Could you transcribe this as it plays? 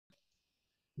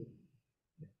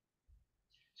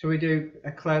Shall we do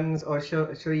a cleanse or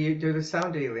shall you do the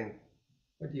sound healing?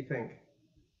 What do you think?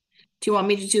 Do you want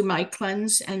me to do my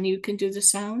cleanse and you can do the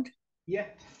sound? Yeah,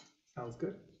 sounds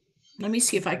good. Let me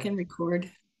see if I can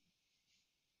record.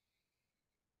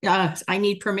 I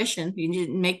need permission. You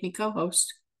didn't make me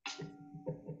co-host.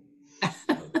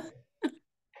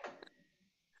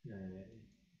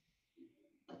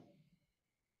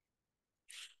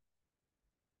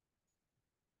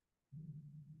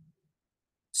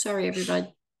 Sorry,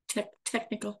 everybody.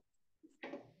 Technical.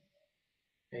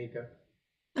 There you go.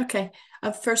 Okay.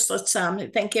 First, let's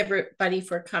thank everybody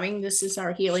for coming. This is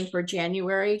our healing for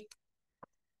January.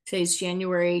 Today's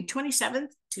January 27th,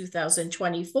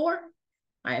 2024.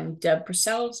 I'm Deb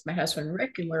Purcell. It's my husband,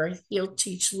 Rick, and we're Heal,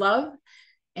 Teach, Love.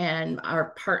 And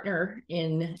our partner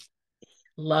in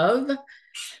love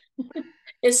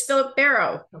is Philip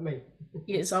Barrow. Not me.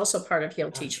 He is also part of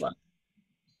Heal, Teach, Love.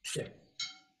 Yeah.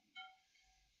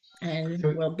 And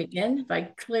we'll begin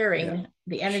by clearing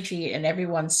the energy in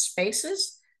everyone's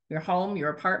spaces, your home,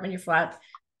 your apartment, your flat.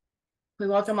 We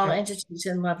welcome all entities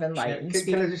in love and light.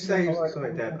 Can I just say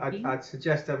something, Deb? I'd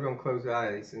suggest everyone close their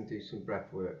eyes and do some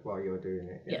breath work while you're doing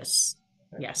it. Yeah? Yes,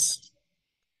 yes.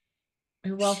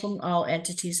 We welcome all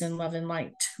entities in love and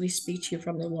light. We speak to you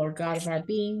from the Lord God of our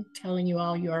being, telling you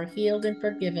all you are healed and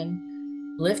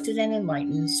forgiven, lifted and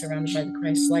enlightened, surrounded by the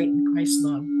Christ light and Christ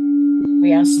love.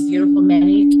 We ask the beautiful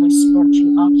many to escort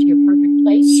you off to your perfect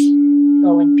place.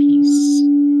 Go in peace.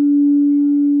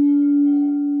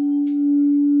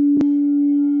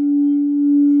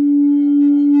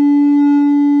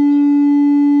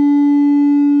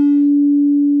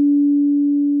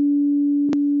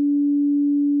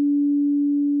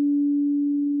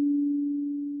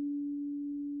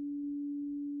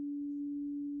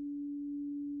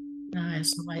 Now,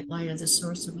 as the white light of the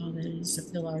source of all that is, to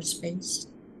fill our space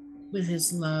with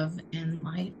his love and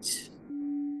light.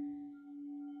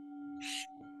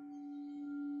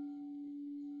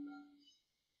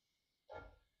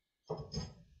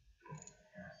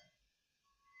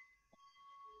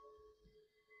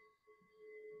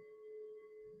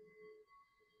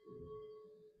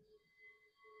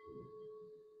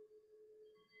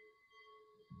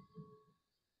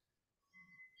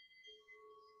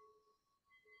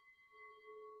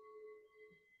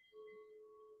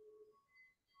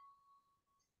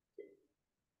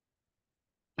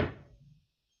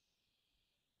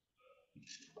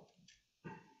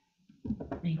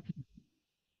 Thank you.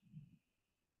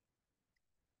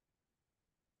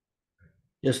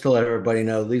 Just to let everybody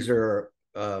know, these are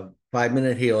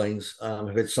 5-minute healings.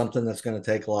 If it's something that's going to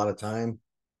take a lot of time,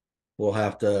 we'll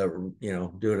have to,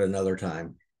 do it another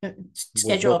time.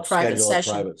 Schedule a private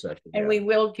session. And yeah. we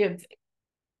will give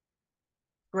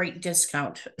great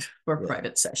discount for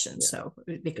private sessions. So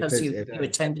because you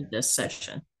attended this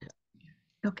session.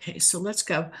 Okay, so let's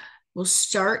go. We'll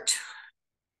start.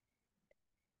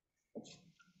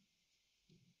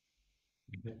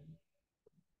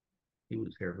 He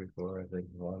was here before, I think,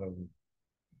 a lot of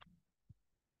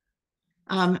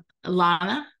them.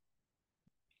 Lana.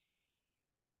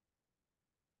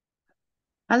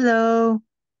 Hello.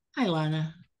 Hi,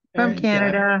 Lana. From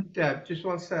Canada. Deb, just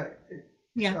one sec. It's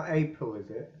not April, is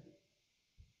it?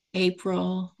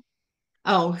 April.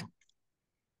 Oh.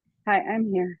 Hi, I'm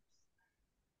here.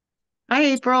 Hi,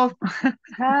 April. Hi.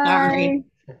 Sorry.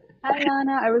 Hi,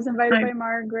 Lana. I was invited by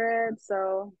Margaret,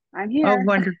 so I'm here. Oh,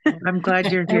 wonderful. I'm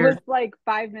glad you're here. It was like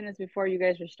 5 minutes before you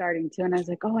guys were starting too, and I was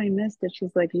like, oh, I missed it. She's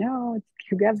like, no,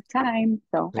 you have time.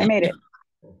 So I made it.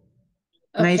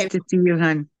 Okay. Nice to see you,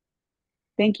 hon.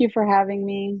 Thank you for having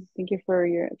me. Thank you for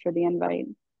the invite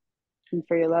and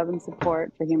for your love and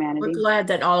support for humanity. We're glad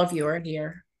that all of you are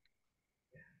here.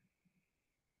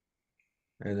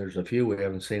 And there's a few we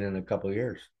haven't seen in a couple of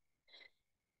years.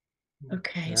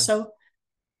 Okay, so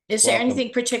is there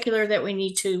anything particular that we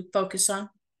need to focus on?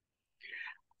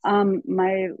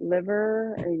 My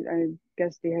liver, I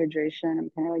guess dehydration. I'm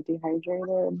kind of like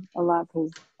dehydrated a lot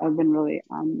because I've been really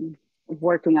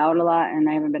working out a lot and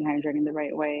I haven't been hydrating the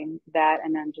right way. That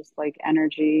and then just like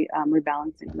energy,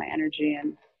 rebalancing my energy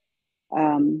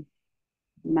and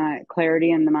my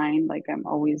clarity in the mind. Like I'm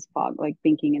always like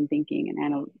thinking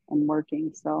and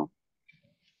working. So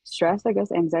stress, I guess,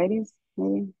 anxieties,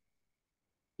 maybe.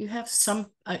 You have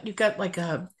some, you've got like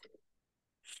there's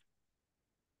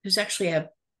actually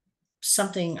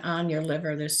something on your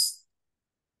liver.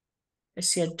 I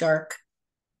see a dark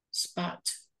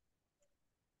spot.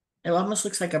 It almost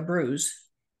looks like a bruise.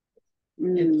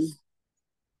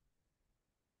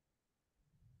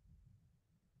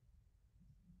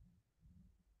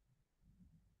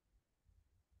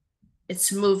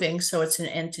 It's moving, so it's an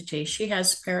entity. She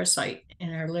has parasite in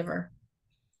her liver.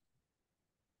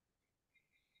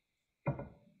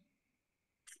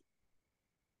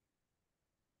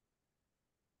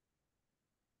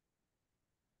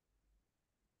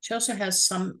 She also has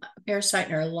some parasite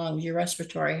in her lungs, your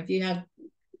respiratory. Have you had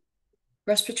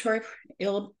respiratory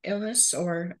illness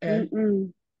or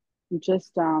Mm-mm.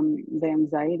 Just the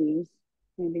anxieties,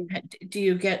 maybe. do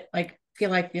you get like feel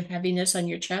like the heaviness on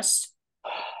your chest?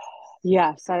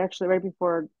 Yes, I actually right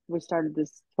before we started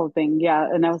this whole thing, yeah,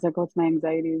 and I was like, "What's my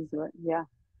anxieties?" But yeah,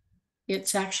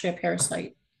 It's actually a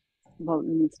parasite well, it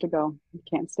needs to go. It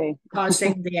can't stay.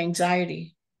 causing the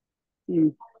anxiety.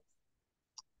 Mm,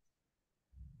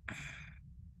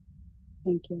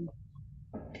 thank you.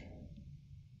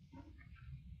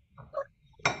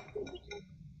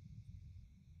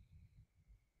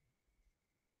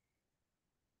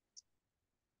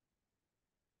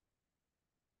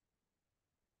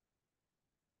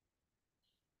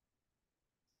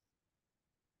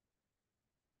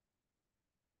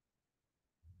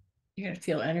 You're gonna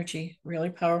feel energy, really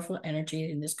powerful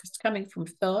energy, and this is coming from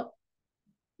Philip,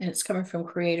 and it's coming from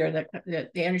Creator.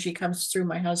 That the energy comes through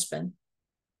my husband.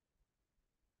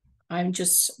 I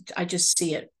just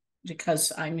see it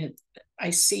because I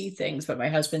see things, but my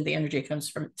husband, the energy comes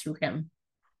from through him.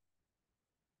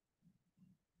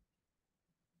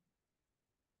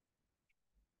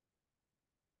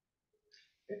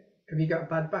 Have you got a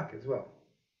bad back as well?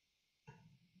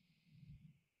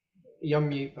 You're on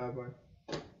mute, by the way.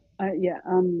 Yeah.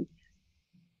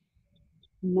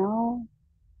 No,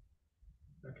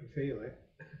 I can feel it.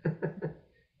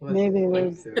 maybe it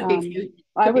was. Could be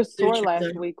I was sore future last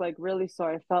good. week, like really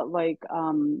sore. I felt like,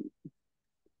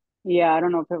 yeah, I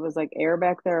don't know if it was like air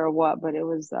back there or what, but it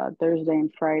was Thursday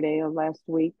and Friday of last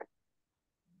week.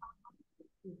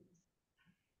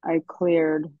 I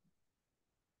cleared.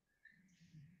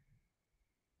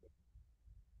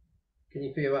 Can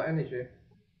you feel that energy?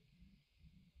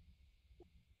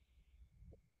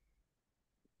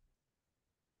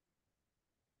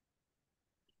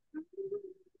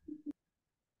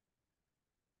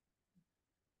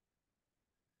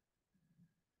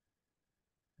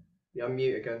 You're on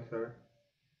mute again, sorry.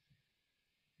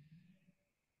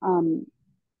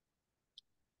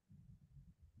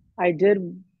 I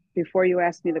did before you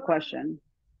asked me the question.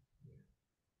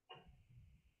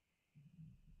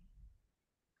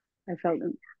 I felt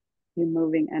you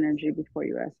moving energy before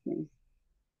you asked me.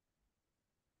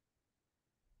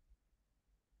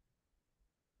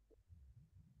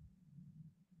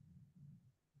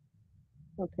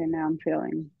 Okay, now I'm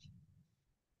feeling.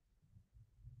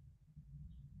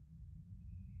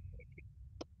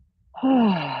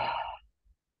 I'm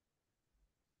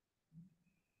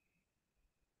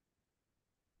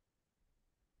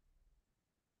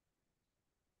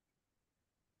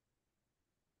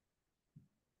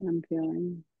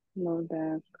feeling low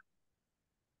back.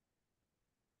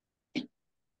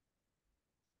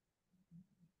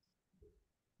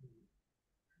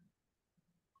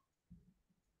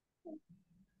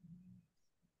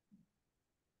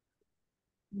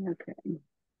 Okay.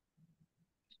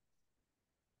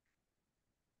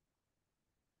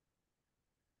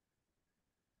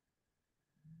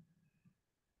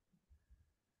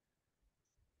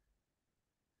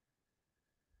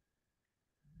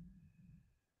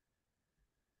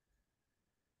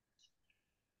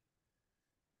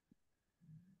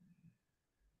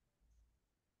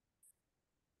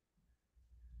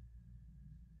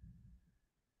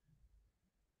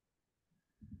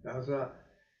 How's that?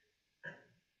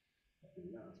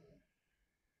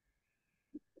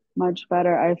 Much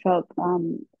better. I felt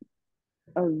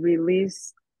a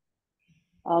release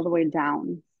all the way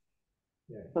down.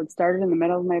 Yeah. So it started in the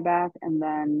middle of my back and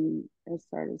then it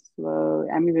started slow.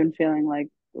 I'm even feeling like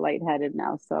lightheaded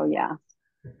now. So yeah.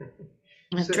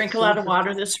 Drink a lot of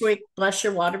water this week. Bless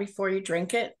your water before you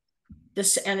drink it.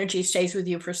 This energy stays with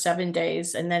you for 7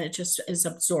 days and then it just is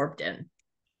absorbed in.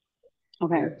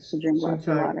 Okay, Yeah, so drink lots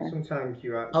of water. Sometimes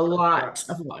you a lot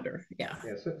of water. Yeah.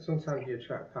 Yeah, so, sometimes you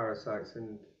attract parasites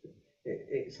and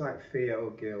it's like fear or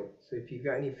guilt. So if you've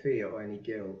got any fear or any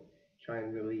guilt, try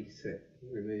and release it,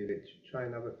 remove it, try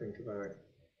and have a think about it.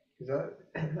 Because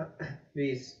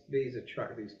these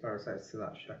attract these parasites to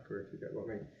that chakra, if you get what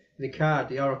I mean. The card,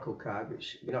 the oracle card,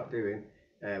 which we're not doing,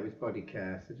 with body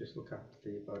care, so just look after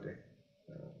your body.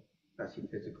 That's your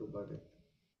physical body.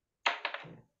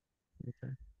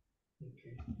 Okay.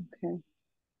 Okay.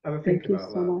 Have a think Thank you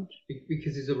about so that. much.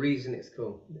 Because there's a reason it's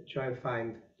come. Try and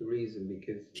find the reason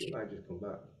because it might just come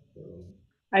back.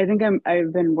 I think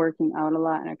I've been working out a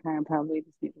lot and I kind of probably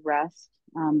just need rest.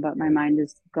 But my mind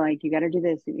is like, you got to do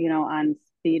this, on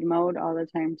speed mode all the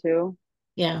time too.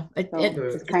 Yeah.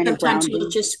 Just kind of Sometimes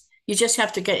grounding. you just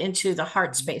have to get into the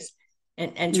heart space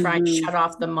and try and shut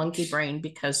off the monkey brain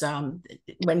because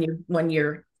when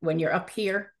you're up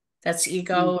here, that's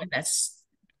ego and that's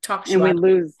talks and you we out.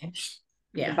 lose the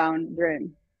Yeah,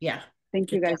 boundary. yeah.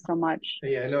 Thank you Good guys so much.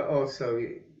 Yeah, and also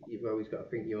you've always got to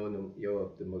think you're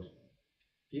the most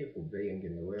beautiful being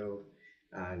in the world,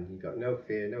 and you've got no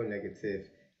fear, no negative.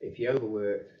 If you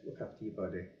overworked, look after your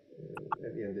body.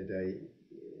 At the end of the day,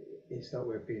 it's not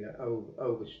worth being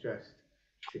overstressed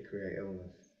to create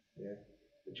illness. Yeah,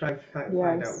 try and find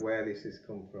out Yes. where this has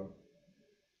come from.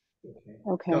 Okay.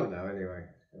 Okay. Don't know anyway.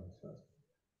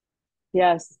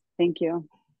 Yes. Thank you.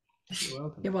 You're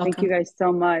welcome. You're Thank you welcome. guys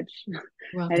so much.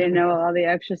 Welcome. I didn't know all the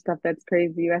extra stuff. That's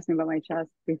crazy. You asked me about my chest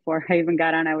before I even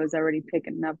got on. I was already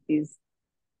picking up these.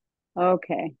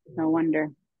 Okay. No wonder.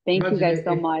 Thank you guys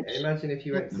so much. Imagine if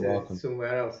you went You're to welcome.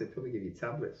 somewhere else, they'd probably give you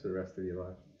tablets for the rest of your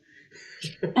life.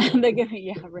 They give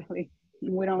me, yeah, really.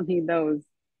 We don't need those.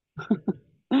 Okay.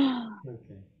 All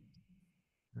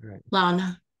right.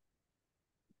 Lana.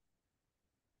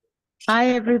 Hi,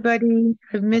 everybody.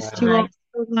 I've missed you all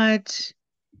so much.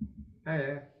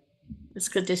 Hiya. It's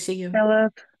good to see you.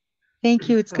 Philip, thank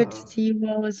you. It's good to Oh. see you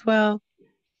all as well.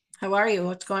 How are you?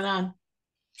 What's going on?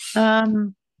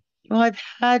 Well, I've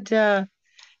had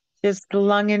this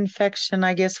lung infection,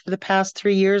 I guess, for the past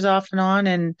 3 years off and on.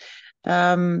 And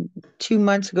 2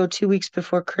 months ago, 2 weeks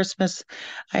before Christmas,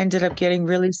 I ended up getting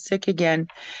really sick again.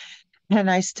 And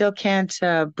I still can't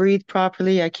breathe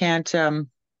properly. I can't, a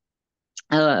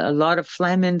lot of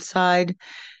phlegm inside.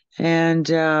 And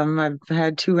I've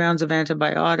had 2 rounds of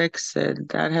antibiotics, and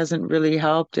that hasn't really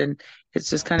helped. And it's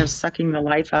just kind of sucking the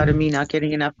life out of me, not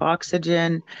getting enough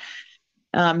oxygen.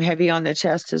 Heavy on the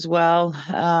chest as well.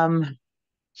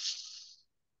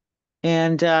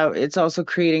 And it's also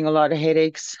creating a lot of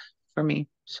headaches for me.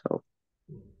 So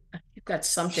You've got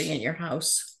something in your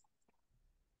house.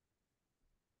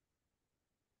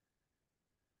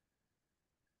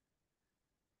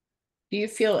 Do you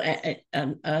feel an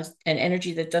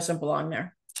energy that doesn't belong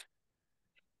there?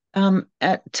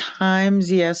 at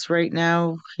times, yes, right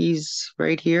now he's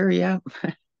right here, yeah,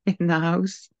 in the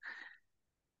house.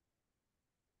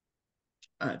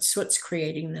 It's what's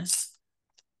creating this.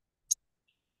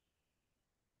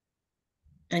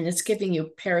 And it's giving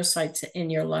you parasites in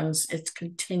your lungs. It's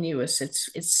continuous. It's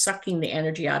sucking the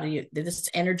energy out of you. This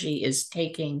energy is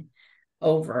taking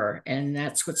over, and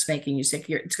that's what's making you sick.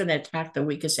 It's going to attack the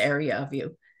weakest area of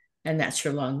you, and that's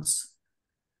your lungs.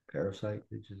 Parasite,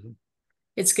 did you say?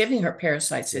 It's giving her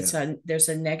parasites. Yeah. There's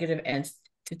a negative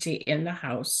entity in the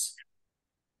house.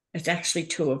 It's actually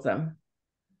 2 of them.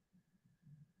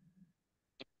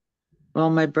 Well,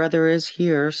 my brother is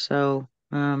here, so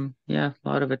yeah, a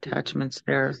lot of attachments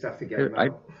there. Just have to get him I,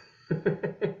 out.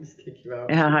 Just kick him out.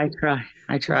 yeah,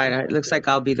 I tried. It looks like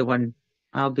I'll be the one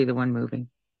moving.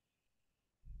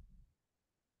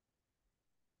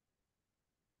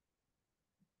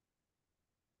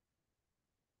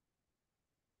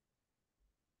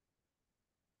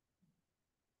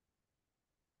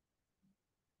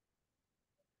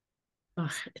 Ugh,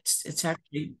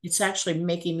 it's actually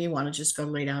making me want to just go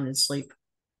lay down and sleep.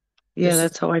 Yeah, This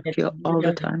that's how I it's feel all the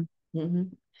really- time.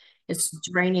 Mhm. It's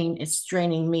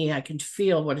draining me. I can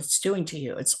feel what it's doing to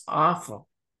you. It's awful.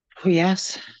 Oh,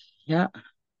 yes. Yeah.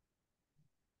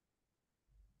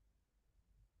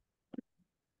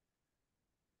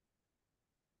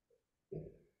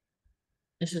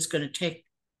 This is going to take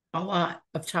a lot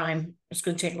of time. It's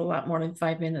going to take a lot more than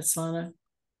 5 minutes, Lana.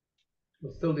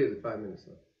 We'll still do the 5 minutes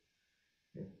though.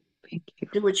 Thank you.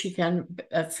 Do what you can.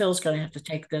 Phil's going to have to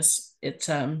take this. It's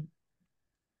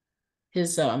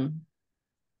his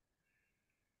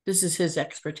this is his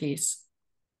expertise.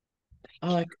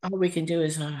 All we can do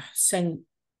is send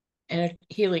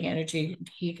healing energy.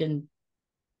 He can.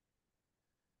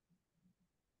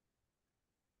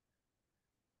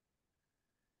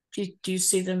 Do you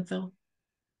see them, Phil?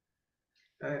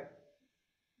 I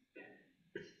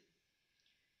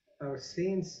was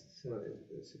seeing something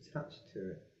that's attached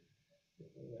to it.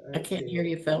 I can't hear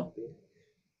you, Phil.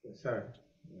 Sorry.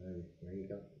 There you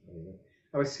go.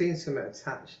 I was seeing something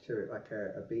attached to it, like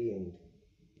a being.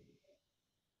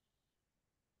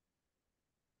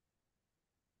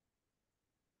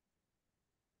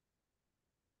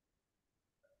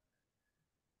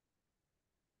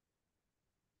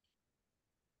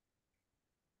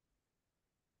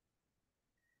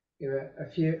 You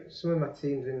know, some of my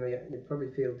teams in there, you probably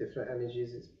feel different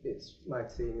energies. It's my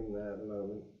team in there at the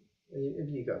moment. Have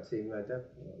you got a team there, Deb?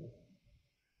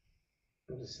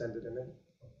 I'm just sending them in.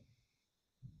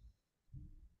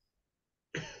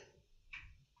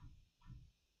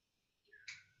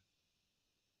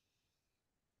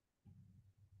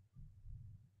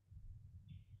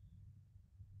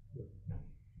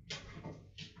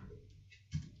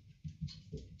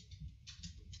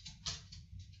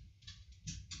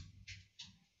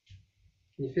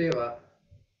 Can you feel that?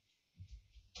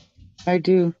 I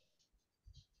do.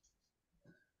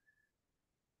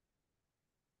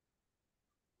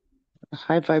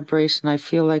 High vibration. I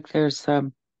feel like there's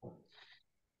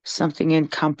something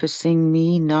encompassing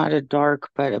me, not a dark,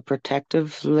 but a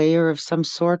protective layer of some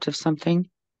sort of something.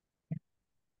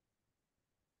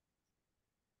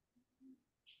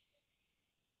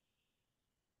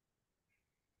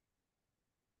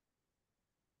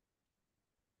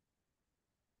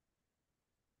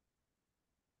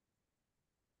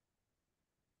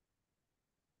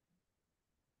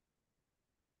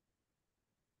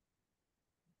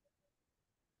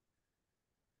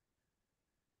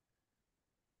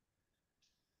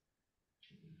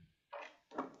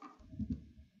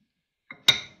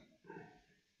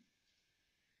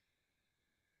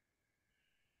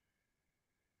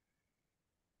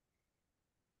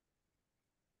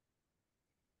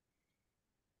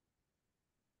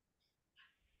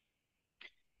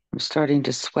 I'm starting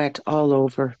to sweat all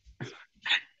over.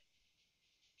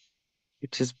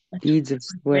 It's just beads of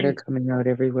sweat are coming out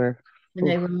everywhere. When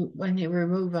they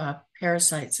remove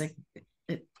parasites,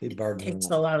 it takes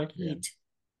a lot of heat.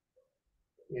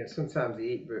 Yeah, sometimes the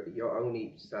heat, but your own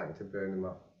heat's starting to burn them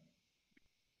off.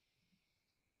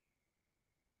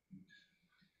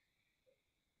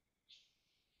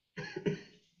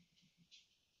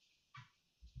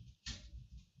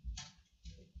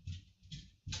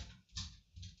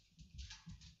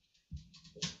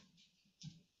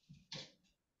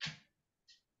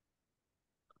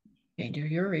 Okay, do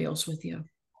your reels with you.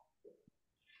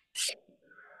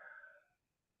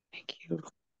 Thank you.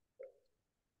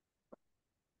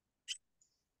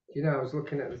 You know, I was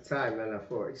looking at the time and I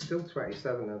thought, it's still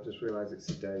 27, I've just realised it's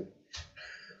a date.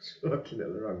 I was looking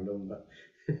at the wrong number.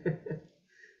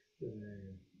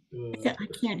 I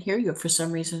can't hear you for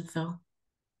some reason, Phil.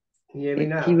 Can you hear me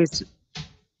now? He was,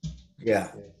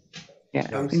 Yeah. yeah.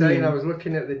 I'm can saying hear I you. was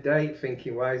looking at the date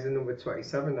thinking, why is the number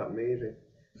 27 not moving?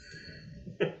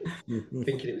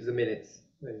 Thinking it was the minutes.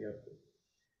 There you go. I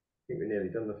think we're nearly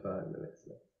done the 5 minutes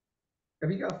now.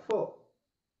 Have you got a foot?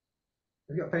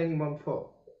 Have you got pain in one foot?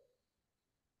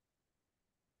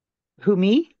 Who,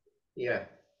 me? Yeah.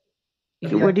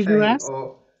 Have you What had did you pain ask?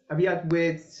 or have you had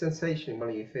weird sensation in one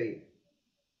of your feet?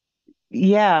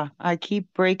 Yeah, I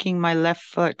keep breaking my left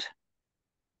foot.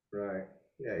 Right.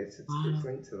 Yeah, it's Wow.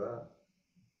 linked to that.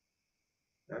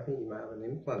 I think you might have an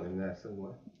implant in there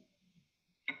somewhere.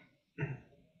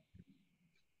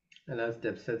 And as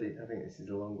Deb said, I think this is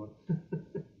a long one.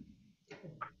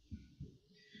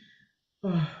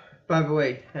 By the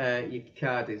way, your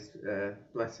card is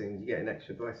blessings. You're getting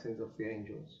extra blessings off the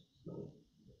angels. So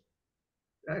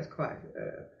that's quite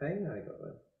a pain I got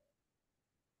there.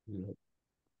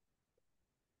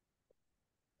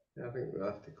 I think we'll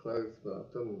have to close, but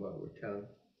I've done what we can.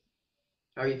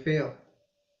 How you feel?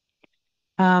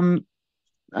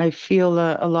 I feel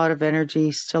a lot of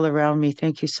energy still around me.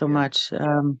 Thank you so Yeah. much.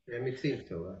 Yeah, my team's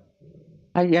still there.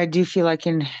 I do feel I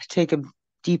can take a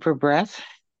deeper breath.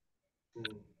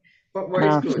 But what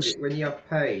is For good, when you have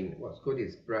pain, what's good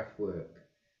is breath work.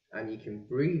 And you can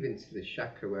breathe into the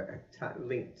chakra where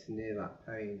linked near that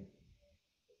pain.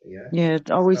 Yeah? Yeah, it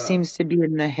always seems to be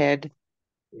in the head.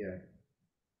 Yeah.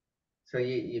 So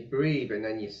you breathe and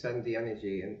then you send the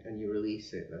energy and you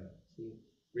release it then. So you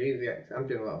breathe I'm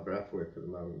doing a lot of breath work at the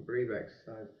moment. Breathe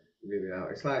exercise, breathe it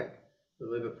out. It's like the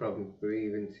liver problem,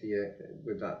 breathe into your,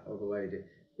 with that other lady,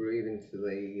 breathe into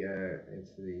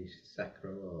the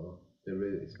sacral or the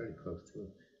root, it's very close to it.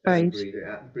 And then Right. breathe it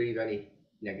out, breathe any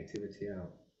negativity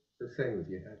out. The same with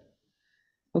your head.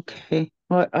 Okay.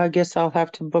 Well, I guess I'll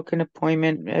have to book an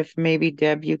appointment. If maybe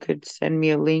Deb, you could send me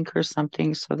a link or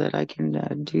something so that I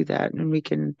can do that and we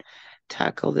can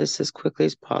tackle this as quickly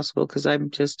as possible because I'm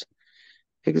just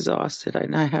exhausted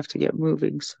and I have to get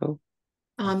moving. So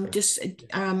Are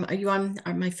you on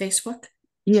my Facebook?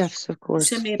 yes, of course.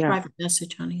 Send me a Yeah. private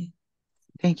message, honey.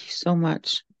 Thank you so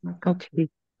much. Welcome. Okay.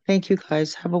 Thank you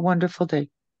guys. Have a wonderful day.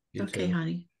 Okay,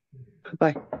 honey.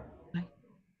 Bye. Bye.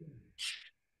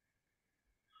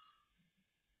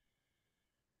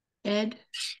 Ed.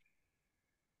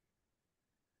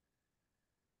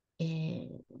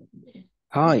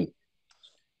 Hi.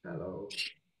 Hello.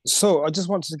 So I just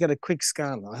wanted to get a quick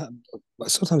scan. I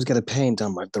sometimes get a pain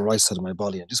down the right side of my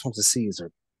body. I just want to see, is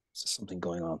there something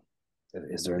going on?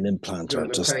 Is there an implant Do you or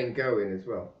want the just... pain going as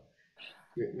well?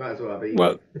 You might as well have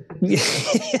Well, either.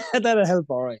 yeah, that'll help.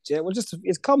 All right. Yeah. Well, just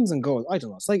it comes and goes. I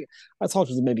don't know. It's like I thought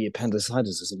it was maybe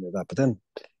appendicitis or something like that, but then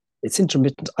it's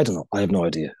intermittent. I don't know. I have no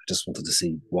idea. I just wanted to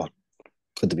see what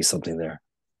could there be something there.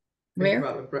 Think Where?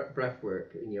 about the breath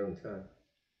work in your own time.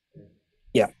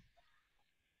 Yeah.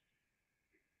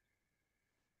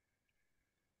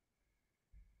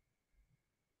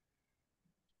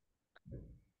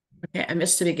 Okay, I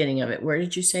missed the beginning of it. Where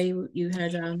did you say you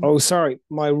had Oh, sorry,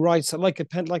 my right side, like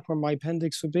where my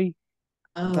appendix would be,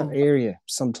 that oh, area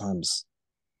sometimes.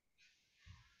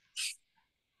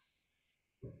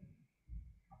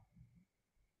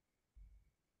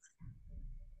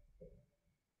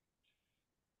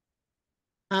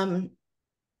 um,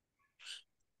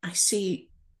 I see,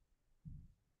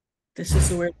 this is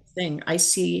the weird thing. I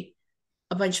see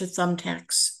a bunch of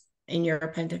thumbtacks in your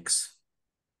appendix.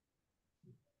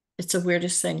 It's the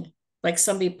weirdest thing. Like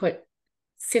somebody put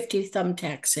 50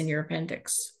 thumbtacks in your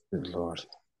appendix. Good Lord.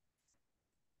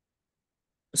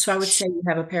 So I would say you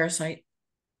have a parasite.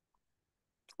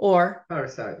 Or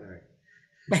Parasite,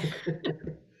 right?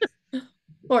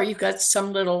 or you've got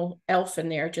some little elf in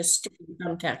there just sticking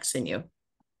thumbtacks in you.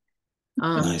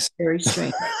 Nice. Very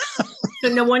strange. So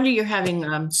no wonder you're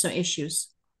having some issues.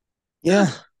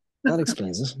 Yeah, that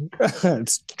explains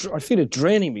it. I feel it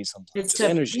draining me sometimes. It's Just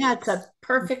energy. yeah, it's a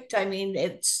perfect. I mean,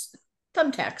 it's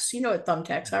thumbtacks. You know what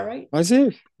thumbtacks are, right? I do.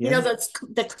 You Yeah. know that's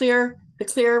the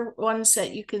clear ones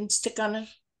that you can stick on it.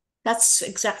 That's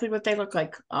exactly what they look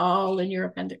like, all in your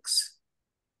appendix.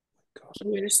 God. The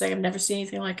weirdest thing. I've never seen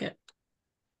anything like it.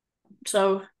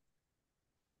 So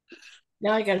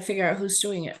now I got to figure out who's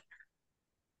doing it.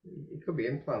 It could be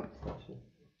implants, actually.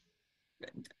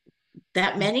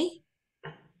 That many?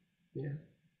 Yeah,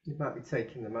 you might be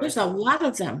taking them out. There's a lot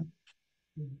of them.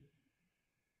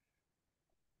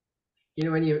 You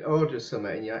know when you order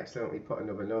something and you accidentally put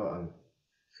another note on?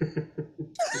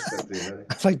 Just don't do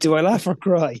that. Like, do I laugh or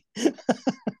cry?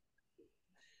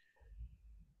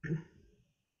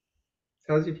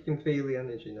 Tells you if you can feel the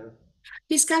energy now.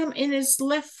 He's got them in his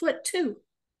left foot too.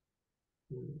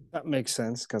 That makes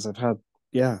sense because I've had,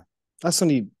 yeah, that's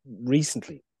only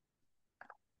recently.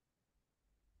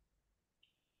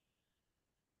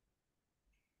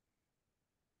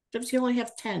 You only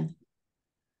have 10.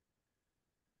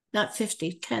 Not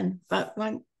 50, 10, but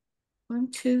one,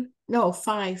 two, no,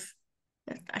 5.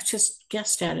 I just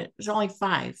guessed at it. There's only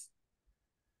 5.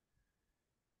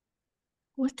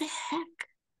 What the heck?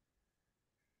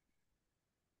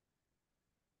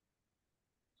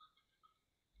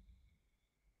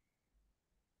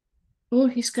 Oh,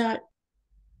 he's got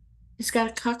a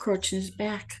cockroach in his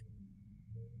back.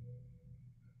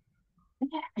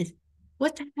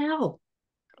 What the hell?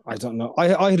 I don't know.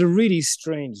 I had a really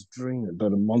strange dream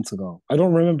about a month ago. I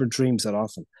don't remember dreams that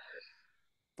often,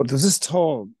 but there's this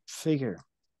tall figure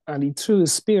and he threw a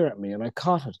spear at me and I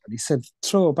caught it and he said,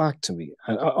 throw it back to me.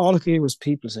 And all I could hear was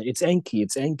people saying, it's Enki,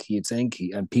 it's Enki, it's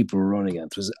Enki. And people were running.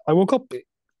 And I woke up, it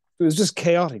was just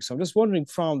chaotic. So I'm just wondering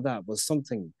from that was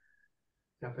something.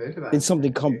 I've heard of that. Did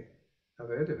something come? I've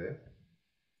heard of it.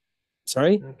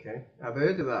 Sorry? Okay, I've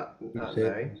heard of that name.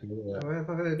 Have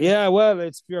I heard? Yeah, well,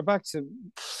 you're back to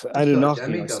Anunnaki.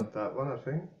 Demigod, that one, I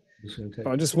think.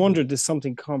 I just wondered, did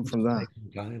something come from that?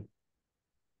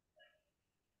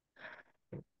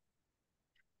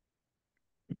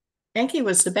 Enki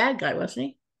was the bad guy, wasn't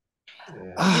he?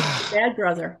 Yeah. The bad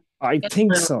brother. I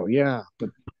think so, yeah. But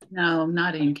No,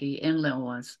 not Enki. Enlil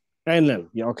was. Enlil,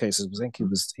 yeah, okay. So it was Enki.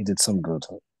 He did some good.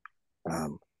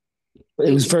 But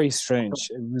it was very strange.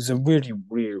 It was a really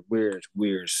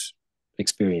weird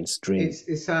experience, dream.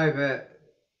 It's either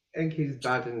Enki's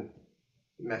bad and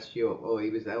messed you up, or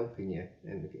he was helping you,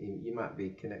 and you might be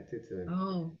connected to him.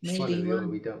 Oh, One maybe or the other.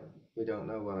 one. We don't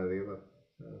know one or the other.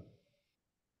 So.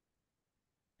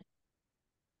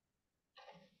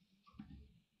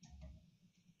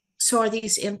 So are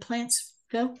these implants,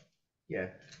 Phil? Yeah.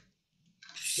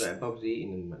 Right, Bob's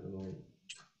eating them at the moment.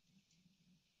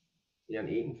 He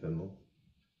hasn't eaten for a month.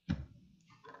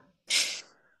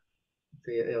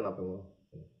 So he'll have them all.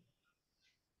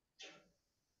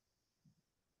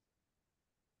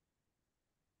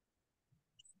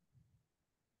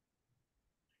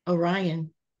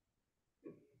 Orion.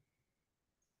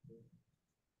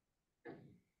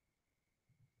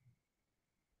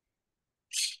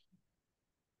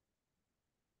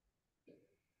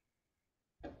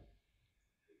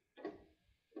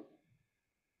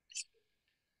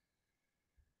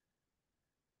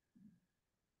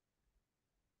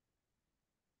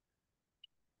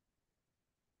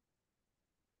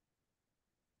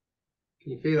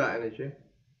 Can you feel that energy?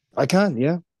 I can,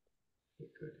 yeah.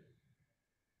 Good.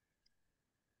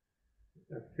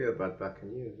 I feel bad back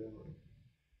in you as well.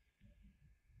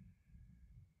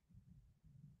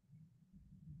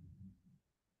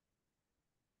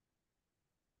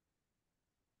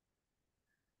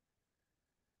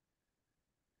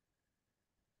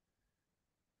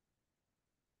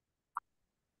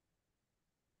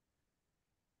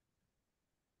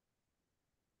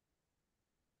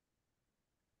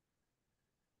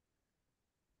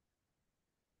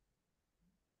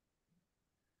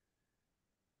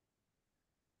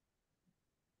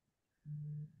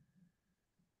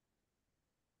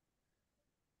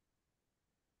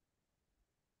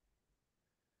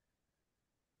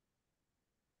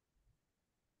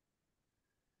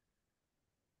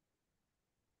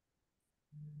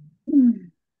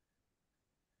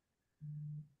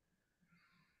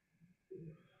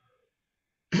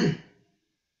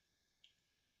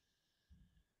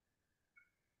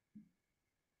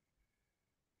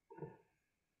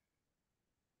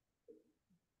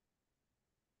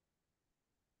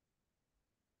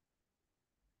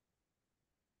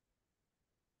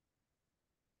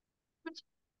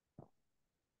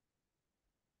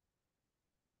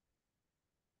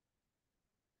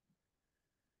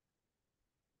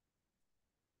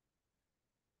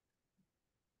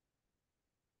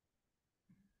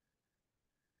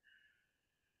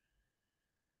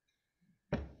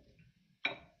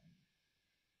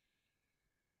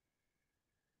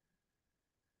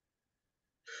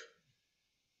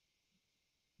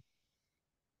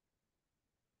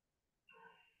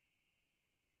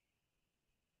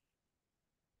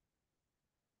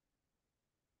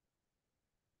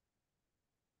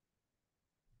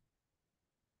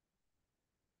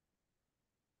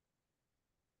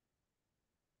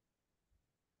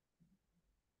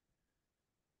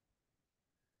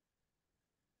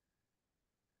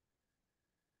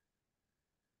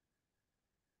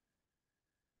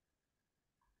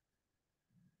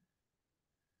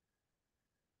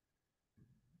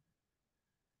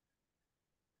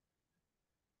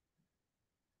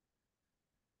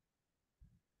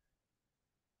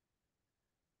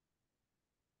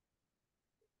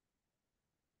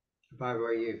 By the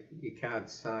way, your card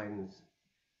signs,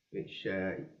 which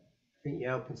I think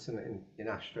you're helping someone in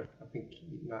Astra. I think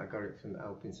you might have got it from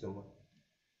helping someone.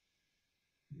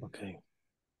 Okay.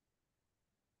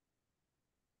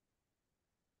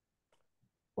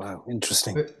 Wow,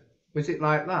 interesting. But was it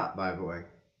like that, by the way?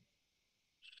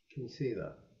 Can you see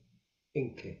that?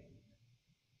 Inky.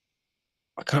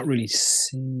 I can't really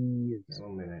see it.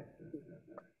 1 minute.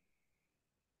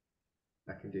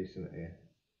 I can do something here.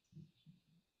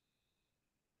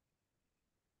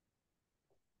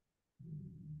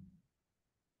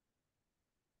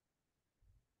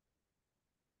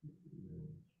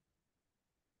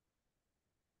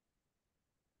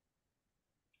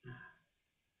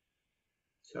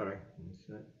 Sorry. 1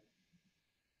 sec.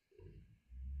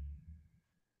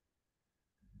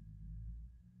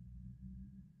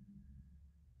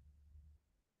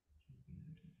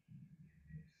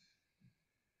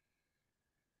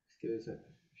 Just give us a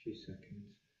few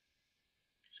seconds.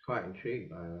 Just quite intrigued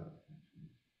by that.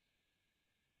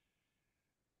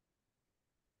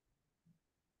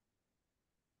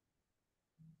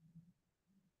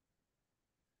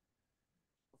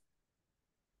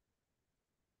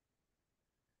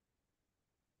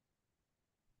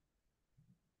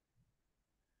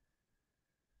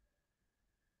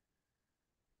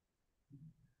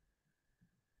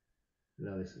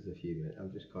 No, this is a few minutes.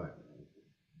 I'm just quite.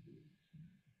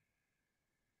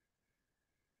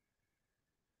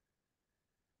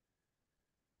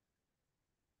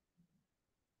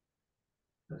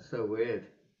 That's so weird.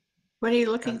 What are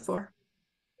you looking for?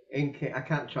 Inky. I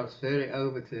can't transfer it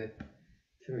over to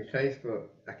my Facebook.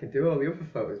 I can do all the other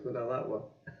photos, but not that one.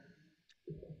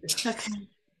 Okay.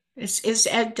 Is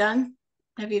Ed done?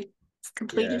 Have you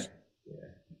completed? Yeah.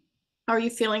 How are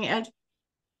you feeling, Ed?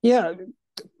 Yeah,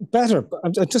 better. But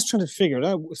I'm just trying to figure it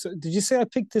out. So, did you say I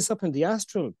picked this up in the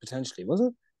astral potentially? Was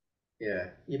it?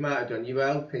 Yeah, you might have done. You were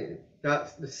helping.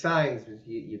 That's the signs. Was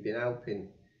you've been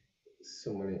helping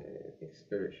someone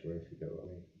spiritually, if you get what I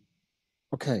mean.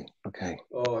 Okay. Okay.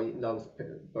 Oh, no,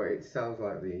 but it sounds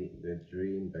like the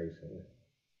dream basically.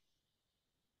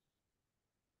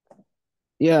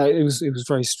 Yeah, it was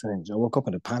very strange. I woke up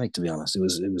in a panic, to be honest. It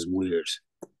was weird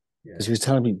Yeah. because he was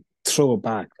telling me throw it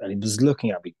back, and he was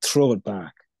looking at me throw it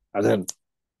back, and then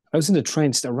I was in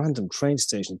a random train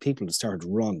station. People started to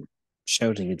run,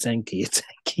 shouting, "It's Enki! It's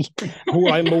Enki!" who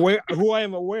I am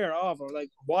aware of. Or like,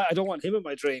 why I don't want him in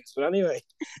my dreams. But anyway,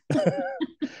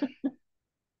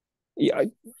 yeah.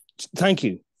 Thank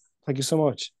you so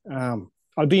much.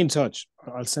 I'll be in touch.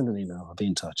 I'll send an email. I'll be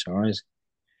in touch. All right.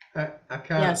 I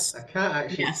can't. Yes. I can't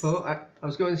actually Yes. put. I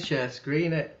was going to share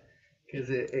screen it because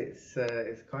it's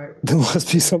quite. There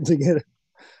must be something in it.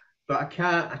 But I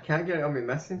can't get it on my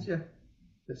messenger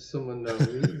for some unknown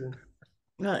reason.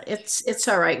 No, it's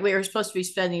all right. We were supposed to be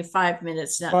spending 5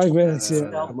 minutes, not 5 20 minutes.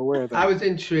 minutes, Yeah, so. I'm aware of that. I was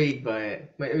intrigued by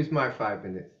it. It was my 5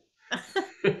 minutes.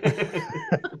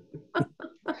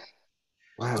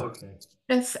 Wow. Okay.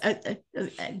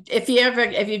 If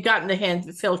you've gotten the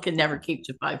hint, Phil can never keep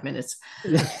to 5 minutes.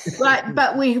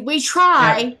 But we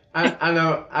try. Yeah, I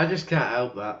know. I just can't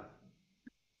help that.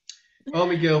 All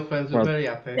my girlfriends are Well- very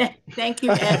happy. Thank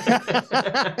you, Ed.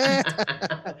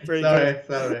 Very sorry.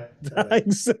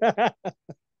 Thanks.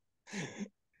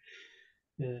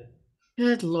 Yeah.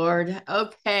 Good Lord.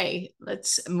 Okay,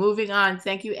 let's moving on.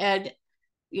 Thank you, Ed.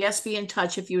 Yes, be in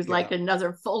touch if you would like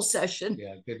another full session.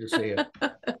 Yeah, good to see you.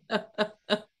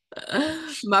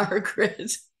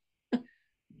 Margaret.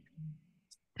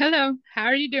 Hello, how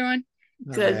are you doing?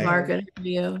 Good, Hi. Margaret. How are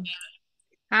you?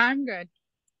 I'm good.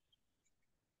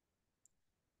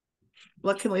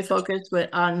 What can we focus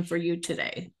on for you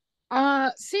today?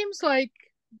 Seems like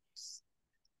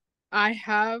I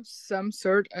have some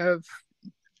sort of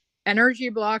energy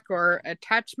block or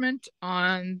attachment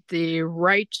on the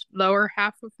right lower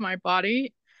half of my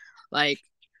body. Like,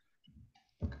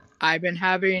 I've been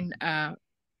having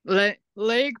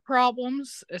leg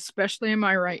problems, especially in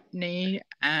my right knee,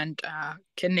 and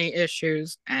kidney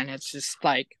issues, and it's just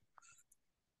like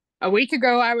a week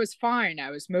ago I was fine.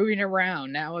 I was moving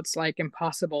around. Now it's like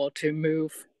impossible to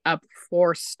move up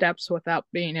 4 steps without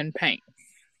being in pain.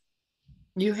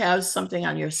 You have something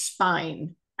on your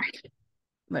spine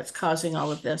that's causing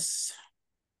all of this.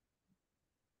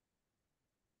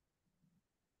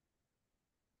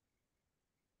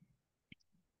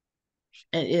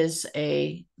 It is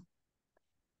a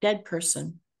dead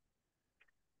person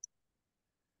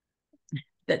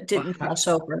that didn't cross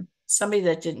over. Somebody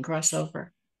that didn't cross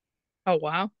over. Oh,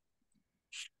 wow.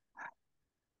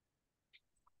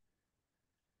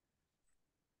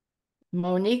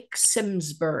 Monique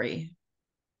Simsbury.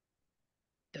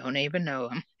 Don't even know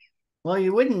him. Well,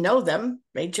 you wouldn't know them.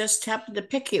 They just happened to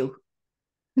pick you.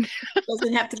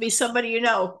 Doesn't have to be somebody you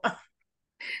know.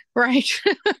 Right.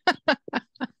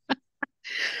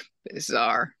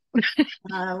 Bizarre.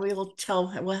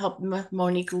 We'll help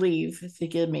Monique leave if you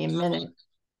give me a minute.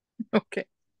 Okay.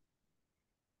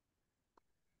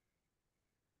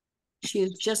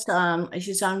 She's just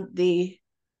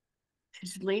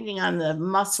she's leaning on the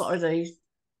muscle or the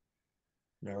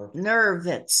nerve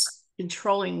that's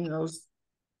controlling those.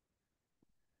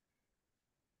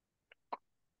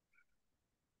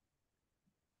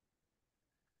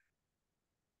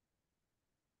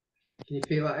 Can you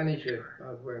feel that energy,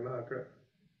 by the way, Margaret?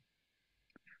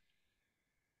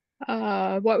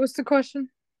 What was the question?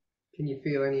 Can you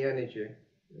feel any energy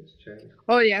that's changed?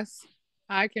 Oh, yes.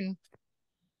 I can.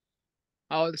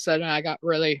 All of a sudden I got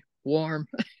really warm.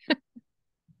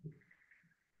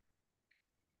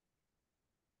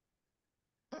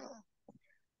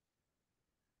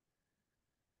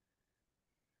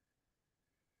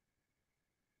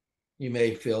 You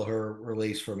may feel her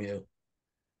release from you.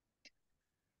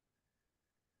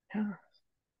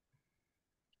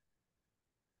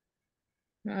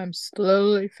 I'm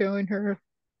slowly feeling her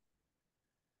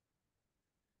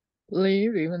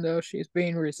leave, even though she's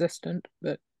being resistant,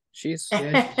 but she's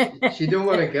Yeah, she don't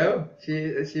want to go.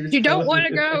 she don't want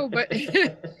to go, but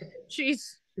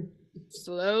she's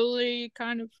slowly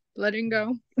kind of letting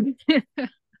go.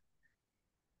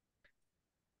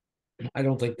 I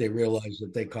don't think they realize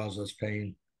that they cause us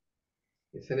pain.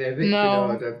 It's an eviction No.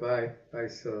 order by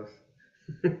source.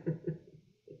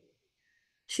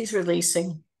 She's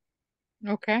releasing.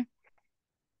 Okay.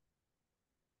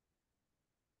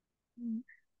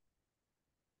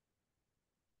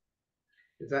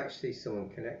 There's actually someone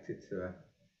connected to her.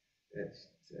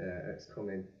 It's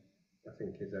coming. I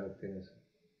think is helping us.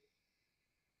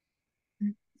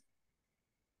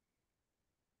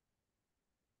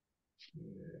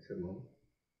 Yeah, it's a mum.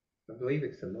 I believe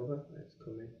it's a mother that's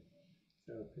coming. It's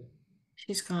helping.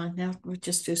 She's gone now. We'll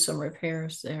just do some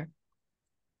repairs there.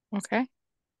 Okay.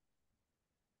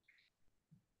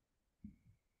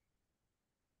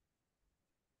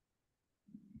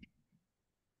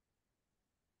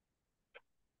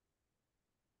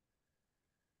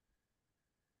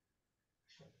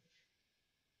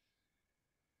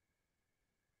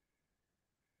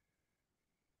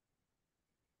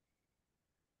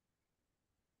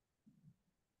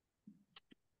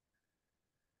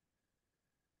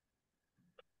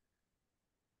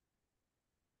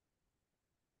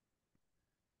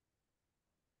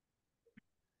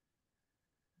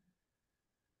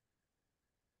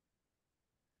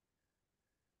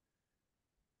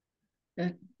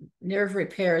 The nerve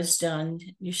repair is done.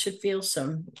 You should feel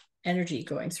some energy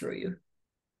going through you.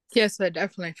 Yes, I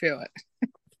definitely feel it.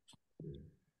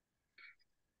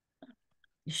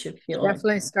 You should feel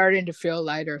Definitely like starting to feel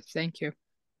lighter. Thank you.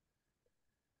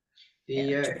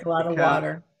 drink a lot of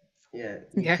water. Yeah,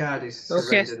 Yeah. card is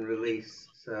Okay. surrender and release.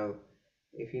 So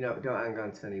if you don't hang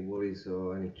on to any worries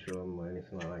or any trauma or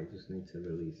anything like that, you just need to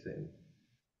release it. And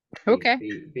Okay.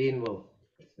 be in love.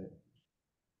 That's it.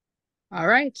 All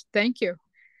right. Thank you.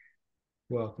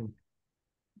 Welcome.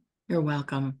 You're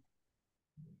welcome.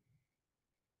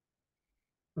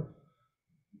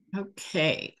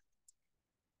 Okay.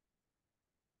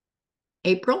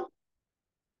 April?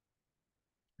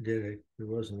 Did it? It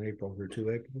wasn't April. There 2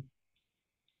 April.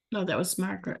 No, that was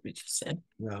Margaret, we just said.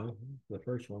 No, the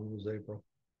first one was April.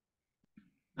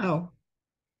 Oh,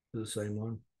 The same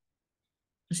one.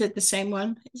 is it the same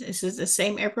one? Is it the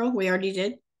same April we already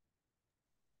did?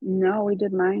 No, we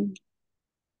did mine.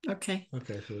 Okay.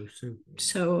 Okay, so there's 2.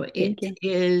 So Thank it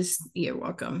is, you're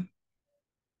welcome.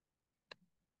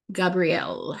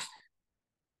 Gabrielle.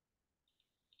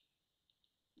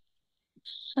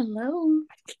 Hello.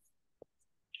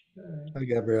 Hi,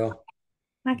 Gabrielle.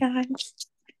 Hi guys.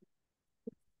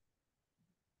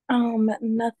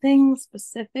 Nothing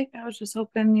specific. I was just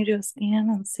hoping you do a scan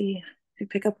and see if you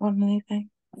pick up on anything.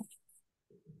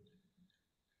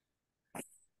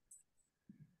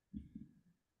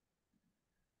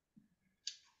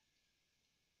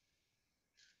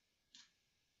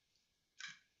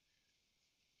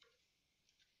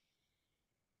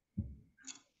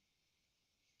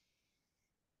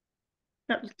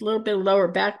 Got a little bit of lower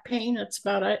back pain. That's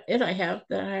about it I have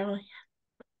that I only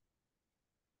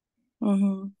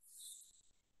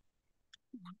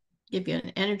give you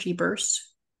an energy burst.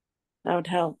 That would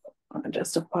help. I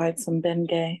just applied some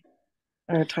Bengay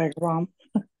or Tiger Balm.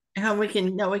 How we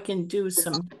can do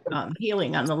some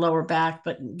healing on the lower back,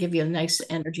 but give you a nice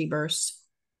energy burst.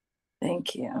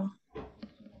 Thank you.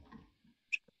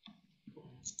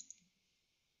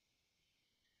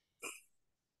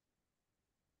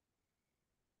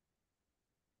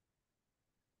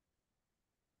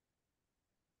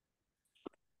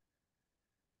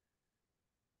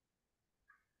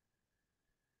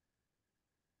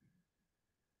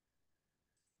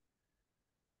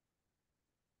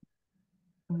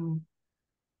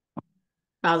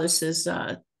 Father says,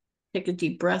 take a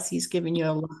deep breath. He's giving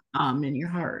you a in your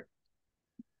heart.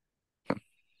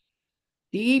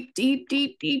 Deep, deep,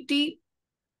 deep, deep, deep.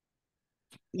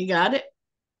 You got it?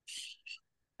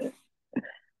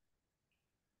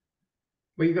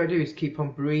 What you got to do is keep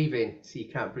on breathing so you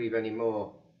can't breathe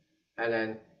anymore, and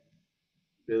then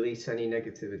release any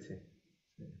negativity.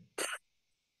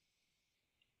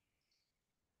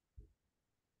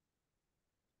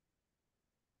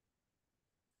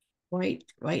 White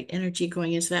energy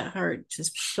going into that heart,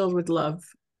 just filled with love.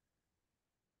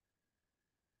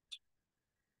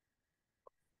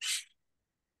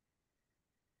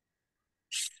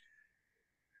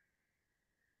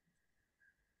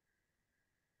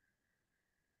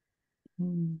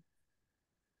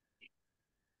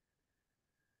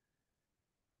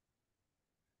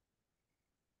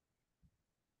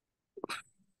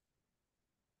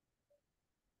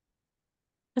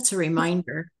 That's a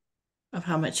reminder of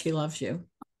how much he loves you.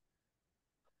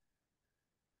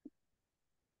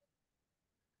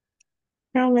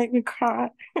 That'll make me cry.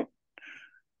 All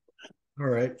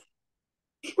right.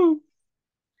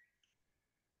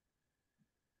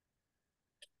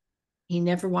 He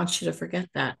never wants you to forget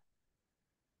that.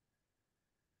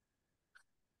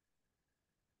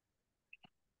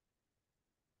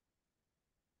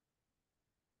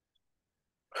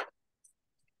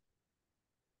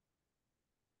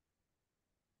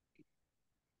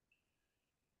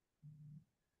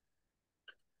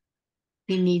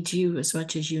 He needs you as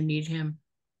much as you need him.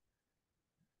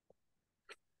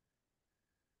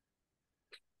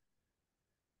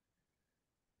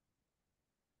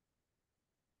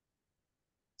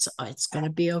 So it's going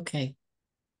to be okay.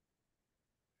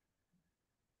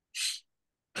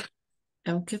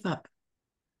 Don't give up.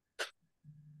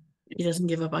 He doesn't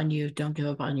give up on you. Don't give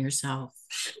up on yourself.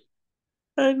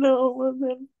 I know,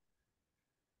 women.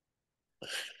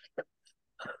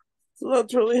 So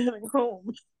that's really hitting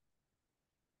home.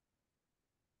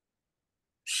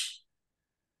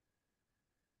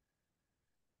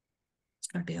 It's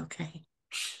going to be okay.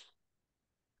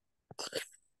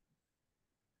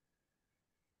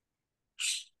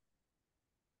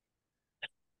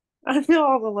 I feel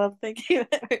all the love. Thank you,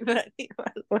 everybody.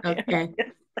 Okay.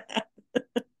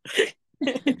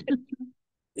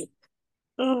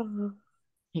 Oh,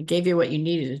 He gave you what you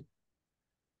needed.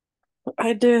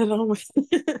 I did. Oh my.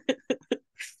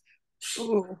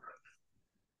 Ooh.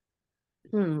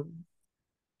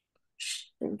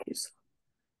 Thank you.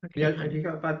 Okay. Yeah, have you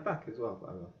got a bad back as well,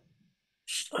 by the way?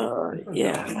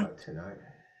 Yeah. Back tonight.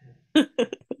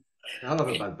 I'll have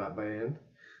a bad back by the end.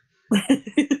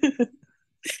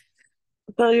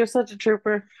 So you're such a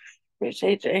trooper.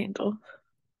 Appreciate you, Angel.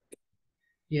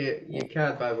 Your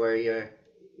card, by the way, you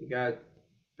got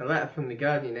a letter from the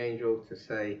guardian angel to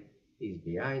say he's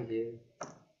behind you.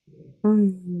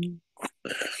 Mm.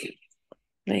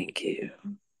 Thank you.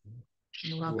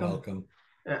 You're You're welcome.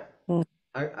 welcome.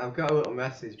 I've got a little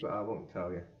message, but I won't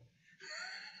tell you.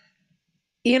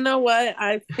 You know what?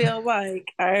 I feel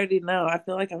like I already know. I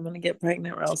feel like I'm gonna get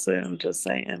pregnant real soon. Just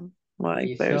saying. Like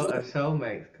A there's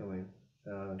soulmate's coming.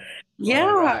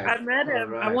 yeah, arrived. I met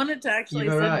him. I wanted to You've actually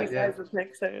send you arrived, yeah. guys the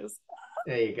pictures.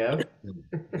 There you go.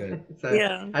 Good. So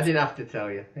Yeah. I didn't have to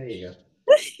tell you. There you go.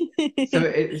 So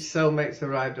soulmates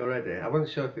arrived already. I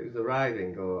wasn't sure if it was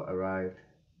arriving or arrived.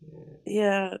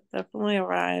 Yeah, definitely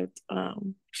arrived.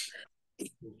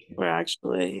 Okay. We're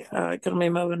actually gonna be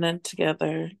moving in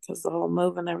together because the whole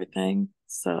move and everything.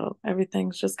 So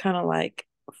everything's just kind of like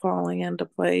falling into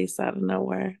place out of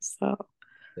nowhere. So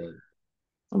Good.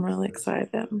 I'm really excited.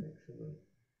 Excellent.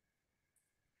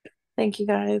 Thank you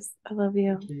guys. I love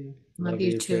you. Thank you. Love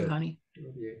you too, honey.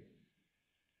 Love you.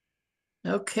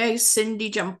 Okay, Cindy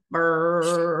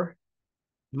Jumper.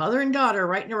 Mother and daughter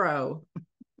right in a row.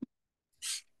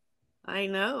 I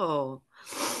know.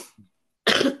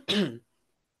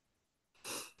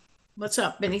 What's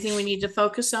up? Anything we need to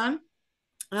focus on?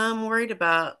 I'm worried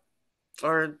about,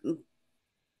 or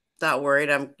not worried.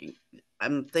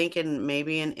 I'm thinking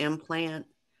maybe an implant.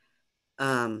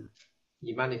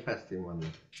 You're manifesting one.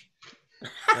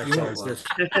 That You want sounds one? just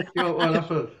You want one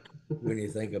off of? when you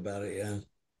think about it, yeah.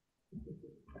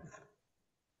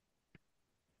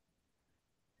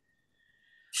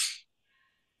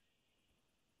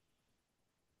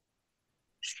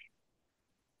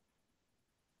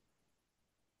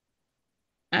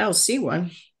 I don't see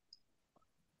one.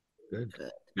 Good.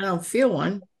 I don't feel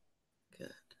one.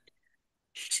 Good.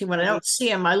 See, when I don't see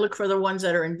them, I look for the ones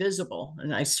that are invisible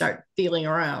and I start feeling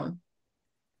around.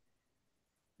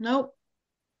 Nope.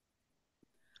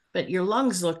 But your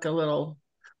lungs look a little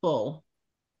full.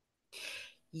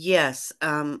 Yes.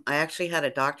 I actually had a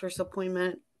doctor's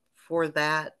appointment for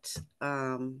that.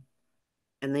 And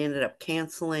they ended up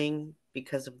canceling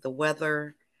because of the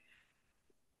weather.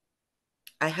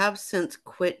 I have since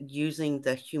quit using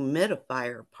the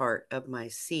humidifier part of my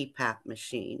CPAP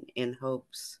machine in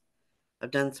hopes. I've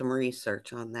done some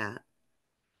research on that.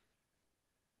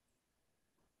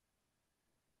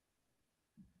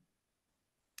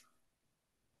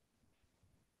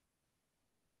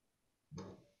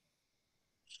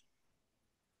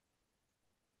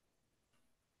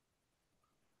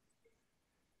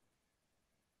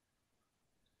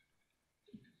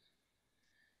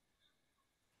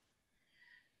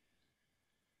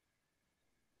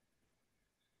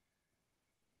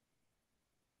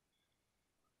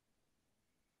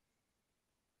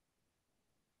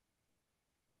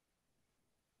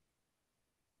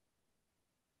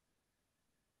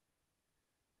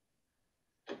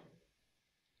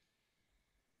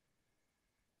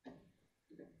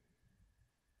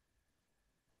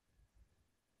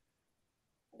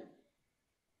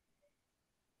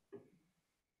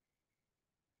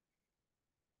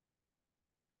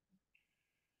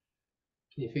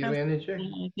 Can you feel the energy?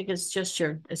 I think it's just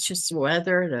the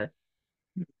weather.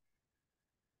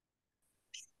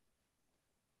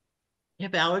 You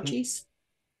have allergies?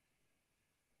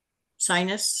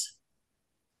 Sinus?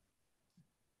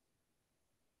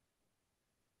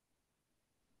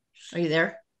 Are you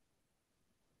there?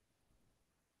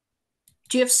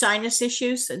 Do you have sinus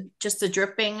issues and just the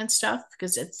dripping and stuff?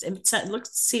 Because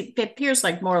it appears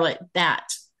like more like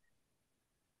that.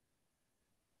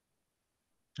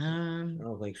 I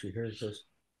don't think she hears us.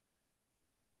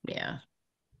 Yeah.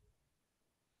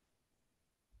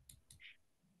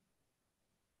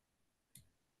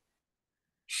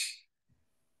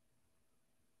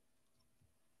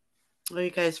 Well, you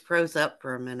guys froze up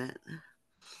for a minute.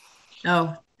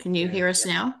 Oh, can you hear us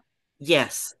now?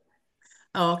 Yes.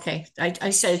 Oh, okay.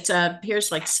 I said it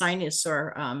appears like sinus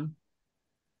or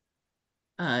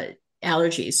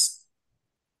allergies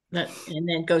and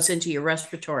then goes into your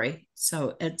respiratory.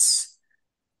 So I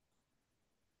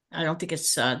don't think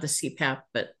it's the CPAP,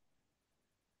 but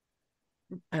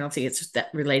I don't think it's that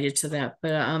related to that.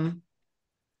 But I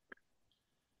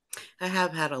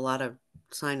have had a lot of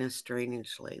sinus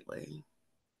drainage lately.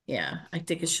 yeah, I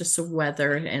think it's just the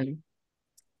weather and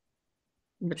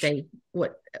what they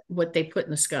put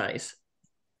in the skies.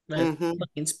 The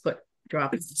planes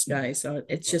drop in the sky. So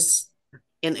it's just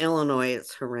in Illinois,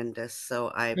 it's horrendous. So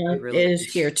I really it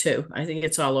is here too. I think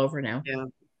it's all over now. Yeah.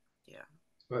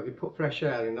 Well, they put fresh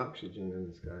air and oxygen in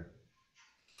the sky.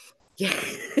 Yeah.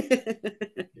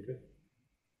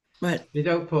 But they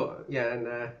don't put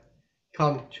and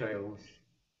contrails.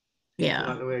 Yeah,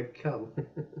 Like the word come.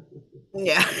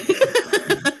 Yeah.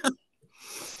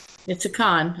 it's a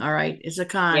con. All right, it's a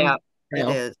con. Yeah, it Real.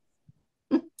 is.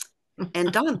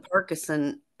 And Don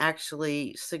Parkinson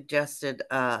actually suggested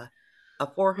a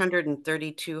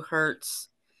 432 hertz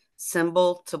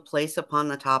symbol to place upon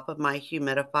the top of my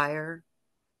humidifier.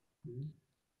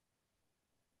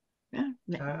 Yeah,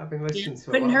 I've been listening to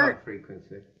a couldn't lot hurt. about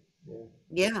frequency. Yeah.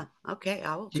 Yeah, okay,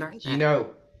 I will Do, try do that. you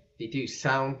know they do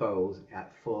sound bowls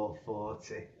at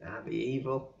 440? That'd be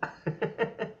evil. They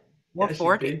actually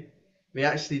 440. do. They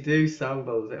actually do sound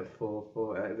bowls at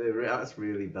 440. That's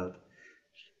really bad.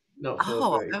 Not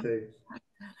Oh, 432.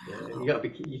 Yeah, you gotta be.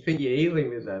 You think you're healing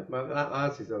with that?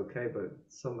 Ours is okay, but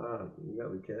some aren't. You gotta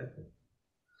be careful.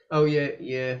 Oh yeah,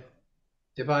 yeah.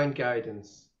 Divine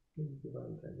guidance.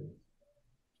 Divine guidance.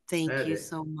 thank you it.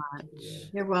 so much. Yeah.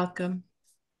 You're welcome.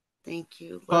 Thank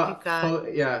you. Love you guys.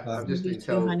 Yeah, I've just You been too,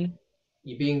 told honey.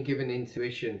 you're being given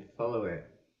intuition. Follow it.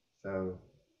 So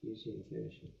use your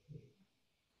intuition.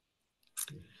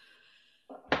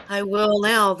 I will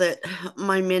now that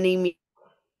my mini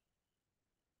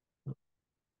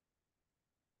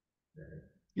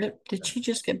Yep. Did she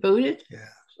just get booted? Yeah.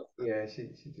 Yeah, she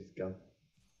just gone.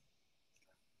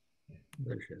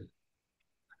 There she is.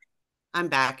 I'm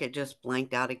back. It just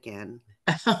blanked out again.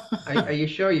 Are you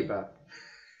sure you're back?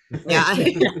 Yeah.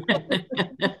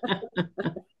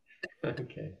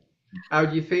 Okay. How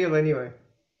do you feel anyway?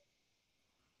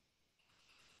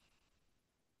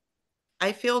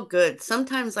 I feel good.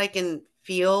 Sometimes I can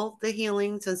feel the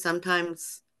healings and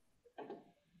sometimes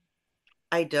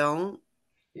I don't.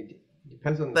 It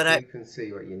depends on the But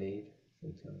frequency what you need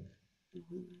sometimes.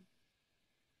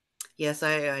 yes,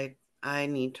 I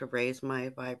need to raise my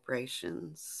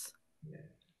vibrations. Yeah.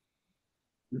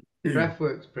 Breath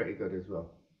work's pretty good as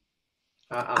well.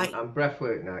 I'm breath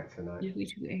work night tonight. Did we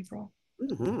do April?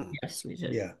 Mm-hmm. Yes, we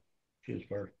did. Yeah. She was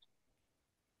first.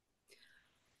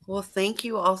 Well, thank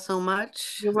you all so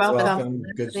much. You're You're welcome. welcome.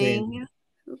 Good seeing you.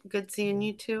 Good seeing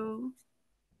you too.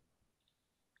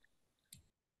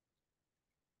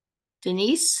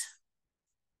 Denise?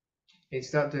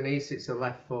 It's not Denise, it's a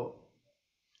left foot.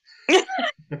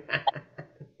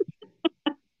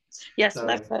 Yes, Sorry.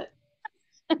 left foot.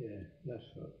 Yeah, left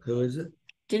foot. Who is it?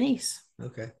 Denise.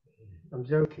 Okay. I'm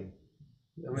joking.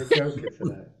 I'm a joker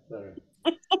tonight. Sorry.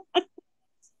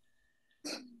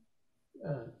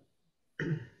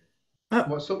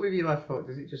 What's up with your left foot?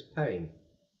 Does it just pain?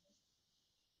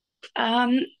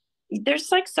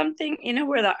 There's like something, you know,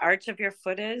 where the arch of your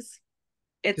foot is.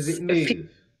 Does it move?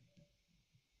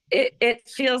 It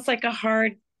feels like a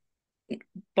hard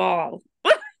ball.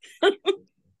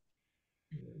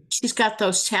 She's got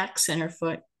those tacks in her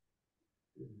foot.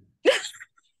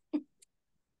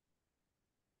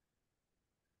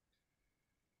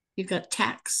 You've got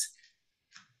tacks.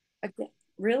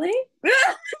 Really?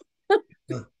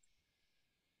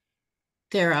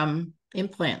 They're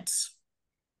implants.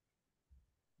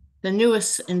 The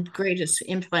newest and greatest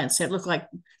implants that look like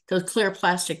those clear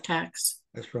plastic tacks.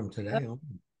 That's from today.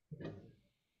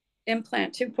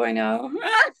 Implant 2.0.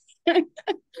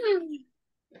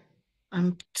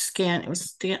 It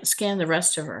was scan the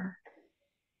rest of her.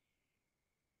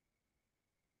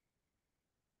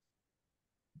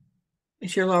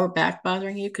 Is your lower back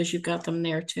bothering you? Because you've got them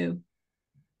there too.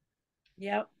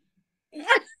 Yep.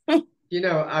 You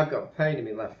know, I've got pain in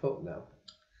my left foot now.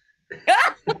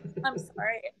 I'm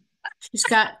sorry. She's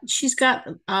got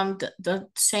the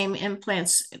same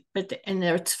implants, but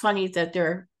it's funny that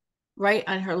they're right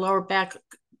on her lower back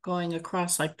going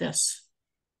across like this.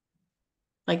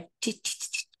 Like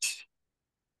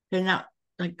they're not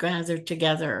like gathered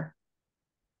together.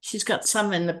 She's got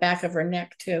some in the back of her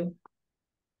neck too.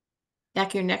 Back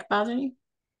of your neck bothering you?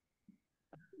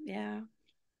 Yeah.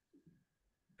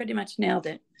 Pretty much nailed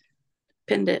it.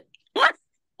 Pinned it.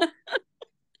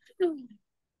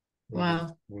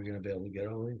 Wow. We're gonna be able to get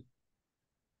all these.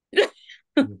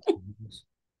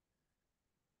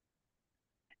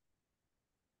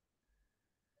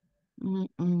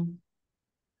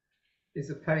 Is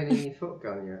the pain in your foot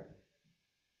gone yet?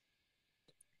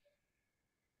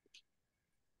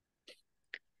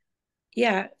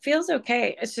 Yeah, it feels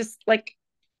okay. It's just like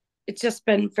it's just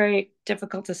been very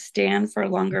difficult to stand for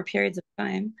longer periods of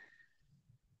time.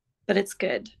 But it's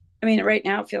good. I mean, right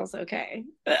now it feels okay.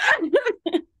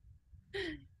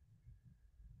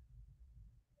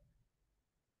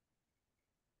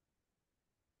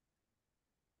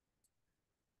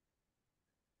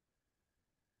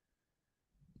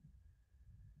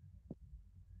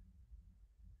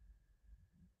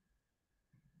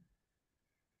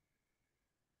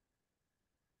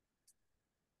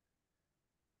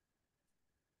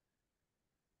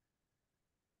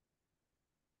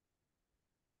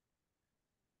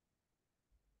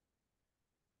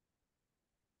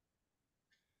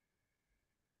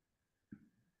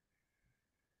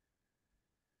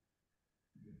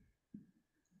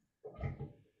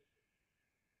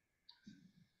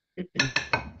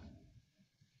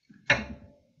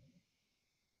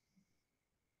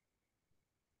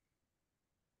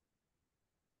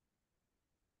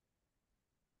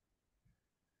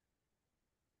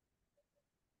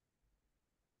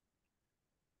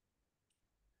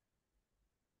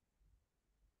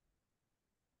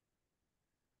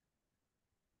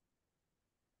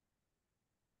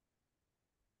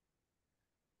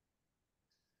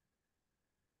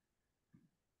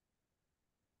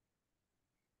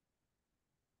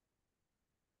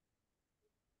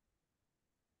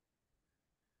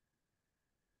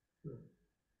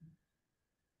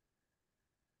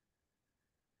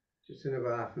 Just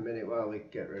another half a minute while we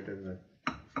get rid of them.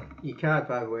 Your card,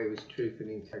 by the way, was truth and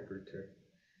integrity.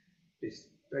 It's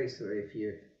basically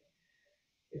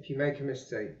if you make a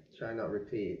mistake, try not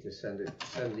repeat it. Just send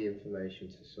the information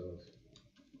to source.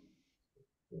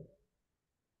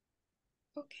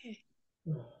 Okay.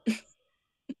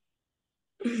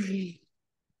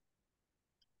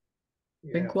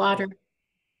 Drink water.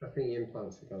 I think your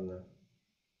implants are gone now.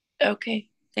 Okay,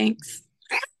 thanks.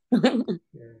 Yeah.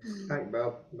 Thank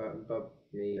Bob,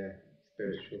 me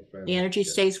spiritual friend. The energy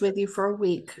stays with you for a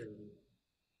week.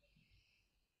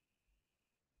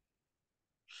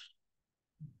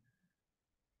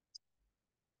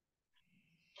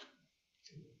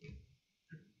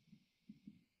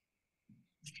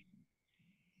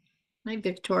 Hi,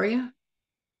 Victoria.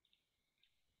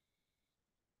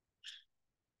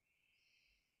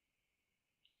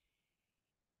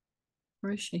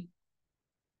 Where is she?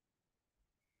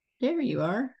 There you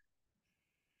are.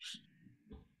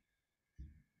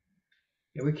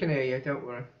 Yeah, we can hear you, don't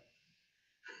worry.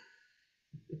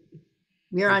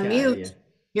 You're on mute.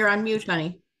 You're on mute,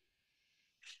 honey.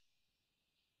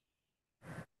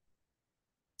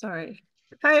 Sorry.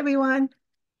 Hi, everyone.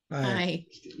 Hi.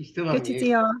 You still on Good mute. to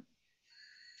see y'all.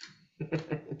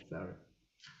 Sorry.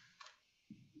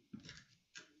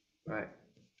 Right.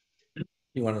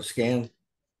 You want to scan?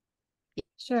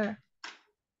 Sure.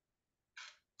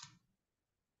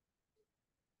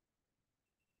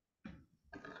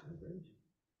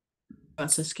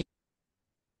 Wants to scan.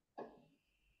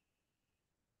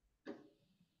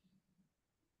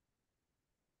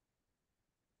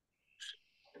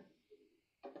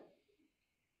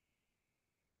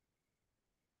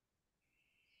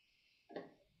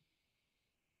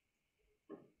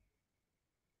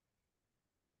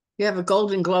 You have a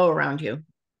golden glow around you.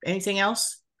 Anything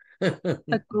else? A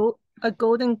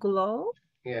golden glow?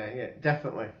 Yeah,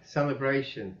 definitely.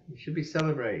 Celebration. You should be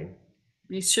celebrating.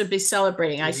 You should be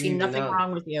celebrating. I You're see moving nothing on.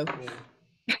 wrong with you.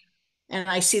 Yeah. And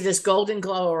I see this golden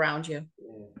glow around you.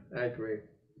 Yeah, I agree.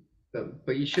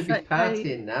 But you should be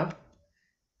partying now.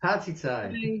 Party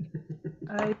time.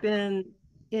 I've been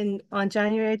on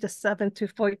January the 7th to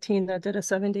 14th, I did a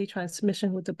 7-day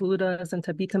transmission with the Buddhas and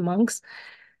Tibetan monks.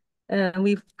 And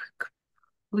we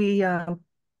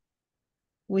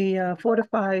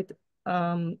fortified,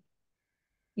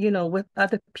 with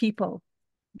other people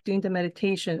doing the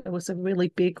meditation. It was a really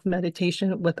big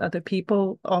meditation with other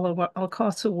people all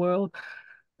across the world,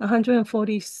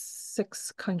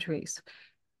 146 countries.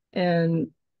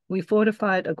 And we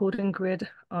fortified a golden grid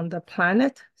on the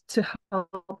planet to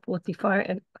help with the fire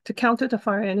and to counter the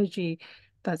fire energy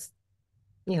that's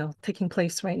taking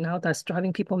place right now, that's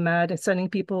driving people mad and sending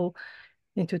people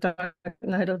into dark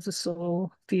night of the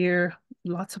soul, fear,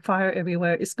 lots of fire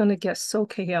everywhere. It's going to get so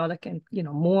chaotic, and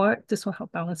more. This will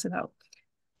help balance it out.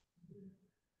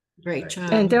 Great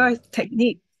job. And there are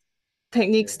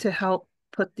techniques to help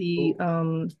put the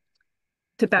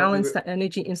to balance the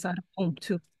energy inside of home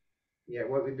too. Yeah,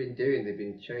 what we've been doing, they've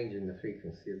been changing the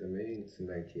frequency of the moon to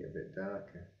make it a bit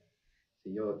darker.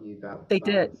 So they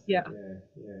did, yeah.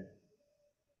 Yeah.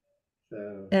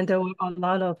 So. And there were a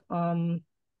lot of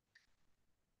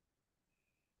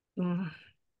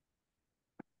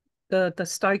the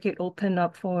Stargate opened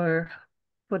up for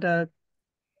the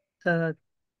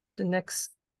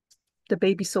next, the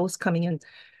baby souls coming in.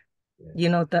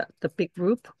 Yeah. The big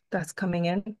group that's coming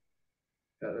in.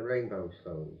 The rainbow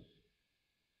souls.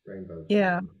 Rainbow.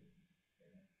 Yeah.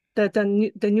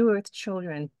 The new Earth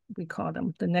children, we call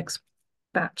them, the next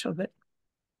batch of it.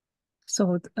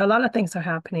 So a lot of things are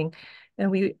happening,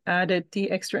 and we added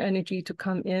the extra energy to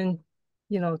come in,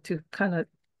 to kind of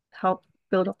help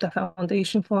build up the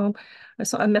foundation for them. And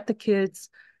so I met the kids,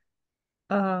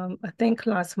 I think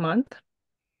last month.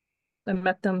 I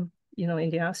met them, in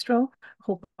the astral, a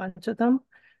whole bunch of them.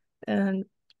 And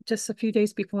just a few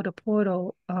days before the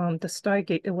portal, the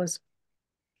Stargate, it was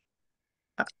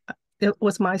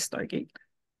my Stargate.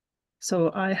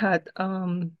 So I had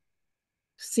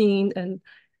seen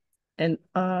and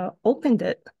opened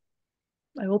it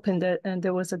I opened it and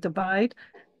there was a divide.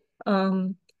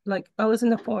 Like I was in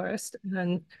the forest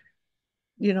and,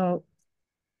 you know,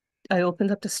 I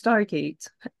opened up the Stargate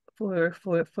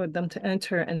for them to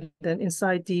enter. And then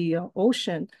inside the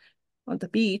ocean on the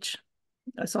beach,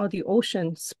 I saw the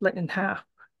ocean split in half,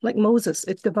 like Moses,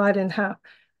 it divided in half.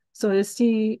 So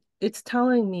it's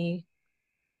telling me,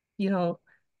 you know,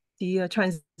 the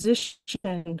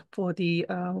transition for the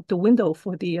window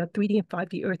for the 3D and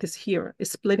 5D Earth is here,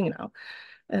 is splitting now.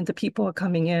 And the people are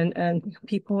coming in and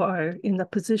people are in the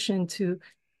position to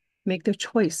make their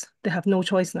choice. They have no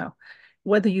choice now.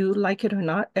 Whether you like it or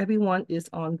not, everyone is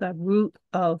on the route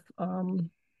of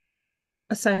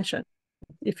ascension,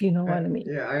 if you know what I mean.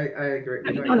 Yeah, I agree.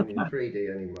 We're not On a even in path.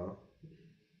 3D anymore.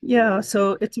 Yeah,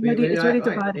 so it's We're already like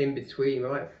divided. in between.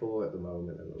 We're like 4 at the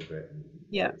moment, a little bit.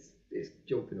 Yeah. It's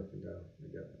jumping up and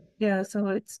down. Yeah, so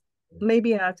it's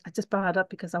maybe I just brought it up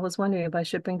because I was wondering if I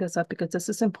should bring this up because this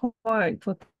is important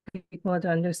for people to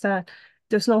understand.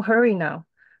 There's no hurry now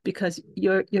because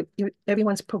you're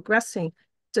everyone's progressing.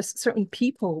 Just certain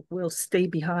people will stay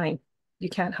behind. You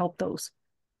can't help those.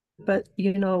 But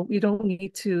you know, we don't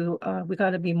need to we got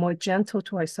to be more gentle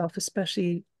to ourselves,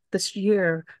 especially this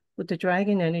year with the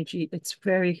dragon energy. It's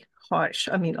very harsh.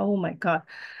 I mean, oh my God,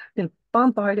 been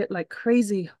bombarded like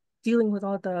crazy dealing with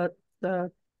all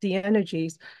the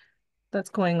energies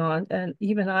that's going on. And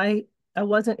even I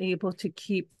wasn't able to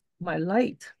keep my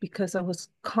light because I was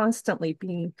constantly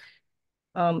being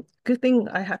good thing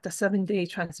I had the 7-day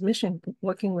transmission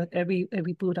working with every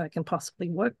Buddha I can possibly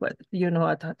work with, you know,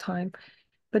 at that time.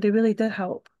 But it really did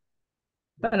help.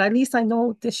 But at least I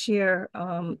know this year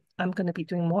I'm going to be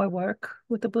doing more work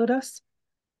with the Buddhas.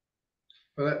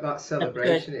 Well, that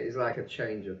celebration is like a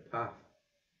change of path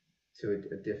to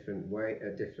a different way,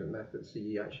 a different method. So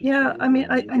you actually Yeah, I mean,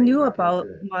 I getting knew back about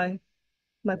into it.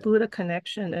 my Buddha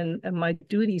connection and my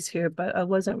duties here, but I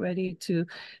wasn't ready to,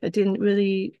 I didn't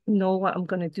really know what I'm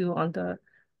going to do on the,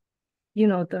 you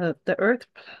know, the earth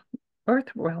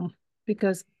realm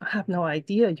because I have no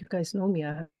idea. You guys know me.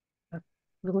 I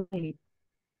really,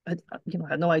 you know,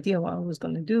 had no idea what I was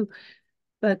going to do.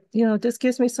 But, you know, this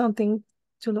gives me something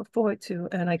to look forward to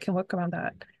and I can work around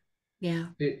that. Yeah.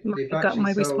 They've I got actually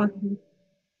my told, responsibility.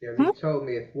 yeah, they've told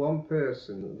me if one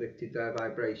person lifted their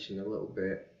vibration a little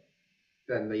bit,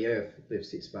 then the earth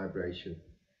lifts its vibration.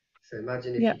 So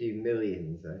imagine if Yeah. you do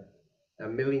millions,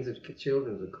 and millions of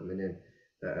children are coming in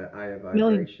that are higher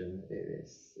Millions. vibration.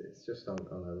 It's just on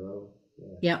a roll.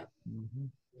 Yeah.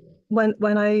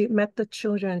 When I met the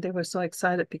children, they were so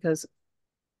excited because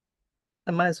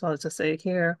I might as well just say it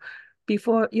here.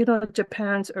 Before, you know,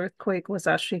 Japan's earthquake was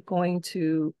actually going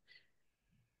to,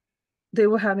 they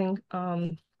were having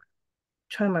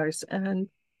tremors and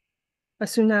a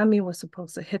tsunami was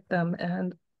supposed to hit them.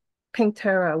 And Pink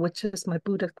Tara, which is my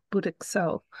Buddhic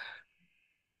self,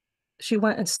 she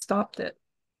went and stopped it.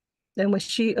 Then when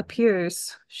she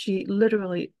appears, she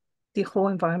literally, the whole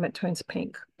environment turns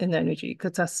pink in energy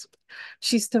because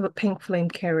she's still a pink flame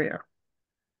carrier.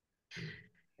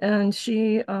 And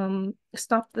she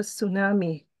stopped the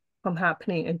tsunami from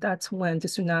happening. And that's when the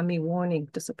tsunami warning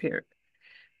disappeared.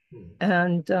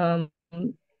 And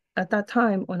at that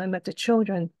time, when I met the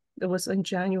children, it was in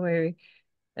January,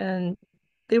 and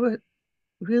they were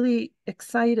really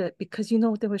excited because, you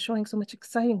know, they were showing so much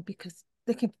exciting because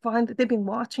they can find that they've been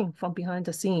watching from behind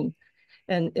the scene.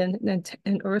 And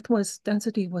Earth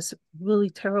density was really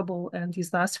terrible. And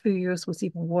these last few years was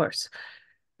even worse.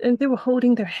 And they were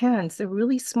holding their hands. They're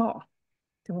really small.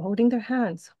 They were holding their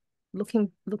hands,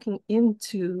 looking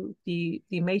into the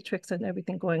matrix and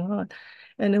everything going on.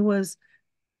 And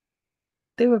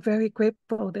they were very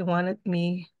grateful. They wanted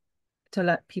me to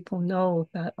let people know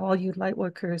that all you light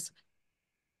workers,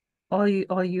 all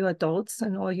you adults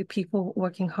and all you people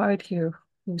working hard here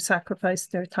who sacrifice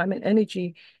their time and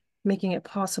energy, making it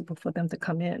possible for them to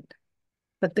come in.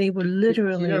 But they were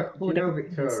literally do you know,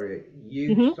 Victoria,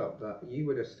 stopped that. You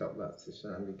would have stopped that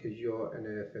tsunami because you're an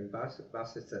Earth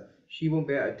ambassador. She wouldn't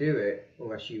be able to do it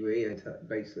unless you were here to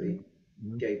basically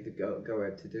gave the go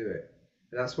ahead to do it.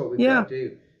 And that's what we've got to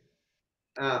do.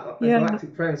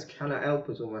 Galactic friends cannot help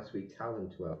us unless we tell them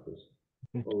to help us,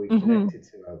 or we're connected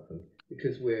to help them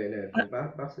because we're an Earth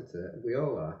ambassador. We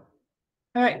all are.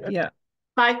 All right. Yeah.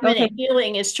 5-minute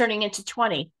healing is turning into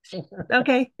 20.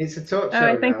 Okay. It's a talk All show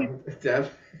right, thank now, you. Deb.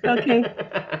 Okay.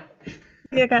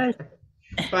 Yeah, guys.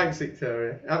 Thanks,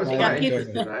 Victoria. That was quite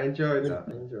interesting. I enjoyed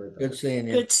that. Good seeing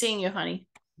you. Good seeing you, honey.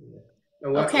 Yeah.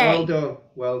 And Okay.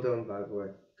 Well done, by the way.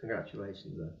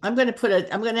 Congratulations. I'm gonna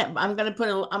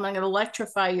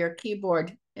electrify your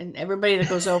keyboard, and everybody that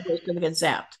goes over is gonna get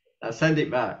zapped. I'll send it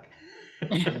back.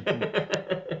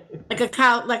 Like a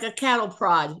cow, like a cattle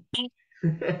prod.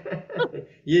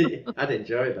 I'd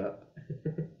enjoy that.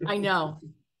 I know.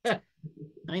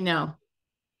 I know.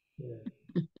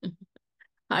 Yeah.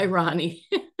 Hi, Ronnie.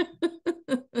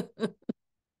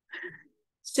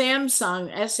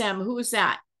 Samsung SM. Who is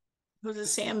that? Who's a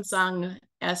Samsung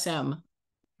SM?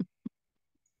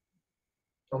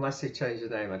 Unless they change the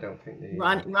name, I don't think they.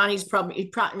 Ronnie's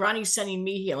probably Ronnie's sending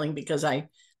me healing because I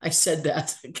said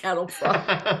that cattle prod.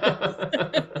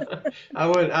 I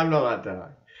wouldn't. I'm not that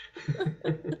dark.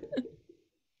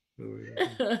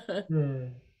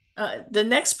 The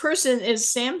next person is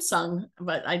Samsung,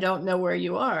 but I don't know where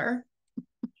you are.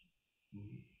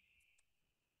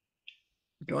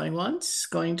 Going once,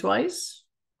 going twice.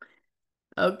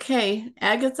 Okay,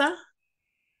 Agatha.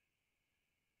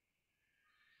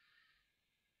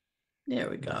 There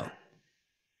we go.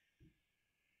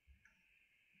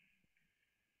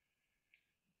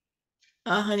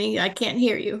 Honey, I can't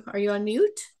hear you. Are you on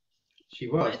mute? She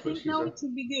was, I but think she's now it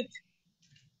should be good.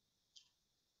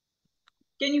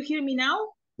 Can you hear me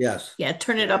now? Yes. Yeah,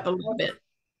 turn it up a little bit.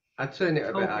 I'd turn it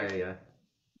a bit Okay. higher, yeah.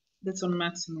 That's on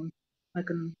maximum. I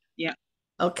can, yeah.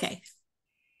 Okay.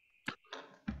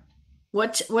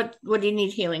 What do you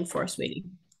need healing for, sweetie?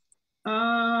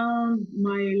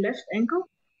 My left ankle.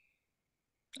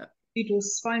 It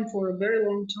was fine for a very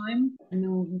long time.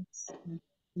 Now it's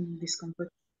in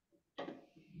discomfort.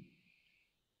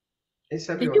 It's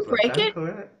Did you everyone's left break it? ankle,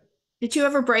 isn't it? Did you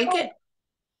ever break it?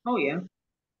 Oh yeah.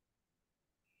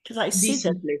 Because I see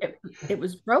Decently. that it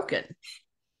was broken.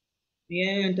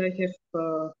 Yeah, and I have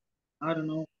I don't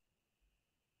know,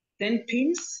 10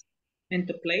 pins and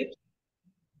the plate.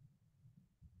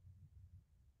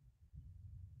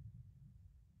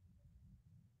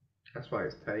 That's why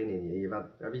it's paining you.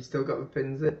 Have you still got the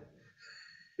pins in?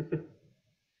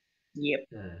 Yep.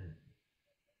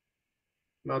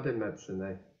 Modern medicine,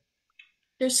 eh?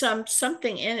 There's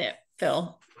something in it,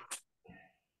 Phil.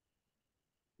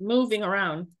 Moving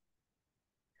around.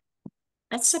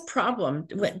 That's a problem.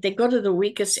 They go to the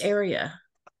weakest area.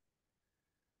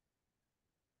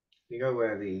 You go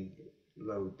where the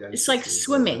low density It's like is,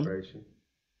 swimming. vibration.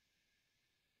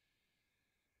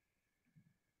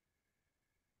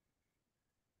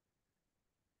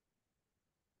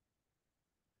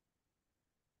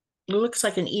 It looks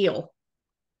like an eel.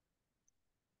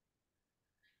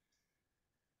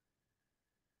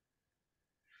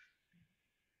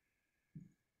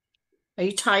 Are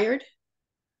you tired?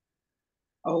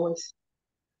 Always.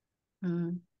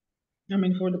 Mm. I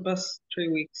mean, for the past 3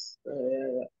 weeks,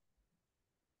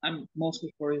 I'm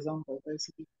mostly horizontal,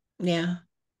 basically. Yeah.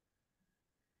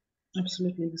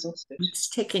 Absolutely exhausted. It's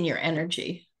taking your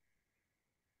energy.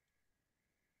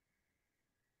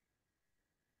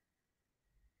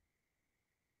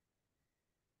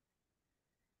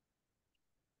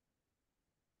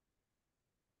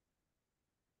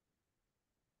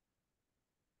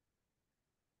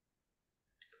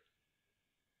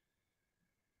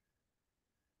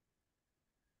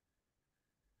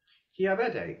 Do you have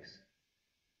headaches?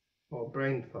 Or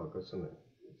brain fog or something?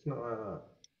 It's not like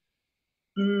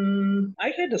that.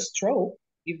 I had a stroke,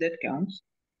 if that counts.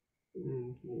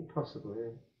 Possibly,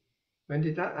 yeah. When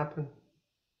did that happen?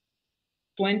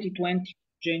 2020,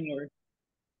 January.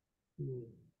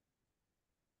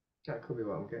 That could be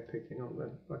what I'm picking up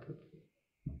then.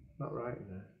 Not right in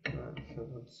there. Right, so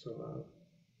I'll sort that out.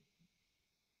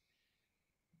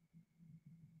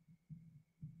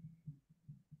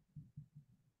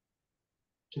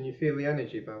 Can you feel the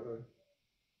energy, Barrow?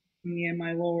 Yeah,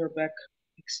 my lower back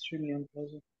extremely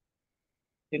unpleasant.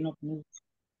 Cannot move.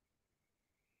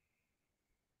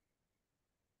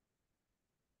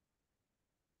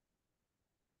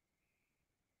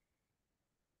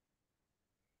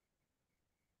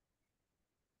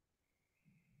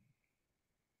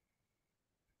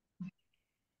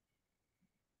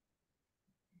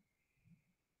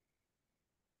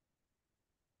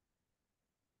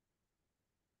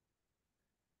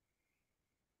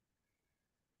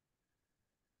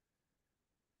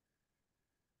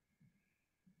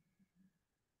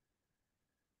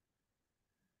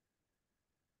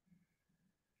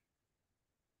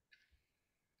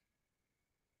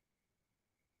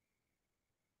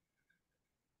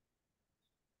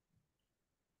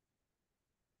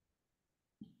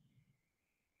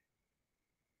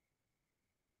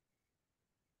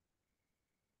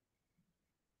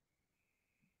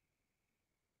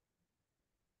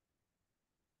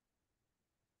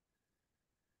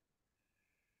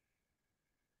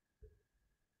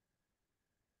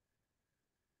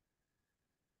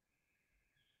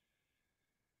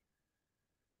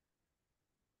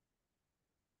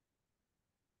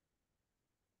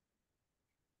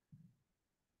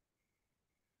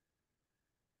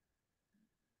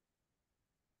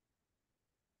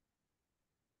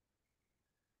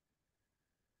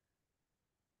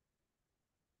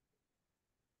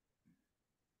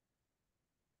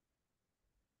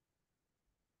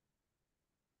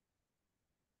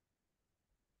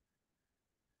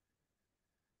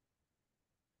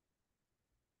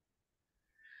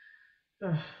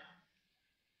 Your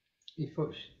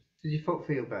foot, does your foot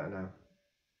feel better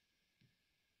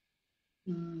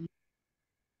now?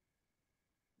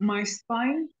 My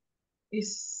spine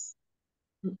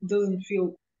doesn't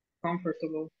feel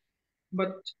comfortable,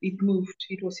 but it moved.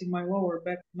 It was in my lower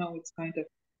back. Now it's kind of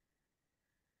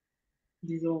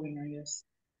dissolving, I guess.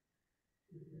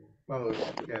 Well,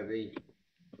 yeah,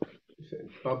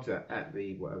 Bob's at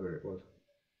the whatever it was.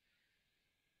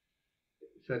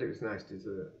 Said it was nice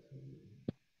dessert.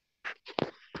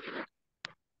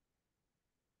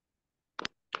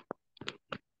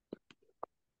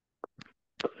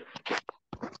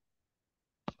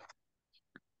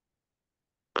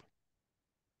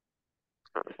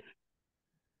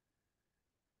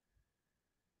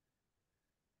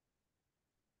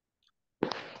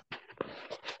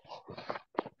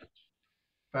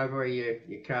 By the way,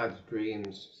 your cards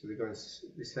dreams, so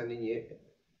they're sending you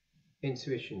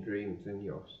intuition dreams in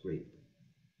your sleep.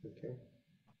 Okay.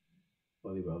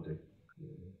 Very well do.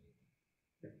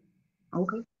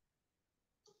 Okay.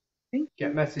 Thank Get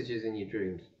you. messages in your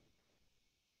dreams.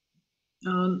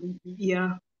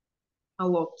 Yeah, a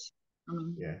lot.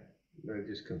 Yeah, no,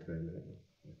 just confirm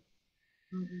it.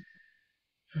 Mhm.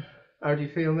 How do you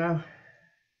feel now?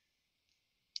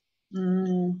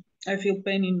 I feel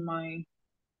pain in my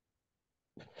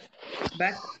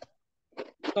back,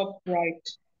 top right.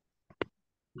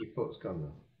 Your foot's gone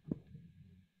now.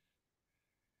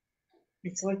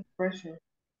 It's like pressure,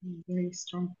 very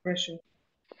strong pressure.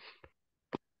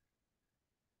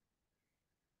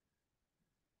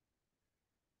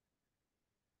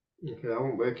 Okay, I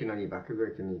wasn't working on your back, I was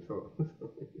working on your foot.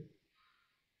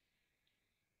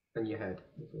 And your head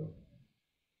as well.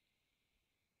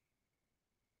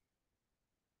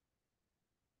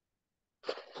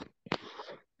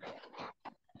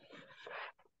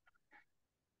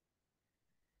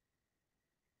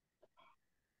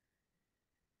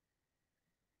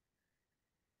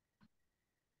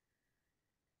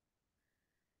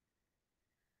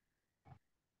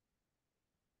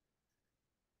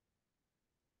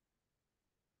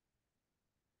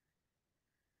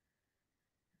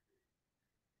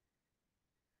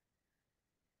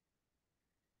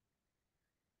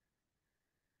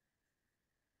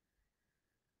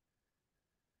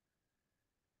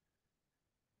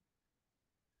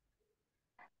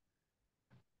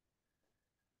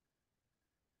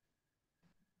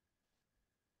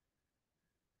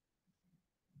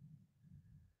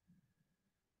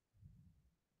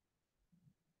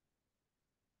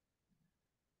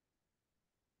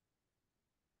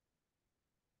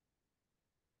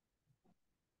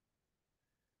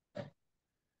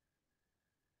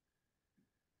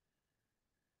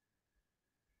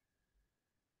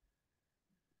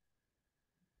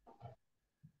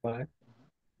 Fine.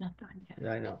 Not done yet.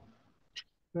 Yeah, I know.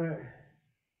 Right.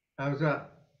 How's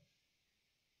that?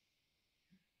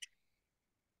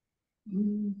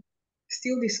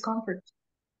 Still discomfort,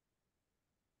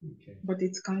 Okay. but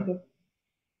it's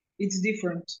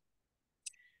different.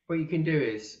 What you can do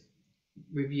is,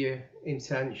 with your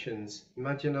intentions,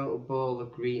 imagine a little ball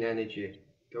of green energy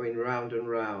going round and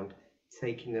round,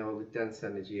 taking all the dense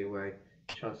energy away,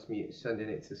 sending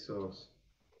it to source.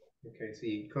 Okay, so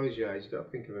you close your eyes, you've got to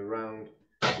think of a round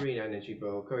green energy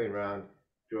ball going round,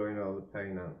 drawing all the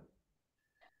pain out.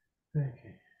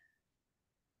 Okay.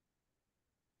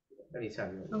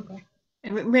 Anytime. Okay.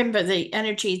 And remember, the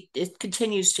energy, it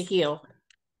continues to heal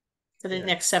for the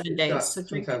next 7 days. So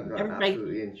drink,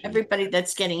 everybody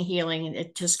that's getting healing, and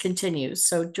it just continues.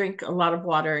 So drink a lot of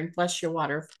water and bless your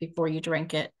water before you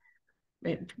drink it.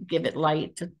 Give it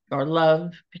light or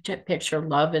love, picture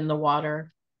love in the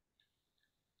water.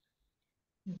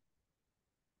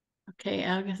 Okay,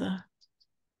 Agatha.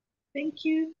 Thank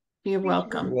you. You're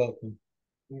welcome. You're welcome.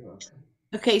 You're welcome.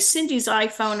 Okay, Cindy's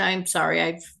iPhone. I'm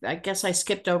sorry. I guess I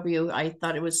skipped over you. I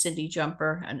thought it was Cindy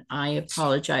Jumper, and I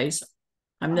apologize.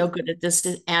 I'm no good at this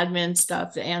admin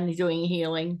stuff and doing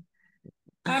healing.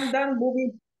 I'm done,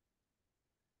 Bobby.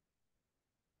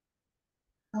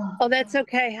 Oh, that's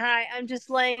okay. Hi, I'm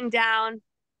just laying down.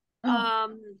 Good.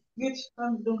 I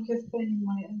don't have pain in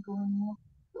my ankle anymore.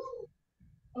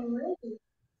 Alright.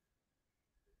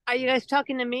 Are you guys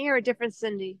talking to me or a different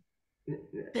Cindy?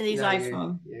 Cindy's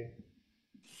iPhone. Yeah.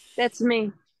 That's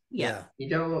me. Yeah. You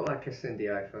don't look like a Cindy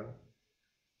iPhone.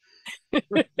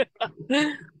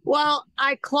 Well,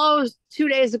 I closed 2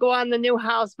 days ago on the new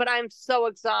house, but I'm so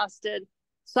exhausted.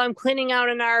 So I'm cleaning out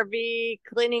an RV,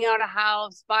 cleaning out a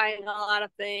house, buying a lot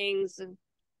of things, and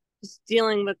just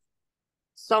dealing with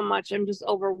so much. I'm just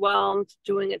overwhelmed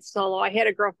doing it solo. I had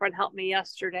a girlfriend help me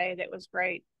yesterday. That was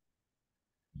great.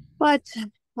 But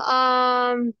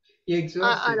you're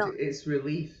exhausted. I don't. It's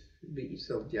relief. that you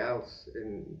sold your house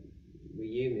and we're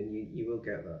human, you will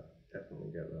get that.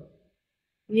 Definitely get that.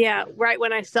 Yeah, right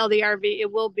when I sell the RV,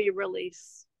 it will be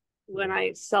released when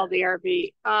I sell the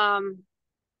RV.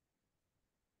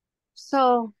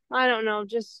 So I don't know,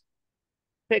 just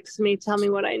fix me, tell me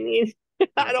what I need.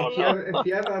 I don't know. If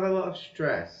you ever have a lot of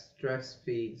stress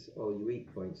feeds all your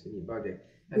weak points in your body.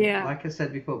 And Yeah. like I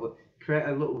said before, but create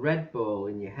a little red ball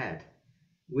in your head,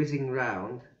 whizzing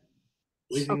round,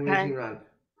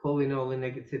 pulling all the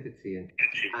negativity in.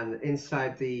 And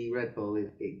inside the red ball,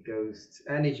 it goes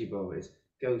to, energy ball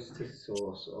goes to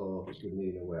source or the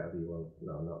moon or wherever you want.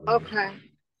 No, not the moon. Okay.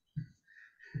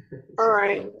 All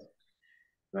right.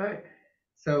 Right.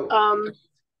 So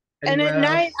and at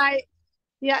night else?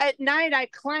 at night I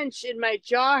clench and my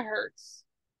jaw hurts.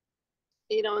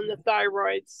 You know, in the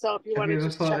thyroid. So if you want to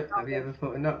just check out. Have you ever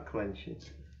thought of not clenching?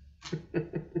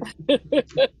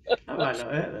 That might not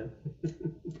hurt then.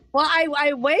 Well,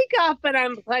 I wake up and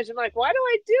I'm clenching. I'm like, why do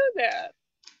I do that?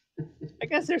 I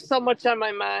guess there's so much on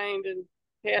my mind and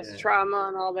past trauma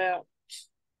and all that.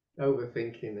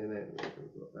 Overthinking, innit?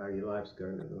 How your life's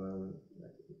going at the moment.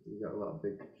 You've got a lot of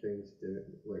big things to do,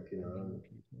 working on.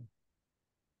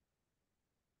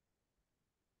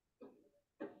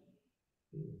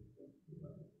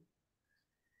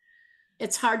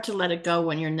 It's hard to let it go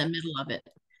when you're in the middle of it,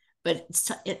 but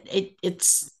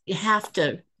it's you have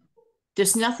to.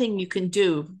 There's nothing you can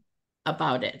do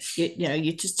about it. You know,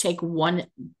 you just take one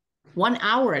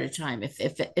hour at a time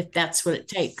if that's what it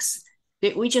takes.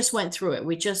 We just went through it.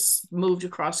 We just moved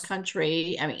across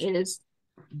country. I mean, it is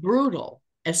brutal,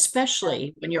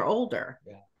 especially when you're older.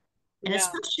 Yeah. And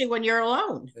especially when you're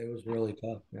alone. It was really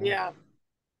tough. Yeah.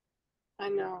 I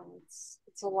know. It's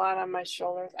a lot on my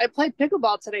shoulders. I played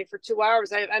pickleball today for 2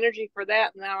 hours. I have energy for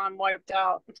that. Now I'm wiped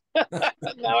out.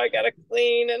 Now I gotta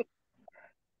clean and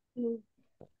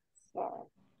so.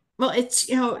 Well, it's,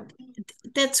 you know,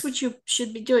 that's what you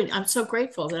should be doing. I'm so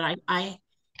grateful that I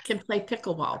can play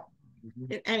pickleball.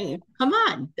 I mean, come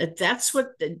on. That's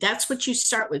what you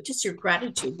start with, just your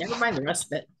gratitude. Never mind the rest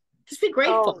of it. Just be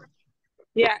grateful. Oh,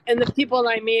 yeah, and the people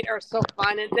I meet are so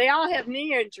fun, and they all have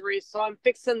knee injuries, so I'm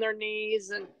fixing their knees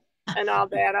and all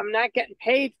that. I'm not getting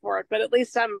paid for it, but at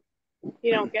least I'm,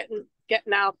 you know,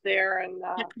 getting out there and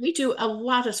we do a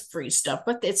lot of free stuff,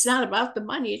 but it's not about the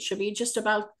money. It should be just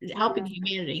about helping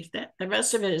humanity. That the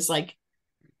rest of it is like,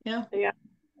 you know. Yeah,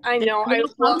 I know. I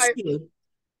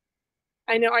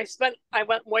know. I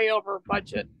went way over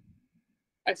budget.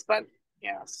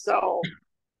 So.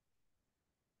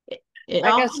 It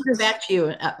all comes back to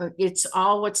you. It's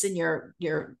all what's in your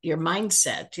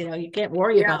mindset. You know, you can't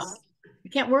worry about it. You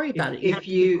can't worry about it. If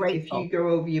you go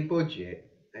over your budget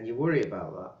and you worry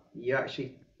about that, you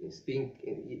actually you're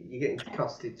getting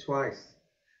costed twice.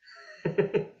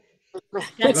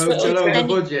 That's what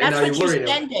you're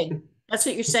sending. That's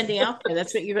what you're sending out there.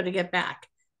 That's what you're going to get back.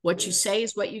 What you say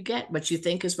is what you get. What you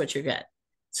think is what you get.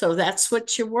 So that's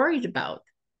what you're worried about.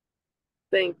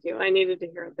 Thank you. I needed to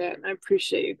hear that. I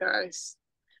appreciate you guys.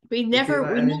 We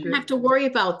never have to worry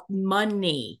about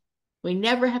money. We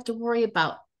never have to worry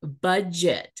about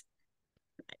budget.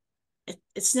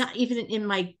 It's not even in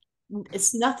my,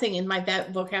 it's nothing in my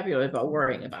vocabulary about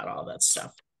worrying about all that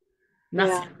stuff.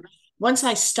 Nothing. Yeah. Once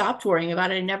I stopped worrying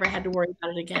about it, I never had to worry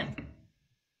about it again.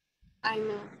 I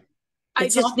know. I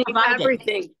just need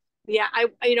everything. Yeah, I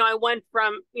went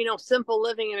from, simple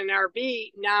living in an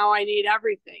RV. Now I need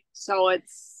everything. So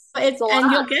it's a lot.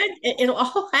 And you'll get it. It'll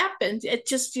all happen. It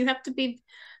just, you have to be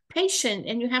patient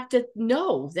and you have to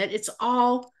know that it's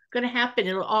all going to happen.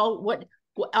 It'll all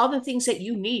the things that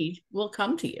you need will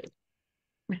come to you.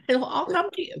 It'll all come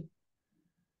to you.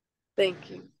 Thank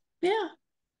you. Yeah.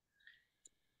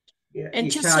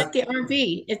 And just like the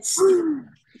RV, it's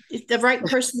the right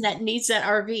person that needs that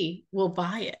RV will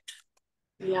buy it.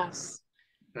 Yes.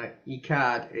 Right. Your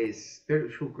card is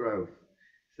spiritual growth.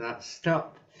 So that's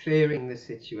stop fearing the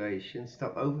situation,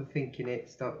 stop overthinking it,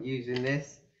 stop using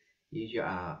this, use your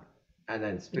art, and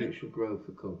then spiritual growth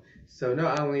will come. So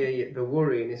not only are the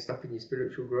worrying is stopping your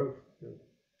spiritual growth.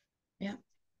 Yeah.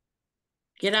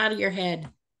 Get out of your head.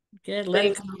 Let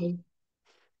it go.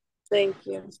 Thank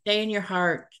you. Stay in your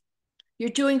heart.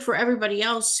 You're doing for everybody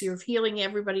else. You're healing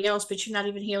everybody else, but you're not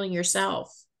even healing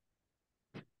yourself.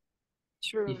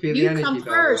 True. You come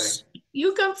first.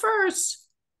 You come first.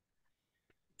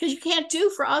 Because you can't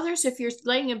do for others if you're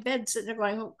laying in bed sitting there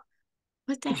going, oh,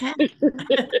 what the heck?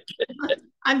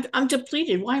 I'm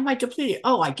depleted. Why am I depleted?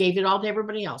 Oh, I gave it all to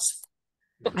everybody else.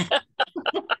 Come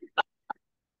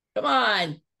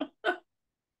on.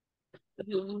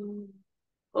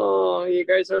 Oh, you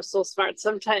guys are so smart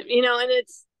sometimes, and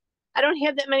I don't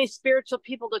have that many spiritual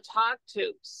people to talk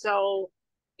to. So,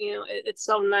 it's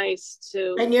so nice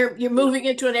to. And you're moving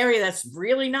into an area that's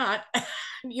really not.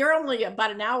 You're only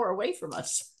about an hour away from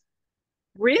us.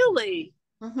 Really?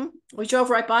 Mm-hmm. We drove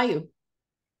right by you.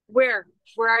 Where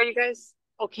are you guys?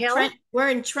 Ocala? We're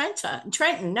in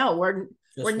Trenton. No, we're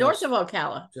north of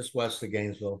Ocala. Just west of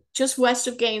Gainesville. Just west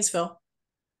of Gainesville.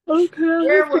 Okay, I'll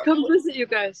have to come visit you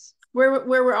guys.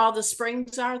 Where all the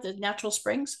springs are, the natural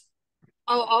springs.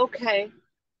 Oh, okay.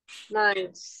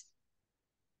 Nice.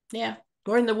 Yeah,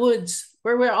 we're in the woods.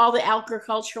 Where all the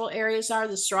agricultural areas are,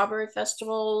 the strawberry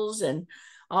festivals and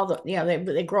all the,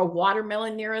 they grow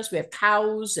watermelon near us. We have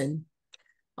cows and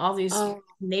all these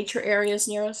nature areas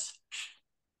near us.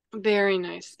 Very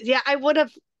nice. Yeah, I would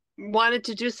have wanted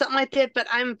to do something like that, but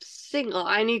I'm single.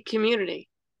 I need community.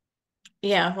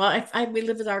 Yeah, well, we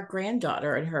live with our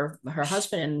granddaughter and her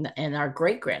husband and our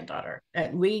great granddaughter,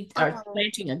 and we are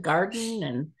planting a garden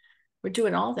and we're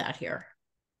doing all that here.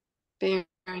 Very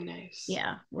nice.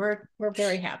 Yeah, we're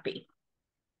very happy.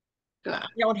 Good. I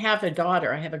don't have a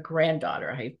daughter. I have a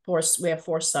granddaughter. We have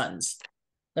 4 sons.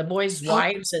 The boys'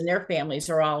 wives and their families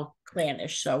are all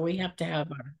clannish, so we have to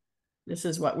have this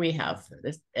is what we have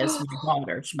as my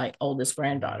daughter. She's my oldest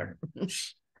granddaughter.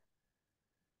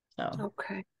 So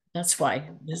okay. That's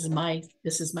why this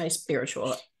is my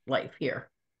spiritual life here.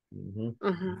 Mm-hmm.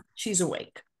 Mm-hmm. She's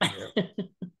awake.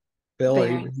 Bill,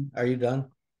 are you done?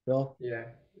 Bill? Yeah,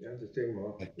 I'm just doing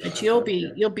more. But you'll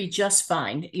be just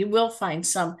fine. You will find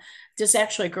some. There's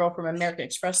actually a girl from American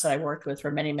Express that I worked with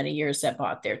for many, many years that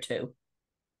bought there too.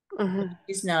 Mm-hmm.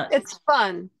 She's not. It's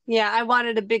fun. Yeah, I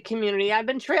wanted a big community. I've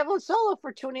been traveling solo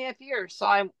for 2.5 years, so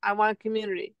I want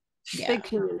community. Yeah. Big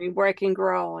community where I can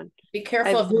grow and be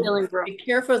careful of grow. Be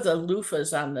careful of the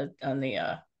loofahs on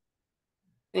the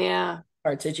yeah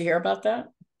parts. Did you hear about that?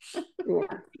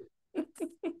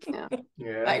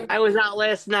 Yeah. I was out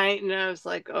last night and I was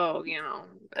like, oh,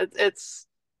 it's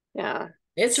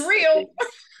it's real.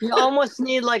 You almost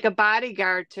need like a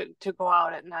bodyguard to go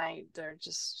out at night. They're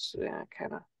just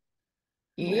kind of.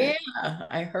 Yeah,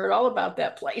 I heard all about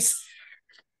that place.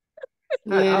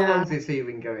 How long is this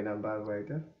evening going on, by the way,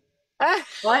 Deb?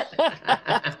 What?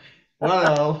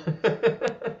 Well.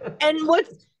 And what?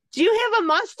 Do you have a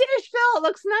mustache, Phil? It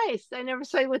looks nice. I never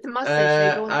saw you with the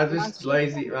mustache. I'm just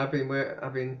lazy. I've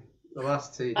been the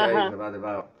last 2 days. I've had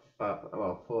about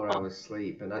 4 hours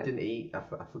sleep, and I didn't eat. I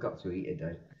forgot to eat a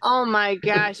day. Oh my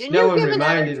gosh! And no one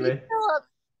reminded me.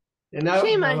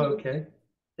 Shame I'm on you. okay.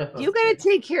 You gotta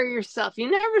take care of yourself. You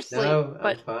never sleep. No,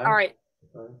 but I'm fine. All right,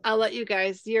 fine. I'll let you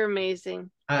guys. You're amazing.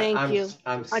 Thank you.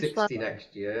 I'm 60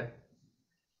 next year.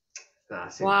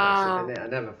 That's wow. impressive, isn't it?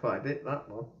 I never thought I did that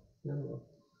one. No.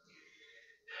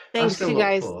 Thanks, you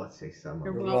guys.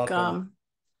 You're welcome.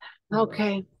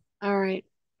 Okay. All right.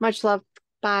 Much love.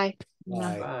 Bye.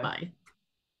 Bye.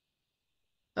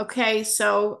 Okay,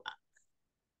 so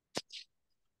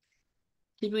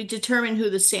did we determine who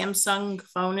the Samsung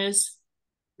phone is?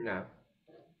 No.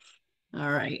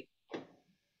 All right.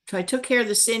 So I took care of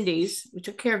the Cindy's. We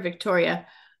took care of Victoria.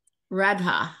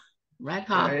 Radha.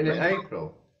 In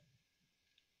April.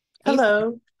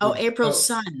 Hello. April's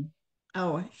son.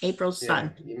 Oh, April's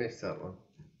son. You missed that one.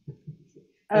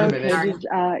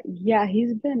 Okay. Yeah,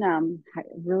 he's been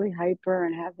really hyper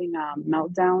and having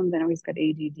meltdowns. I know he's got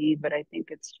ADD, but I think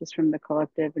it's just from the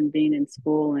collective and being in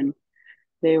school. And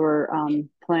they were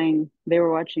they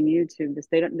were watching YouTube.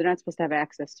 They're not supposed to have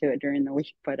access to it during the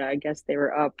week, but I guess they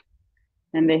were up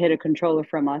and they hid a controller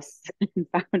from us. We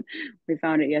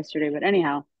found it yesterday. But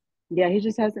anyhow, yeah, he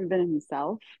just hasn't been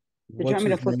himself. Did you want me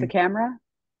to flip the camera?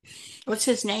 What's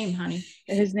his name, honey?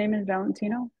 His name is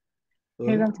Valentino.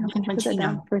 Hey, Valentino, can you put that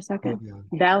down for a second? Yeah.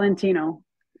 Valentino.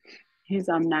 He's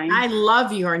 9. I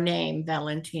love your name,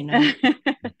 Valentino.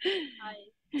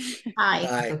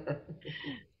 Hi.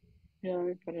 Yeah, let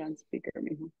me put it on speaker.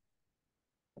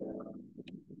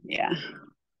 Yeah.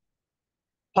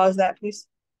 Pause that, please.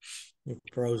 You're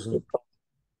frozen.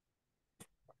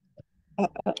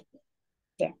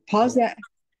 Yeah. Pause that.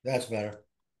 That's better.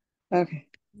 Okay.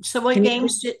 So what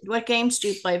games do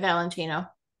you play, Valentino?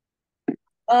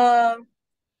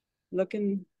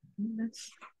 Looking.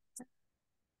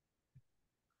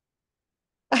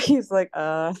 He's like,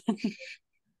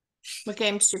 What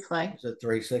games do you play? Is it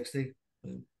 360?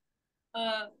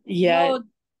 Yeah. Well,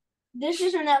 this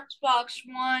is an Xbox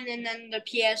One, and then the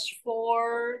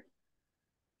PS4,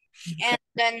 and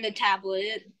then the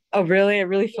tablet. Oh, really? I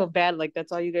really feel bad. Like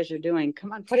that's all you guys are doing.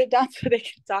 Come on, put it down so they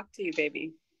can talk to you,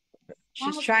 baby.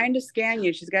 She's trying to scan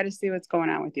you. She's got to see what's going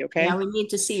on with you. Okay. Yeah, we need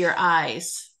to see your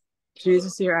eyes. She needs to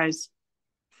see your eyes.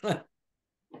 Let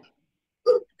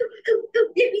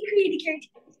me create a character.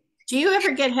 Do you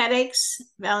ever get headaches,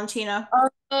 Valentina?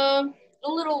 A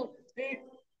little,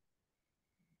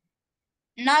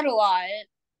 not a lot.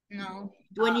 No.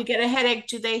 When you get a headache,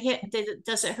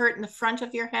 does it hurt in the front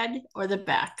of your head or the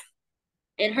back?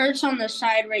 It hurts on the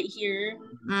side right here.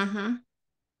 Mm-hmm.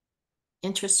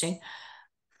 Interesting.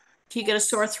 Do you get a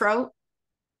sore throat?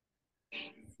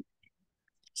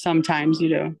 Sometimes you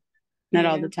do, not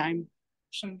all Yeah. the time.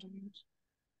 Sometimes.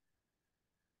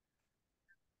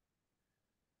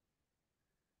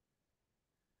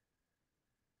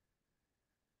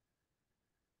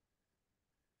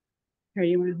 Here,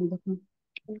 you want to hold the phone?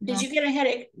 Did you get a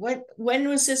headache? When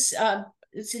was this?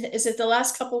 Is it the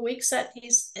last couple of weeks that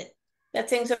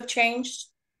things have changed?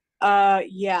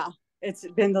 Yeah, it's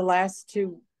been the last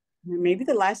 2, maybe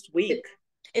the last week.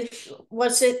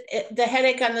 The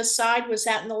headache on the side, was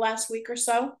that in the last week or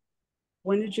so?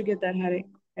 When did you get that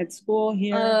headache? At school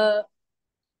here?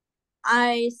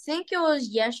 I think it was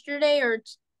yesterday, or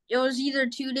it was either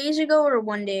 2 days ago or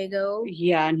 1 day ago.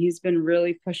 Yeah, and he's been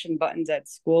really pushing buttons at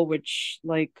school, which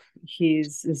like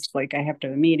is like I have to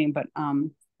have a meeting, but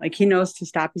like he knows to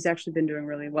stop. He's actually been doing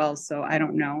really well, so I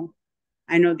don't know.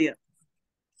 I know a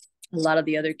lot of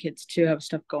the other kids too have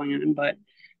stuff going on, but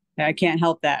I can't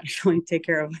help that. I can only take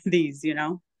care of these, you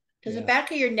know. Does the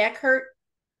back of your neck hurt?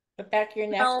 The back of your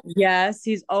neck? No. Yes,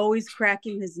 he's always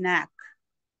cracking his neck.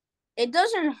 It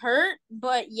doesn't hurt,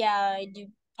 but yeah, I do.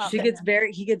 He gets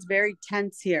very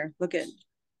tense here. Look at.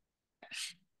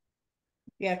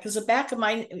 Yeah, because the back of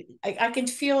mine, I can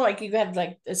feel like you have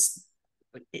like this.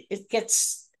 It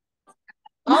gets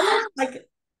almost like.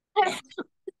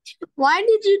 Why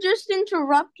did you just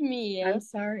interrupt me? I'm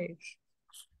sorry.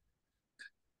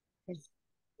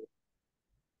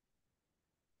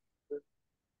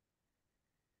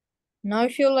 Now I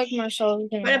feel like myself.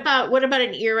 What about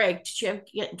an earache? Did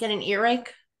you get an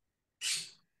earache?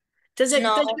 Does it?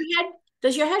 No.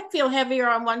 Does your head feel heavier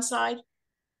on one side?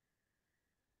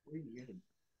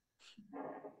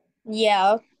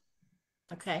 Yeah.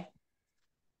 Okay.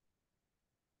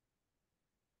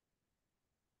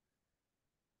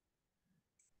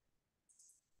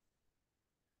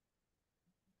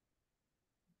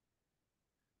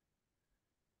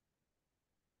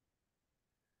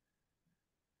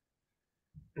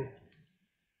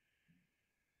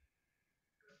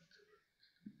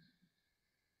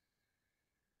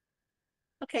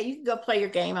 Okay, you can go play your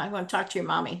game. I'm going to talk to your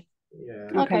mommy.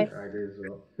 Yeah. Okay. I do as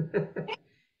well.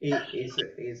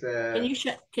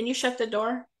 Can you shut the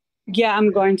door? Yeah,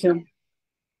 I'm going to.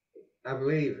 I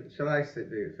believe. Shall I do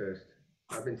it first?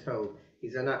 I've been told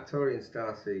he's an Arcturian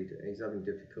starseed and he's having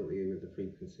difficulty with the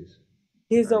frequencies.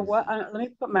 He's a what? Let me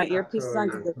put my earpieces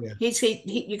on.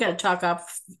 You got to talk up,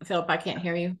 Philip. I can't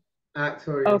hear you.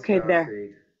 Arcturian okay, starseed. there.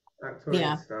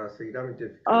 Arcturian starseed having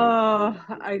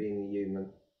difficulty being a human.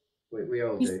 We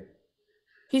all do.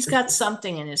 He's got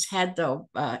something in his head though.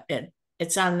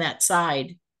 It's on that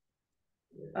side.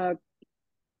 Are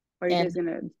you guys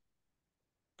gonna?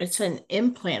 It's an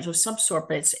implant of some sort,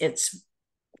 but it's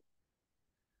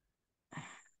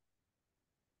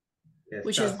yeah,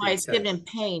 which is why it's giving him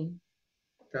pain.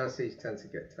 Starseeds tend to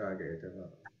get targeted a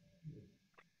lot.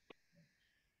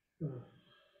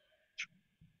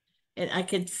 And I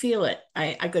could feel it.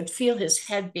 I could feel his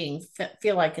head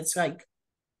feel like it's like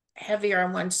heavier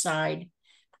on one side.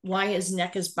 Why his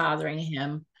neck is bothering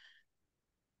him.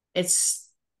 It's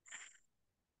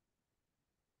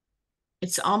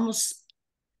almost,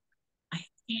 I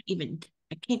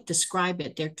can't describe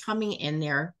it. They're coming in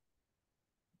there.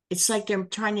 It's like they're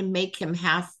trying to make him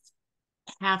half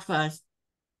a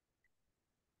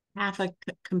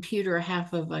computer,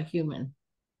 half of a human.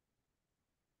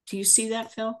 Do you see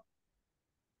that, Phil?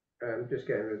 I'm just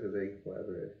getting rid of the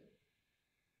whatever it is.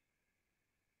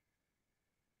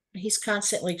 He's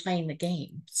constantly playing the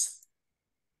games.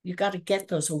 You got to get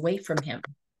those away from him.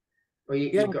 Well,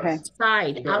 you've got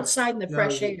outside in the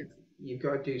fresh air. You've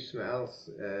got to do something else.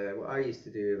 What I used to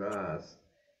do with ours,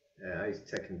 I used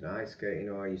to take him to ice skating,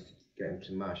 or I used to get him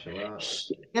to martial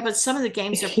arts. Yeah, but some of the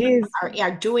games are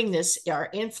doing this, are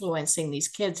influencing these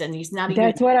kids, and he's not even.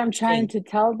 That's what I'm trying to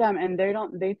tell them, and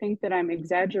they think that I'm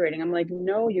exaggerating. I'm like,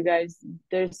 no, you guys,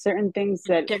 there's certain things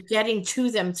that they're getting to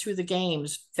them through the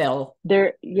games, Phil.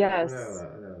 Yes. I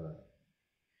know that.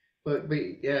 But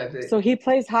yeah. So he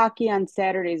plays hockey on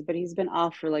Saturdays, but he's been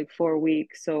off for like 4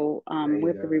 weeks. So we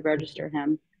have to re-register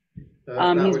him.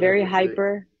 He's very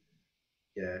hyper.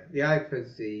 The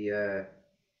hyper's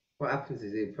what happens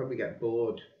is he'll probably get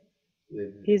bored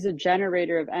with. He's a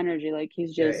generator of energy. Like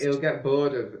he's just. He'll get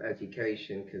bored of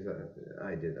education because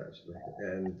I did actually,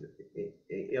 and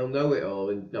he'll know it all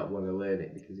and not want to learn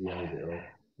it because he knows it all.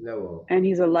 No. And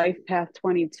he's a life path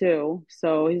 22,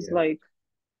 so he's Yeah. like,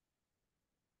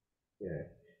 yeah.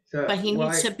 So But he needs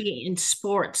why to be in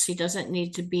sports. He doesn't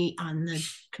need to be on the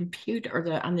computer or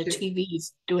on the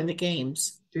TVs doing the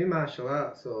games. do martial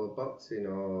arts or boxing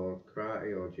or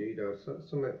karate or judo,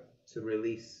 something to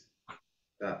release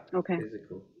that okay.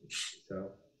 physical.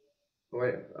 So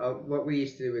what we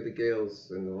used to do with the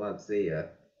girls and the lads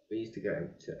here, we used to get them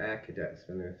to air cadets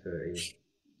when they were 13.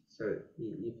 So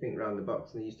you think round the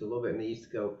box, and they used to love it, and they used to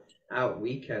go out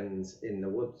weekends in the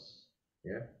woods,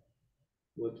 yeah,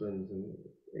 woodlands, and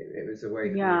it was away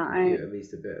from the Yeah, computer, at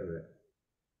least a bit of it.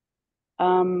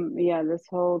 Yeah, this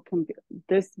whole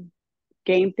this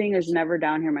game thing is never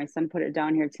down here. My son put it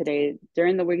down here today.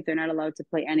 During the week, they're not allowed to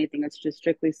play anything. It's just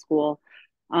strictly school.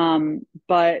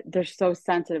 But they're so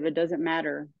sensitive. It doesn't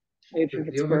matter if But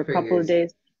it's the for other a thing couple of is,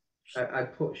 days. I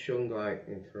put shung light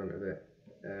in front of it.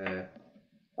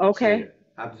 Okay. To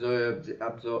absorb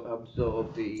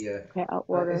the. Okay, I'll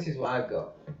order. This is what I've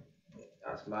got.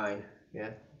 That's mine.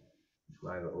 Yeah, it's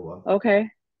my little one. Okay.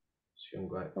 Shung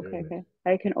light. Okay. Okay.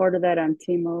 I can order that on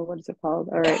Timo. What is it called?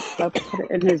 All right. So I'll put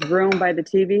it in his room by the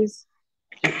TVs.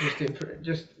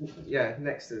 Just yeah,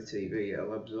 next to the TV,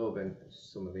 it'll absorb in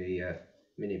some of the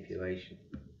manipulation.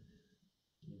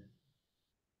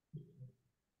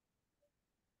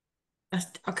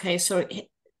 Okay, so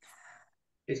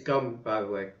It's gone, by the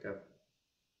way.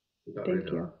 We got rid of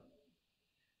Thank you.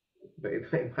 that. But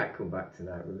it might come back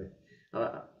tonight, will it?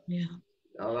 yeah.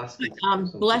 I'll ask him to put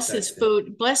some Bless his protective.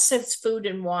 food, bless his food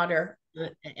and water,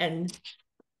 and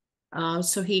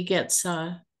so he gets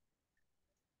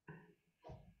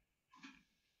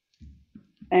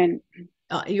And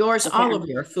yours, okay, all of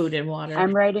your food and water.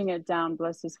 I'm writing it down.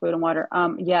 Bless his food and water.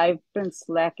 Yeah, I've been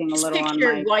slacking a Just little on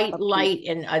picture my white upkeep. light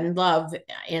and love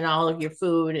in all of your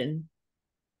food, and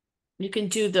you can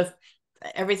do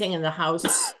everything in the house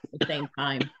at the same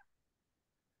time.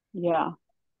 Yeah.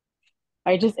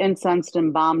 I just incensed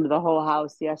and bombed the whole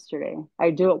house yesterday.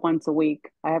 I do it once a week.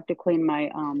 I have to clean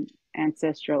my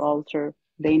ancestral altar.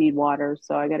 They need water,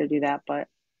 so I got to do that. But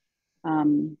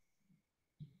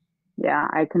yeah,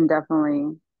 I can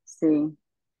definitely see.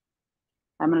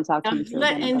 I'm going to talk to him too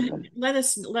again about that.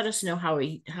 Let us know how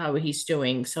he's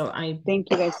doing. So Thank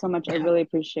you guys so much. I really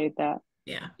appreciate that.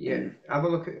 Yeah. Yeah, have a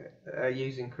look at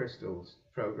using crystals,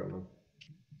 program them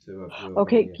to absorb.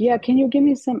 Okay, yeah, can you give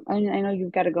me some? I know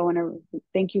you've got to go and everything.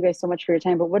 Thank you guys so much for your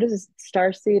time. But what is this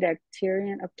starseed,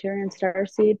 Arcturian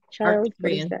starseed child?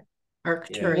 What is that?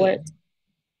 Arcturian. What?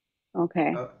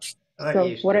 Okay.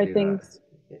 So what are things?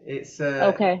 It's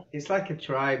okay. It's like a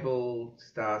tribal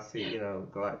starseed,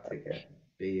 galactic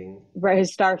being. Right,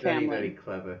 his star very, family. very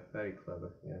clever, very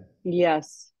clever. Yeah.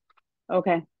 Yes.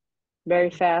 Okay.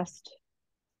 Very fast.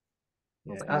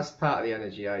 Yeah, okay. That's part of the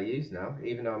energy I use now.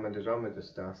 Even though I'm Andromeda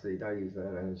starseed, I use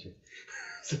their energy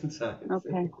sometimes.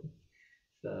 Okay.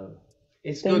 So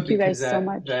it's Thank good you because guys so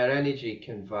much. their energy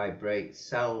can vibrate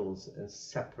cells and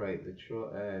separate the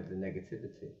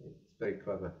negativity. It's very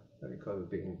clever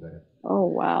being there. Oh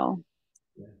wow.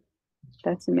 Yeah.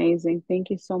 That's amazing. Thank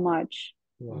you so much.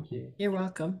 Thank you. You're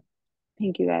welcome.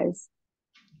 Thank you guys.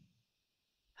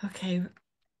 Okay.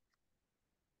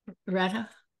 Retta?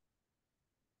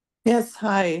 Yes,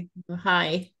 hi.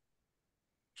 Hi.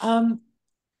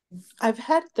 I've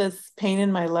had this pain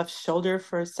in my left shoulder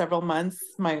for several months,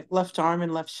 my left arm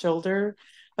and left shoulder.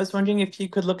 I was wondering if you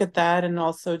could look at that and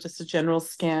also just a general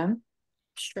scan.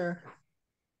 Sure.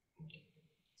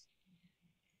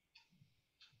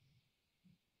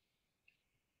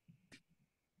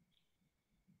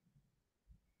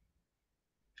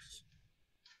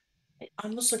 It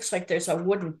almost looks like there's a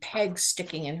wooden peg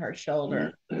sticking in her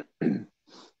shoulder.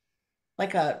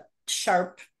 Like a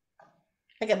sharp,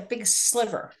 like a big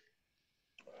sliver.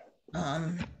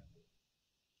 It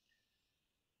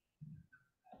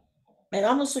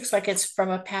almost looks like it's from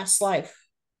a past life.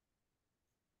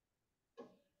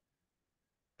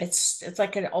 It's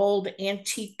like an old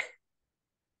antique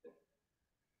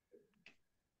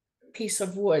piece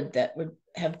of wood that would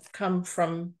have come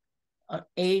from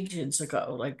ages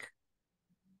ago, like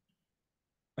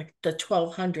the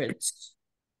 1200s.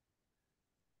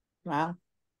 Wow.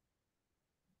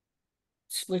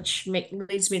 Which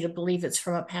leads me to believe it's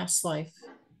from a past life.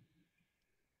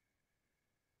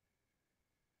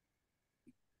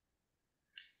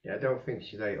 Yeah, I don't think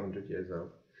she's 800 years old.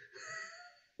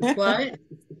 What? I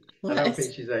don't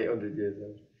think she's 800 years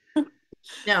old.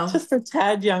 No, just a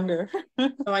tad younger.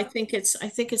 So I think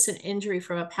it's an injury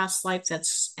from a past life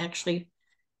that's actually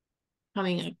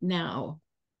coming up now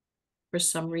for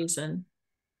some reason.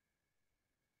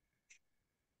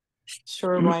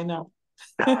 Sure, why not?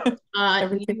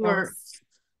 Everything you were else.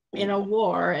 in a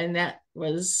war, and that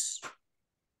was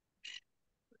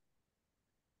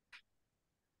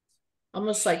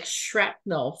almost like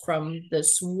shrapnel from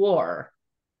this war.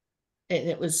 And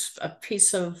it was a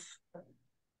piece of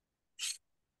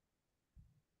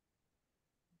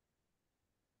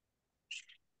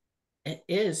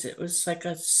it was like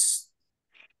a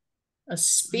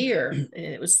spear, and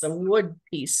it was the wood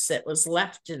piece that was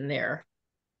left in there.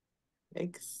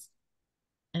 It's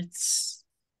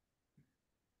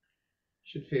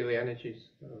should feel the energies.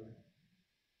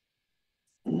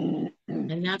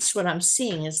 And that's what I'm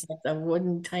seeing is like the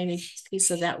wooden tiny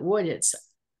piece of that wood.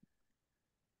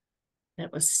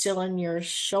 That was still in your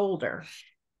shoulder.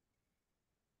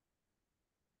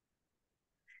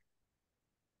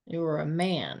 You were a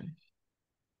man,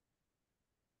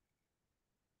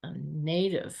 a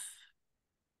native.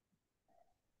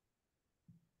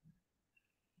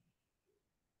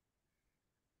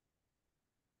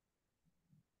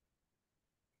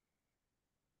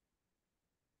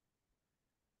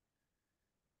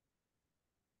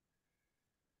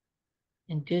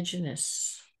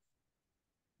 Indigenous.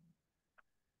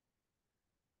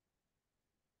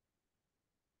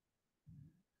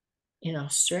 In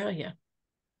Australia.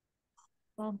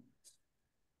 Well,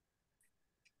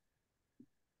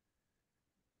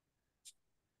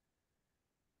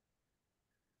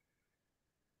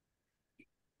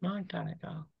 long time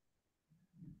ago.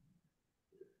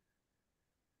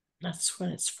 That's when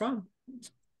it's from.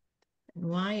 And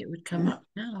why it would come up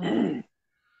now.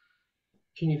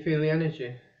 Can you feel the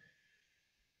energy?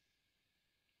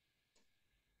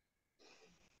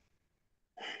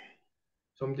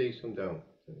 Some do, some don't.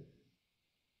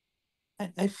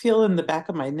 I feel in the back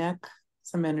of my neck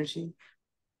some energy.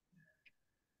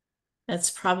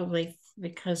 That's probably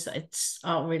because it's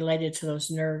all related to those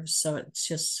nerves. So it's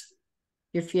just,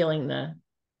 you're feeling the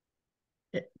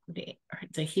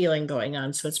healing going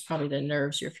on. So it's probably the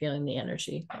nerves, you're feeling the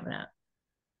energy from that.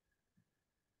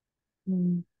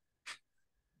 Mm.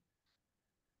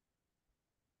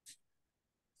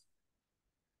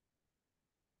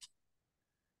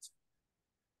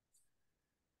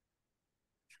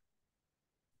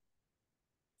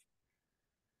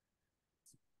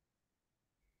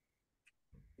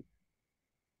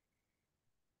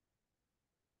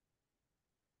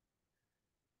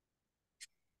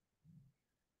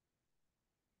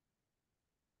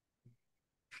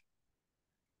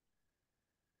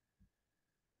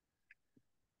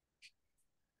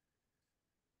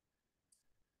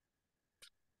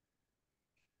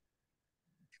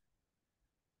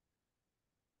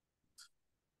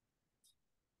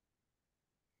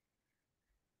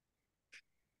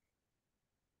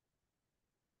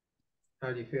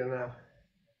 How do you feel now?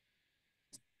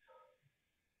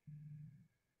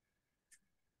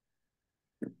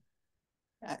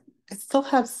 I still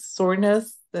have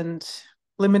soreness and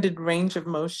limited range of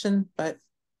motion, but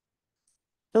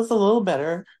feels a little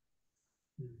better.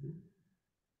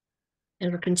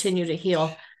 It'll continue to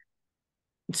heal.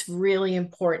 It's really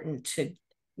important to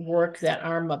work that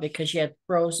arm up because you have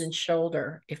frozen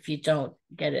shoulder if you don't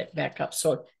get it back up.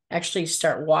 So actually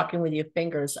start walking with your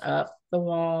fingers up the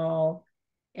wall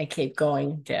and keep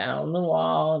going down the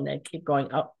wall and then keep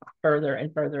going up further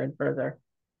and further and further.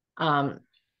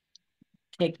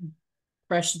 Take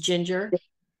fresh ginger,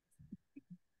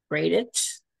 grate it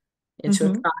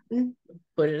into a cotton,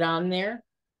 put it on there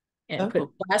and put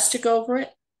plastic over it.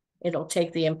 It'll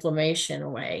take the inflammation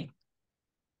away.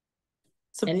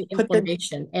 So and the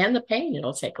inflammation and the pain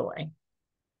it'll take away.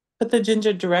 Put the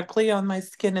ginger directly on my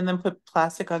skin and then put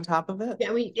plastic on top of it?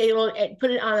 Yeah, it'll put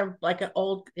it on like an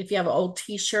old, if you have an old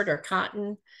t-shirt or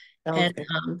cotton, and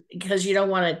because you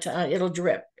don't want it to, it'll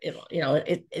drip. It'll,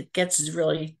 it gets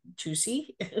really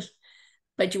juicy,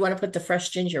 but you want to put the fresh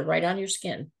ginger right on your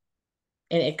skin,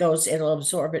 and it'll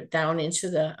absorb it down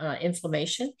into the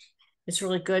inflammation. It's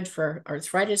really good for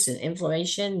arthritis and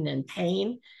inflammation and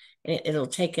pain, and it'll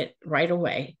take it right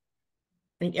away.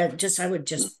 And I would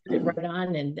just put it right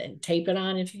on and tape it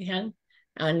on if you can,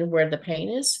 on where the pain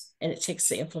is, and it takes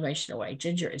the inflammation away.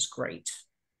 Ginger is great.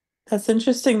 That's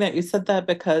interesting that you said that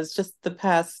because just the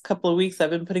past couple of weeks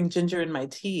I've been putting ginger in my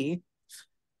tea.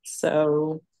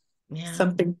 So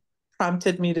something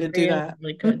prompted me to do that.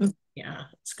 Really good. Yeah,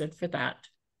 it's good for that.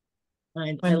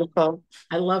 Wonderful.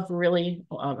 I love really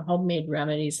homemade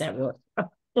remedies that will.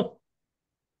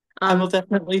 I will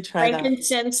definitely try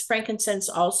that. Frankincense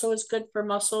also is good for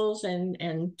muscles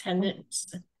and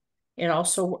tendons. It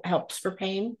also helps for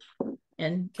pain.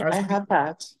 And I have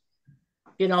that.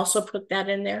 You can also put that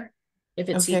in there if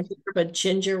it's easier, but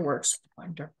ginger works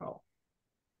wonderful.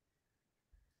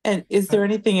 And is there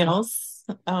anything else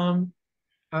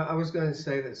I was going to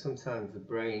say that sometimes the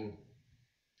brain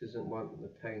doesn't want the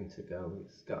pain to go.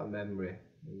 It's got a memory,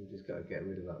 and you just got to get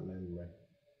rid of that memory.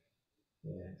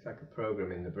 Yeah, it's like a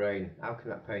program in the brain. How can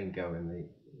that pain go? And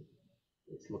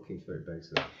it's looking for it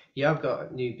basically. Yeah, I've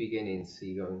got new beginnings, so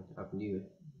you're going to have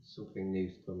something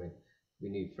new's coming,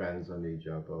 with new friends or new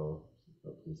job or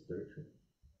something spiritual.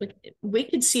 We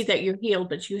can see that you're healed,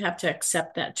 but you have to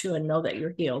accept that too and know that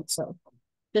you're healed. So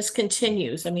this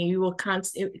continues. I mean, you will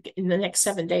in the next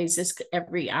 7 days,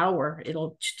 every hour,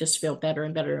 it'll just feel better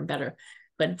and better and better.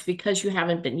 But because you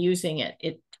haven't been using it,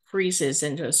 it freezes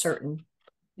into a certain,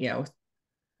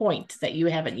 point that you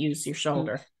haven't used your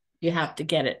shoulder. You have to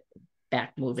get it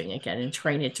back moving again and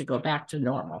train it to go back to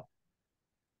normal.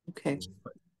 Okay.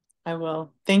 I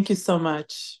will. Thank you so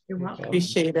much. You're welcome.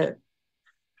 Appreciate it.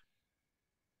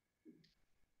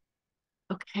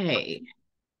 Okay.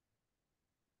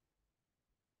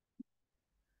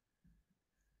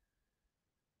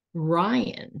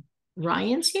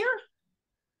 Ryan's here?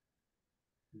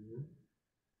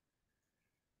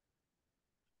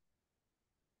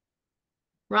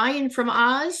 Ryan from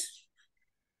Oz?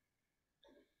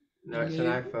 No, it's an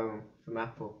iPhone from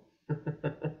Apple.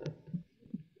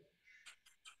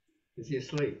 Is he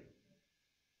asleep?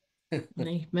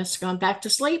 He must have gone back to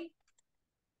sleep.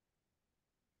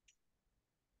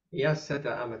 He has said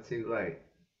that I'm too late.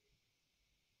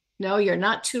 No, you're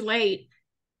not too late.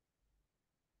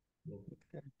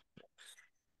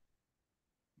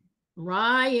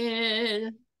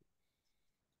 Ryan.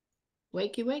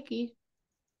 Wakey, wakey.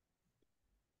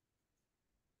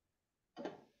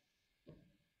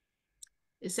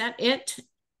 Is that it?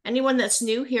 Anyone that's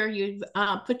new here, you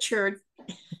put your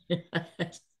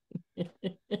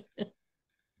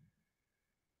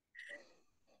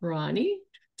Ronnie?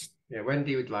 Yeah,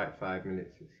 Wendy would like 5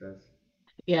 minutes, it says.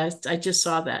 Yes, I just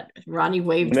saw that. Ronnie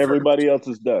waved. When everybody else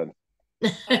is done.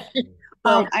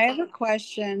 I have a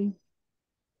question.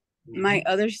 My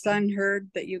other son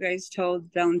heard that you guys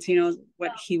told Valentino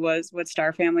what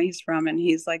star family he's from, and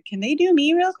he's like, "Can they do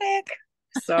me real quick?"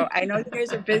 So I know you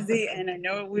guys are busy, and I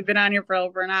know we've been on here for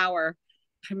over an hour,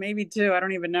 maybe 2. I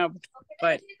don't even know,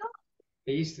 but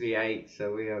it used to be 8,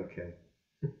 so we're okay.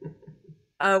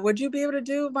 Would you be able to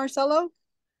do Marcelo?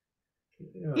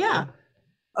 Yeah.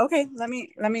 Okay, let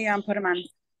me put him on.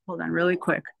 Hold on, really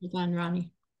quick. Hold on,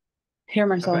 Ronnie. Here,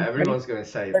 Marcelo. Everyone's going to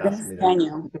say They're that's gonna me. scan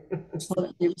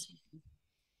you.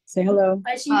 Say hello.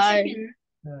 I see Hi. chicken.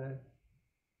 I'm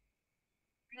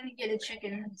gonna get a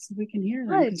chicken. So we can hear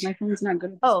them because my phone's not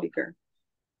good with the speaker.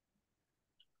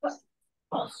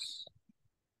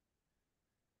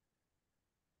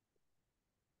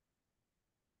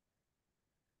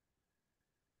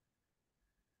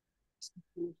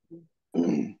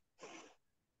 Can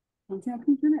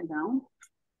you turn it down?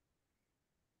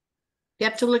 You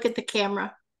have to look at the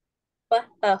camera. What?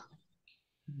 Oh.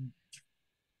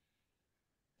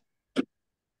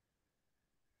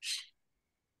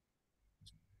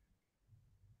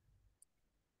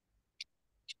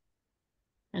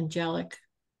 Angelic.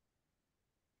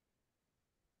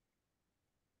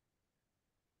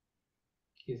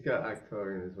 He's got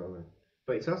Actorian as well,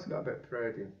 but he's also got a bit of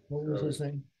Palladian. What was his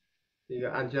name? You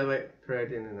got Angelic,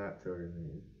 Palladian, and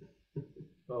Actorian.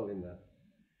 All in there.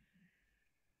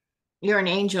 You're an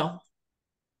angel.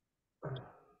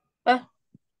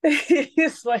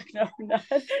 He's like, no, I'm not.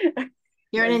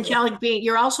 You're an angelic being.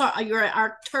 You're an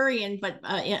Arcturian, but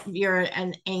you're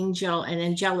an angel, an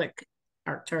angelic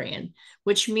Arcturian,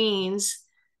 which means,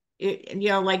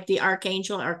 like the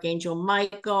Archangel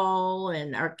Michael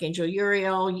and Archangel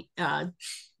Uriel,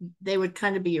 they would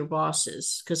kind of be your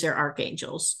bosses because they're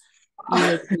archangels.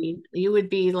 You would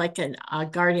be like a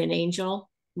guardian angel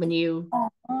when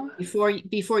before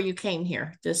you came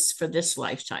here for this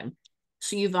lifetime.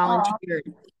 So you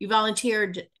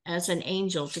volunteered as an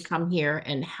angel to come here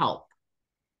and help.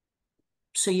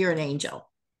 So you're an angel.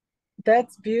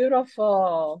 That's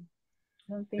beautiful.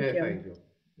 Oh, thank you. Angel.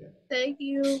 Yeah. Thank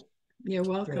you. You're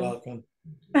welcome. You're welcome.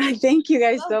 Thank you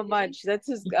guys so much. That's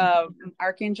his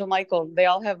Archangel Michael. They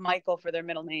all have Michael for their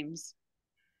middle names.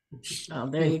 Oh,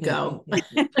 there you go.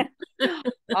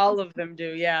 All of them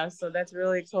do, yeah. So that's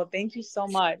really cool. Thank you so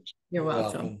much. You're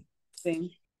welcome.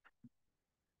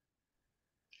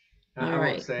 I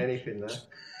won't say anything there.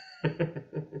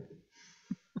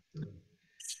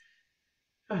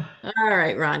 All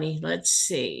right, Ronnie, let's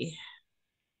see.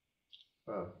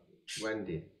 Oh,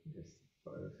 Wendy.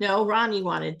 No, Ronnie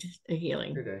wanted a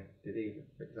healing. Did he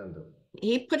put his hand up?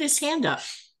 He put his hand up.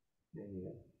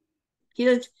 Yeah. He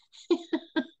did.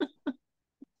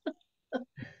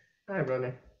 Hi,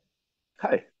 Ronnie.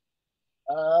 Hi.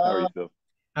 How are you, Phil?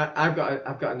 I've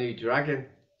got a new dragon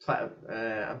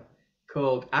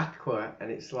called Aqua,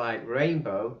 and it's like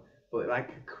rainbow, but like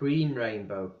a cream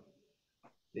rainbow.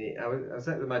 I was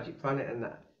at the Magic Planet, and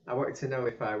I wanted to know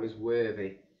if I was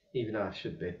worthy, even though I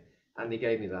should be. And they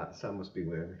gave me that, so I must be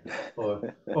worthy.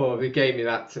 Or they gave me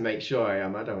that to make sure I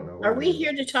am. I don't know. Are we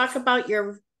here to talk about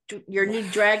your new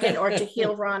dragon or to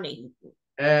heal Ronnie?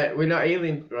 We're not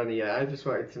healing Ronnie yet. I just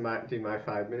wanted to do my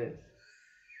 5 minutes.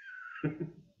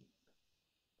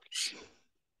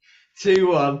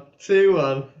 2-1,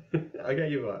 2-1. I'll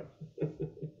get you back.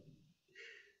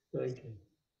 Thank you.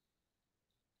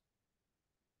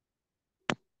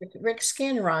 Rick,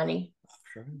 scan Ronnie.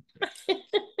 Sure.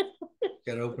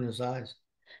 Gotta open his eyes.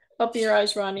 Open your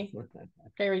eyes, Ronnie.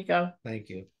 There we go. Thank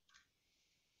you.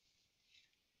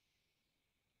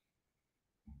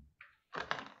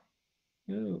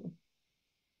 Ooh.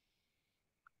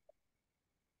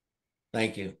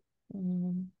 Thank you.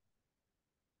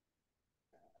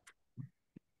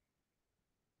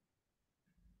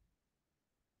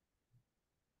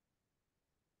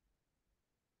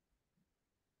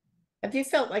 Have you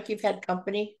felt like you've had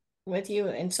company with you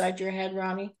inside your head,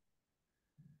 Ronnie?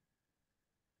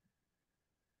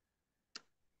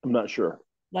 I'm not sure.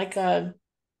 Like a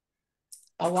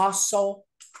lost soul?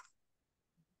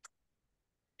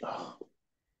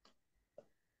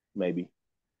 Maybe.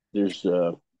 There's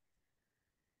I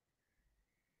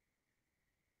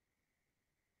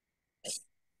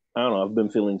don't know. I've been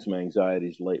feeling some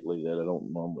anxieties lately that I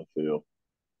don't normally feel.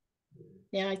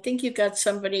 Yeah, I think you've got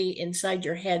somebody inside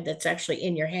your head that's actually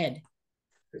in your head.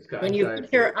 When anxiety. you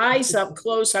put your eyes up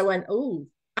close, I went, "Ooh,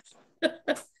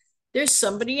 there's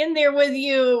somebody in there with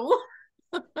you."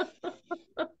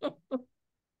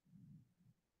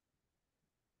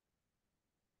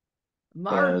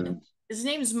 Marvin. And His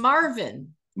name's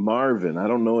Marvin. Marvin. I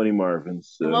don't know any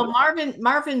Marvins. So. Well,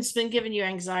 Marvin's been giving you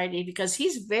anxiety because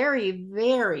he's very,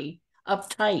 very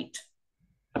uptight.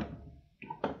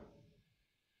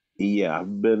 Yeah,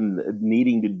 I've been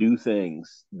needing to do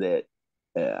things that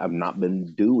I've not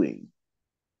been doing.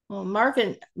 Well,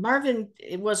 Marvin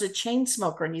was a chain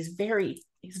smoker, and he's very,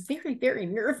 very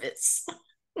nervous.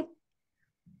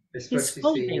 Especially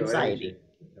seeing your energy.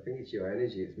 I think it's your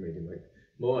energy that's made him like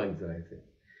more anxiety.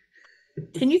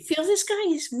 Can you feel this guy?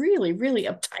 He's really, really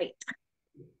uptight.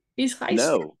 He's high.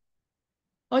 No.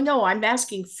 Oh no, I'm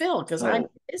asking Phil because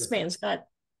this man's got.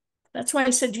 That's why I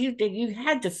said you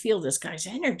had to feel this guy's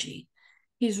energy.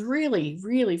 He's really,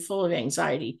 really full of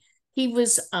anxiety. He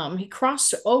was he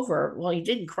crossed over. Well, he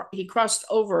didn't. He crossed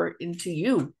over into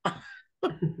you.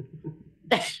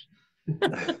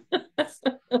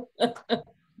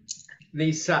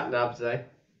 These sat navs, eh?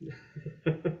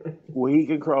 Well, he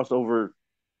can cross over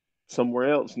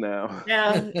somewhere else now.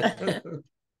 Yeah.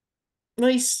 Well,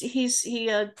 he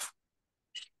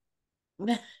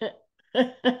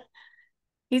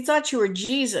he thought you were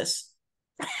Jesus.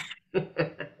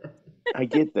 I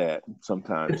get that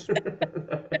sometimes.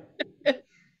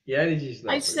 Yeah, he's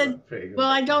not. I said, well,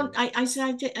 I don't. I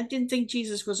said I didn't think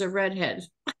Jesus was a redhead.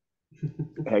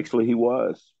 Actually, he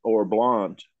was, or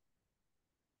blonde.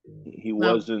 He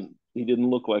wasn't. He didn't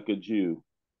look like a Jew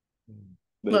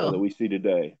that we see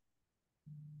today.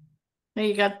 Now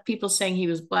you got people saying he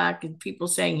was black, and people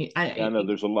saying I know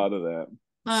there's a lot of that.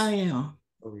 I know.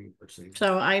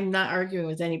 So I'm not arguing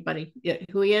with anybody.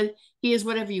 Who he is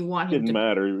whatever you want him to. Didn't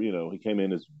matter, you know. He came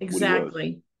in as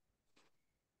exactly.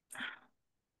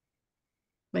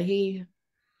 But he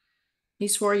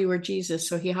swore you were Jesus,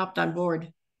 so he hopped on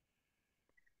board.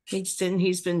 He's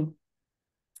been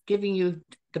giving you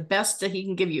the best that he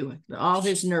can give you, all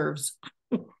his nerves.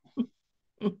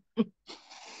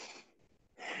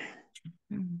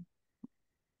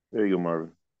 There you go,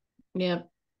 Marvin. Yep.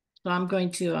 So I'm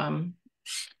going to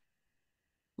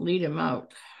lead him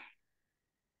out.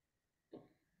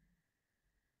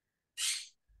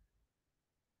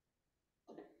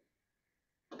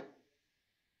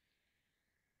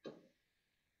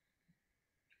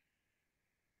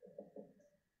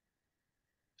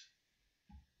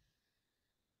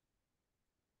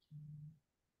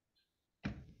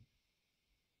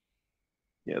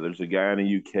 Yeah, there's a guy in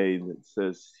the UK that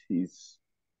says he's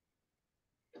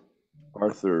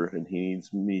Arthur and he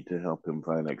needs me to help him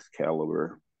find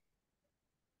Excalibur.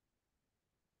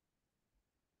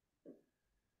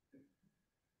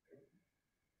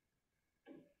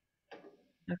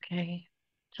 Okay.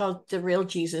 So the real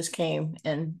Jesus came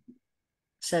and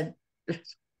said,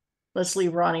 let's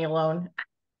leave Ronnie alone.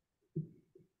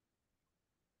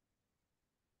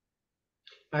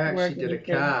 I actually did a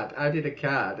card. I did a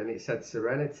card and it said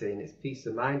serenity and it's peace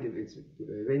of mind if it's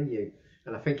within you.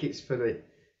 And I think it's for the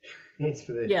It's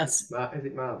for the Yes. Is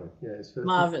it Marvin? Yeah, it's for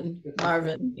Marvin.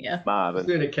 Marvin. Yeah. Marvin. It's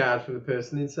doing a card for the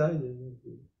person inside you.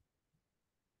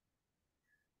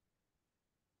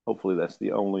 Hopefully that's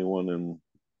the only one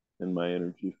in my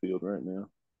energy field right now.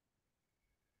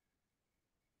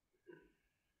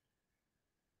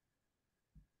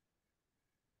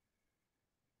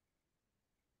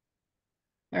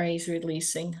 All right, he's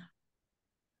releasing.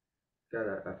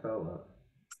 Yeah, I felt that.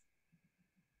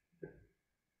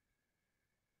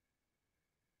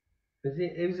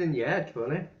 It was in your head,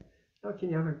 wasn't it? How can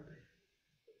you have a...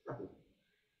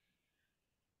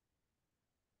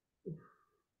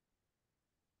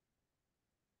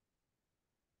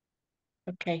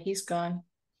 Okay, he's gone.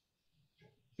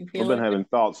 You I've feel been it? having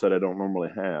thoughts that I don't normally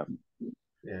have.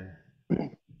 Yeah.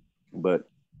 But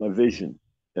my vision,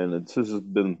 and this has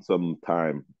been some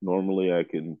time. Normally I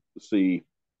can see,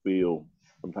 feel,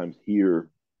 sometimes hear,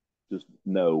 just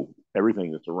know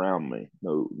everything that's around me.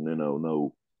 Know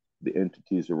the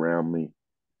entities around me,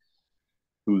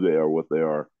 who they are, what they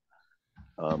are.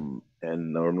 And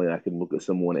normally I can look at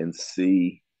someone and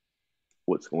see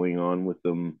what's going on with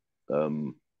them,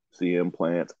 see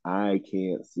implants. I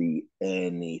can't see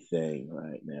anything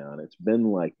right now. And it's been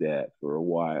like that for a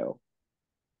while.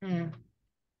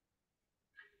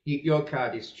 Your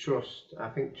card is trust. I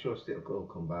think trust it'll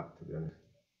come back, to be honest.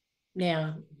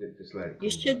 Yeah. Just let it You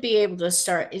come should back. be able to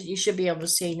start. You should be able to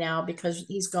see now because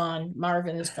he's gone.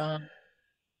 Marvin is gone.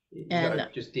 You And gotta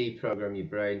just deprogram your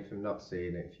brain from not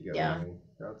seeing it, if you get what yeah. I mean.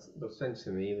 They'll send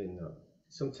some healing. Though.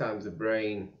 Sometimes the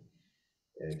brain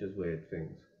does weird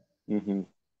things. Mm-hmm.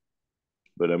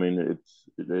 But I mean,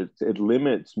 it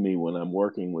limits me when I'm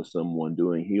working with someone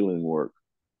doing healing work,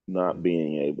 not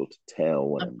being able to tell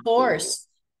what Of I'm course.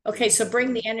 doing. Okay, so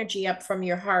bring the energy up from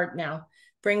your heart now.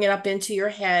 Bring it up into your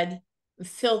head.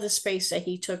 Fill the space that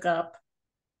he took up.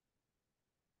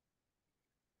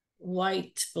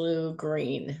 White, blue,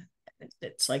 green.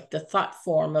 It's like the thought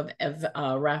form of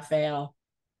Raphael.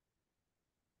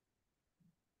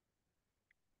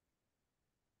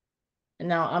 And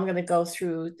now I'm going to go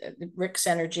through Rick's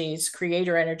energies,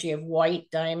 creator energy of white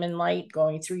diamond light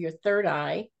going through your third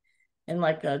eye, and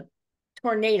like a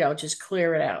tornado, just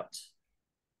clear it out.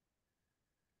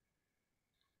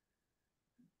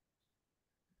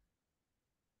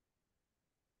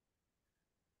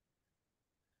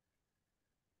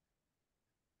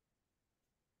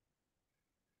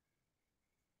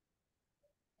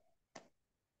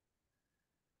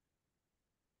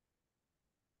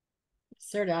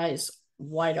 Third eye is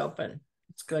wide open.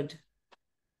 It's good.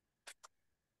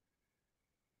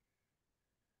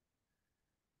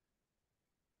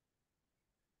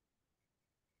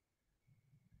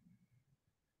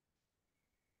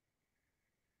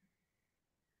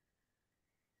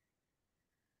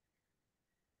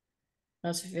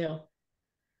 How's it feel?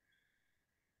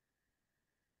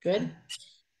 Good?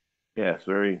 Yeah, it's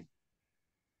very,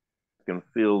 I can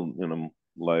feel,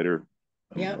 lighter,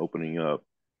 Yeah. opening up.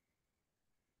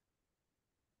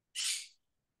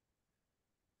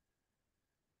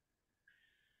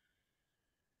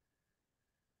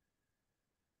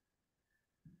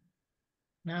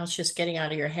 Now it's just getting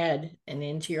out of your head and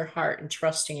into your heart and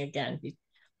trusting again.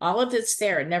 All of it's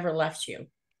there. It never left you.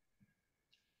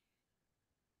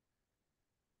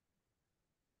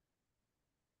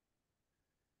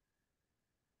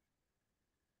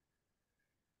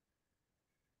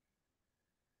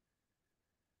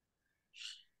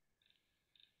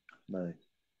 Nice.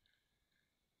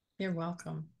 You're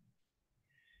welcome.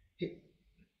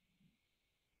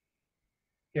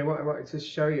 Yeah, what I wanted to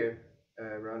show you,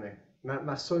 Ronnie,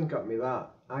 my son got me that.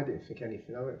 I didn't think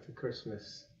anything of it for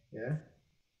Christmas. Yeah.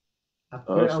 I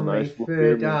put it That's a on my nice little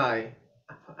third earring. eye,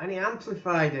 and he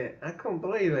amplified it. I couldn't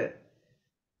believe it.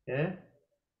 Yeah.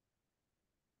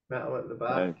 Metal at the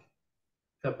back. Nice.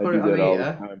 So I I put do it on that all here.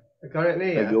 the time. I got it in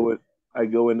here. I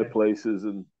go into places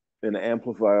and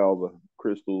amplify all the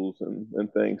crystals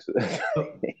and things.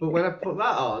 But when I put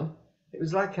that on, it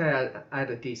was like I had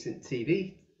a decent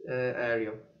TV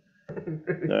aerial.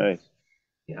 Nice.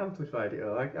 It amplified it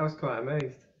all. I was quite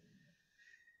amazed.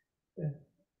 Yeah.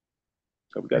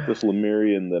 I've got this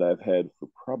Lemurian that I've had for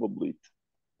probably,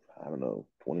 I don't know,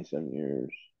 27 years.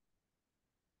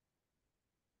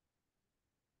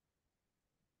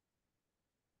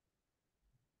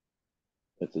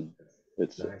 It's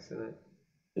nice, isn't it?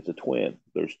 It's a twin.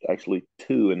 There's actually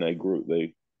two, and they grew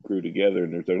together,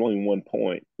 and there's only one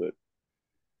point, but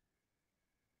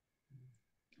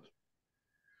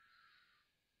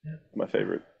my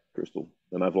favorite crystal.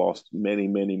 And I've lost many,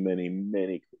 many, many,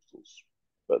 many crystals,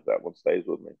 but that one stays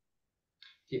with me.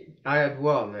 I had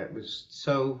one that was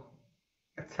so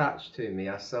attached to me.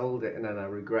 I sold it and then I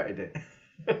regretted it.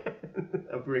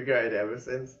 I've regretted it ever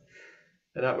since.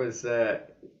 And that was,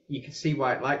 you could see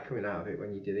white light coming out of it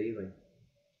when you did healing.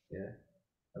 Yeah.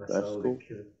 And I That's sold cool. it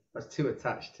because I was too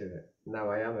attached to it. Now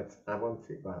I want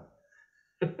it back.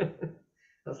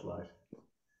 That's life.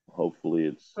 Hopefully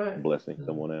it's Right. blessing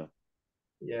someone else.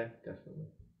 Yeah, definitely.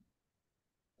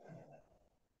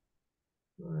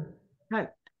 Right. Right.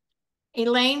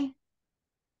 Elaine,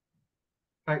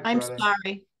 Thanks, I'm Ronnie.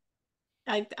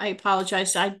 sorry. I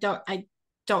apologize. I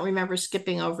don't remember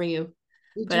skipping over you,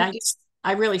 Did but you get,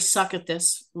 I really suck at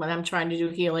this when I'm trying to do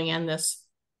healing and this.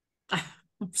 I'm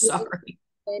did you sorry. get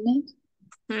payment?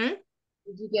 Hmm?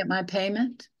 Did you get my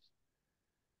payment?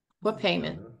 What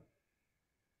payment?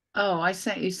 Oh, I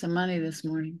sent you some money this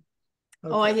morning.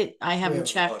 Oh, I haven't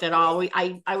checked at all.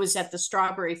 I was at the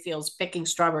strawberry fields picking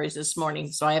strawberries this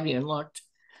morning, so I haven't even looked.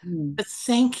 But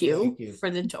thank you for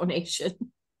the donation.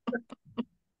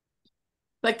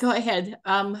 But go ahead.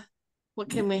 What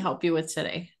can we help you with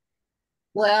today?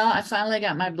 Well, I finally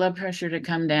got my blood pressure to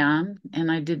come down,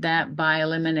 and I did that by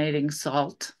eliminating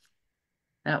salt.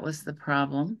 That was the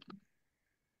problem.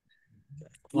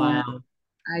 Wow.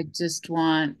 I just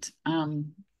want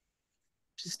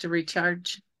just to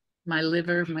recharge my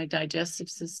liver, my digestive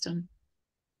system.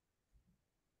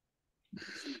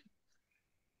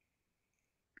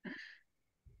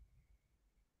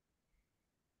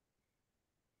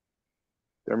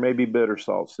 There may be better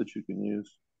salts that you can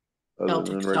use other Celtic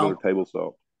than regular salt. table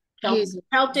salt.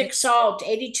 Celtic salt,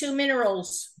 82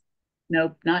 minerals.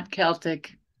 Nope, not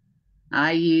Celtic.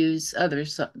 I use other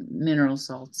mineral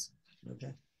salts.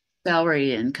 Okay.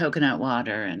 Celery and coconut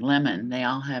water and lemon, they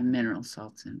all have mineral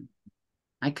salts in them.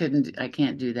 I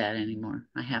can't do that anymore.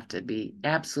 I have to be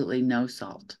absolutely no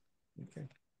salt. Okay.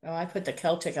 Oh, I put the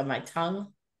Celtic on my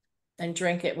tongue and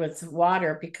drink it with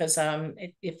water because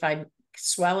if I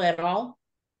swell at all,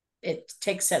 it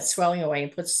takes that swelling away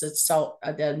and puts the salt,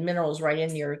 the minerals right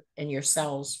in your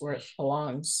cells where it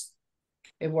belongs.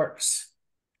 It works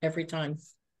every time.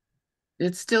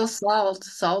 It's still salt.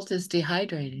 Salt is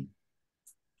dehydrating.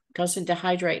 Doesn't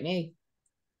dehydrate me.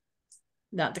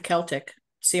 Not the Celtic.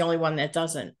 It's the only one that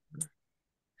doesn't.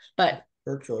 But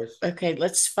her choice. Okay,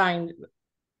 let's find.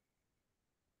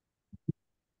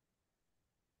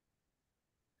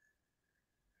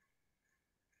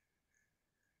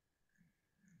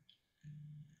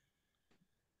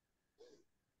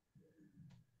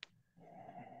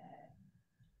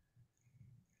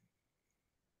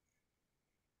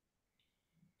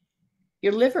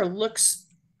 Your liver looks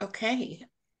okay.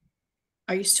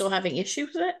 Are you still having issues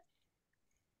with it?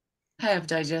 I have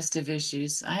digestive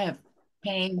issues. I have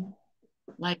pain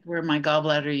like where my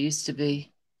gallbladder used to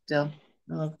be still.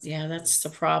 Oh, yeah, that's the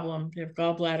problem. Your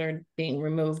gallbladder being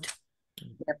removed.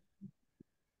 Yep.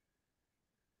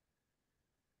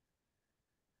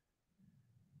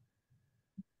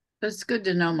 But it's good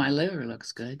to know my liver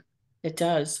looks good. It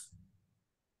does.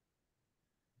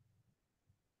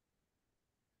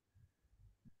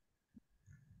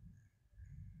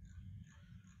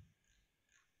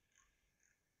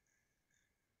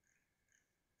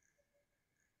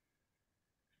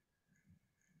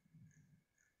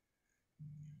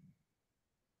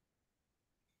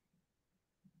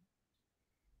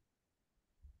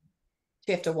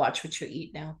 You have to watch what you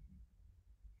eat now.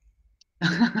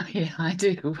 Yeah, I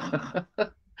do.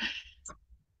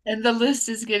 And the list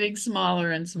is getting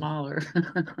smaller and smaller.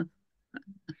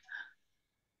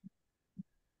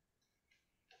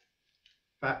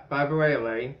 By the way,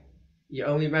 Elaine, your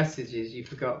only message is you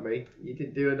forgot me. You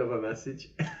didn't do another message.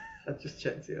 I just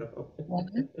checked it out.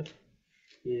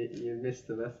 You missed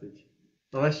the message.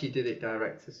 Unless you did it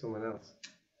direct to someone else.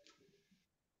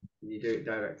 Did you do it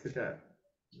direct to Deb?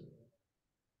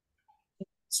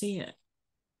 See it.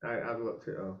 I've looked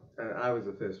it up. I was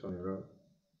the first one who wrote.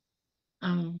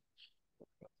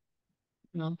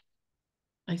 No.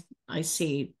 I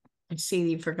see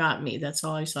you forgot me. That's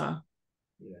all I saw.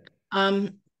 Yeah.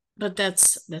 But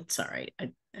that's all right.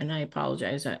 I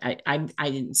apologize. I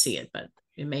didn't see it, but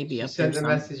it may be You up there. sent the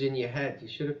message in your head. You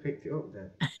should have picked it up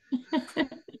then.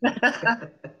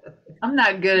 I'm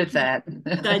not good at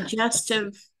that.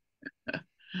 Digestive.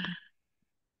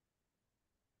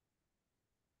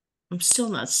 I'm still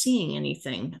not seeing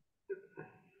anything.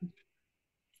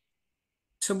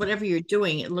 So whatever you're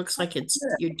doing, it looks like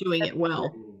you're doing it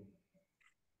well.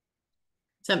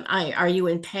 So are you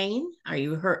in pain? Are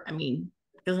you hurt? I mean,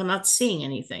 because I'm not seeing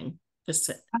anything.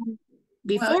 Just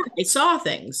before I saw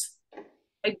things.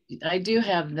 I do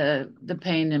have the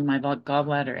pain in my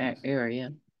gallbladder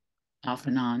area off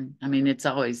and on. I mean, it's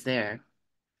always there.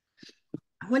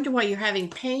 I wonder why you're having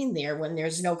pain there when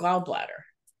there's no gallbladder.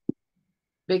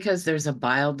 Because there's a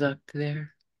bile duct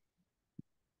there.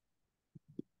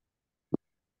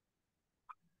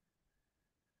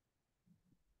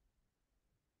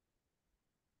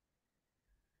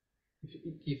 Do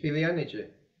you feel the energy?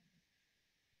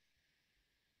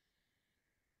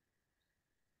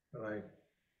 Right.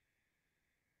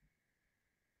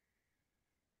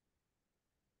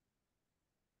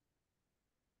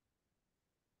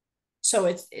 So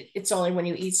it's only when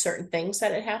you eat certain things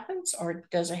that it happens, or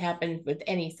does it happen with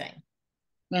anything?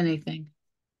 Anything.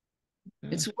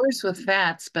 It's worse with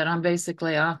fats, but I'm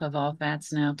basically off of all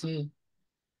fats now too.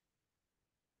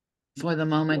 For the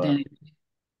moment, Wow. anyway.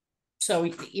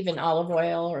 So even olive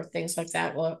oil or things like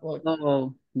that will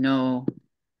Oh, no.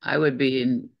 I would be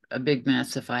in a big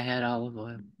mess if I had olive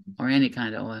oil or any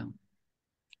kind of oil.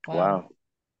 Wow.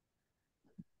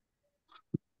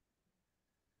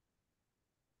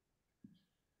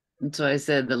 And so I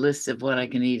said the list of what I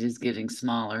can eat is getting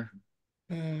smaller.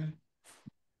 Mm.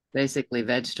 Basically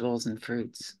vegetables and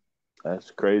fruits.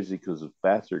 That's crazy because the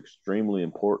fats are extremely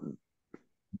important.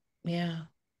 Yeah.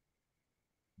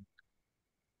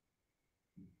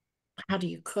 How do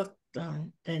you cook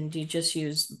then? Then do you just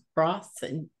use broth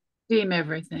and steam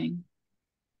everything?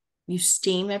 You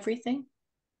steam everything?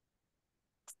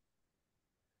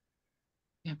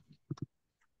 Yeah.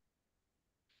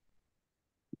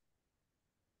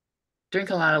 Drink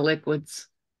a lot of liquids,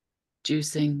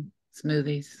 juicing,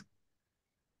 smoothies.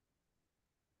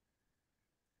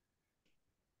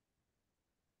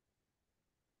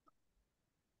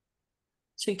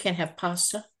 So you can't have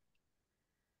pasta?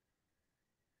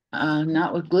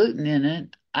 Not with gluten in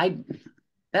it.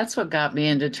 That's what got me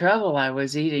into trouble. I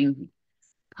was eating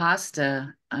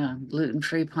pasta,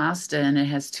 gluten-free pasta, and it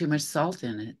has too much salt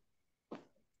in it.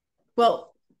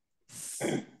 Well,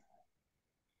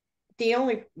 the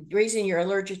only reason you're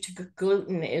allergic to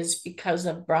gluten is because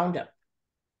of Roundup.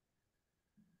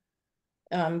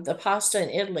 The pasta in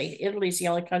Italy's the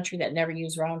only country that never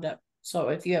used Roundup. So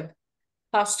if you have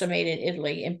pasta made in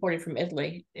Italy, imported from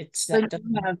Italy, it's not.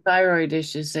 When you have thyroid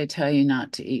issues, they tell you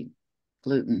not to eat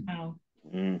gluten. Oh.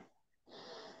 Mm.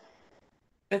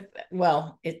 But,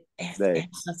 well, it has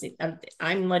nothing.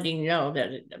 I'm letting you know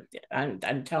that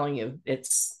I'm telling you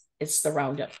it's the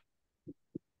Roundup.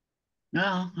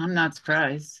 No, I'm not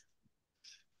surprised.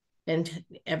 And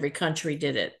every country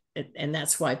did it. And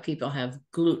that's why people have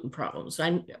gluten problems.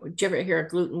 Did you ever hear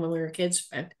of gluten when we were kids?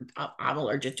 I'm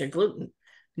allergic to gluten.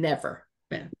 Never.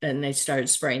 Then they started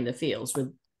spraying the fields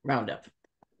with Roundup.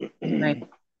 Right.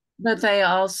 But they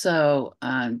also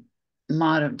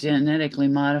genetically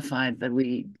modified the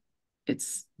wheat.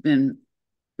 It's been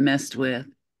messed with.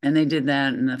 And they did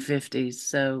that in the 50s.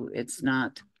 So it's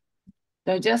not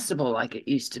digestible like it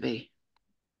used to be.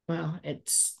 Well,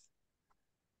 it's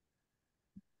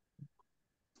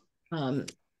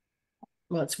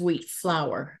wheat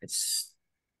flour.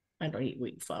 I don't eat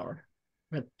wheat flour,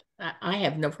 but I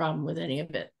have no problem with any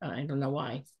of it. I don't know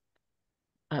why.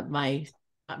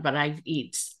 But I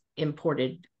eat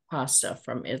imported pasta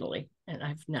from Italy, and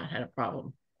I've not had a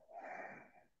problem.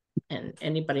 And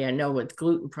anybody I know with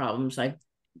gluten problems, I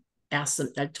asked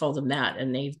them, I told them that,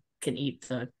 and they can eat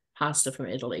the pasta from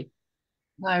Italy.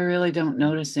 I really don't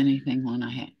notice anything when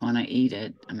I eat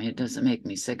it. I mean, it doesn't make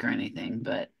me sick or anything,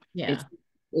 but yeah,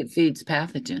 it feeds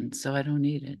pathogens, so I don't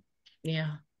eat it.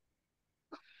 Yeah.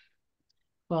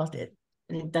 Well,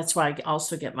 and that's why I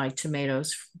also get my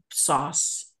tomatoes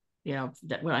sauce. You know,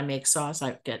 that when I make sauce,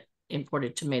 I get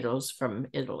imported tomatoes from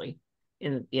Italy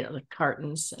in the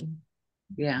cartons, and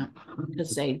yeah,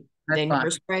 because they I never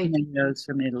bought spray. tomatoes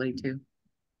from Italy too.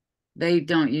 They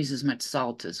don't use as much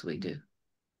salt as we do.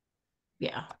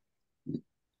 Yeah.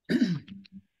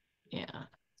 Yeah.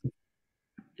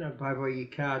 By the way, your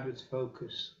card was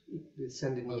focus. It's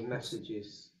sending you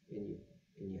messages in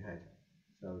your head.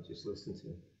 So just listen to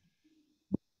it.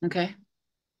 Okay.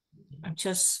 I'm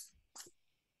just.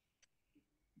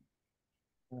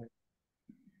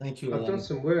 Thank you, I've done Elaine.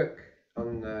 some work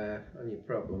on your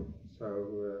problem,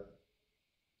 so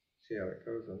see how it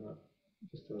goes on that.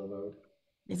 Just on a load.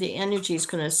 The energy is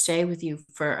going to stay with you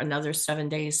for another 7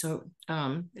 days. So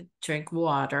drink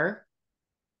water.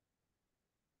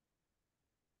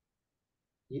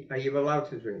 Are you allowed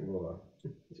to drink water?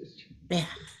 Yeah.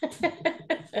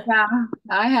 Yeah,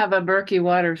 I have a Berkey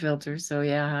water filter, so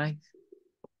yeah,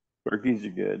 Berkeys are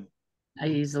good. I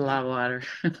use a lot of water.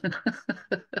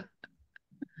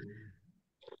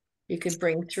 You could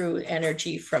bring through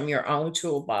energy from your own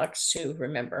toolbox too,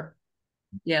 remember?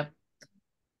 Yep.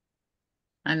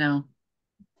 I know.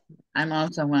 I'm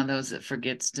also one of those that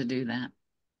forgets to do that.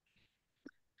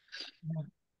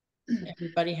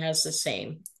 Everybody has the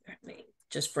same.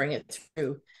 just bring it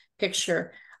through.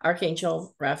 Picture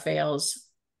Archangel Raphael's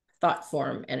thought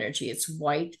form energy. It's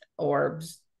white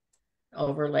orbs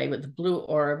overlay with the blue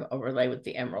orb, overlay with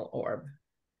the emerald orb.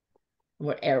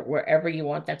 Wherever you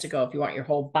want that to go. If you want your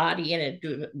whole body in it,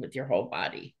 do it with your whole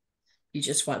body. You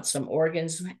just want some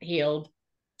organs healed,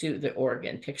 do the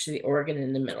organ. Picture the organ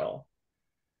in the middle.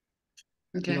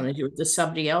 Okay. You want to do it to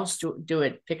somebody else, do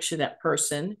it, picture that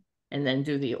person, and then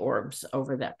do the orbs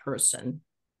over that person.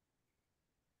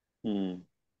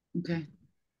 Okay.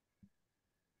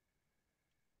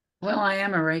 Well, I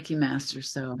am a Reiki master,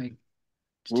 so I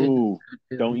Ooh,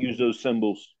 don't use those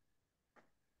symbols.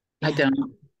 I don't.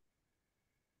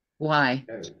 Why?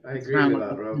 I agree with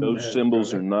that, Rob. Those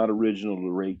symbols are not original to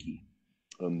Reiki,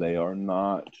 and they are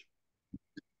not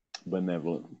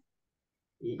benevolent.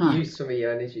 You use some of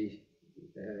your energy.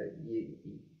 You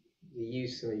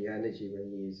use some of your energy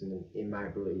when you're using them, in my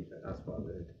belief. That's what I've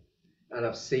heard. And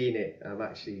I've seen it. I've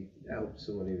actually helped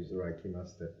someone who was a Reiki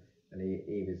master, and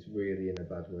he was really in a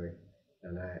bad way.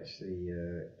 And I actually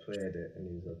cleared it, and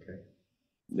he was okay.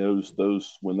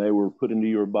 Those when they were put into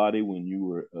your body when you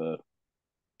were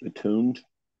attuned,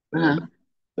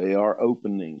 they are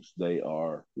openings. They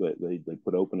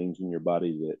put openings in your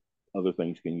body that other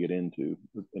things can get into,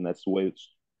 and that's the way it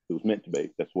was meant to be.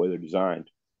 That's the way they're designed.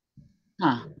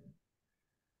 Huh.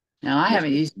 No, I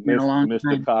haven't used it in a long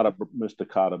time. Mr.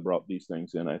 Kata brought these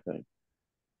things in, I think.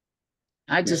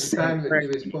 I just the time that there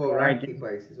was 4 Reiki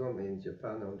places, weren't there, in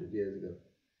Japan 100 years ago?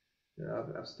 Yeah,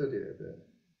 I've studied it a bit.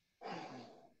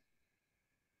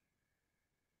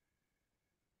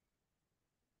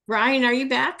 Ryan, are you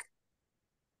back?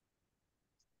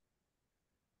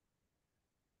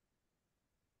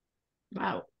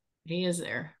 Wow, he is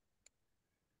there.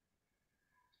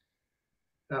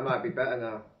 That might be better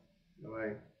now. No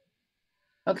way.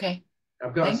 Okay.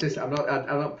 I've got a system.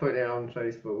 I'm not putting it on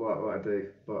Facebook what I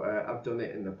do, but I've done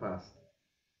it in the past.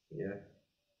 Yeah.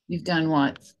 You've done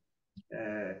what?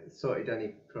 Sorted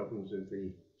any problems with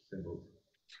the symbols.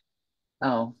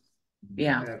 Oh,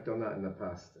 yeah. I've done that in the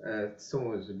past.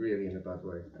 Someone was really in a bad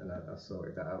way, and I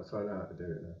sorted that out, so I know how to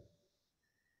do it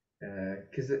now.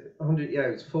 Because it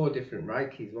was 4 different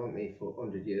Reikis, weren't they,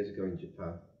 100 years ago in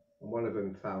Japan, and one of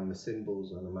them found the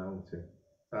symbols on a mountain.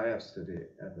 I have studied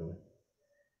it heavily.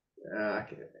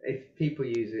 If people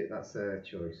use it, that's their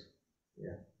choice.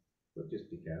 Yeah, but just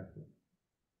be careful.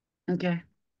 Okay.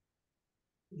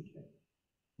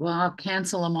 Well, I'll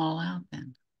cancel them all out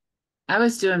then. I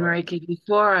was doing Reiki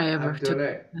before I ever I've done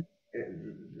it.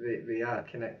 They are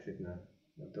connected now.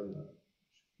 I've done that.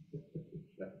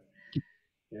 So,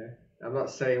 yeah, I'm not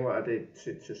saying what I did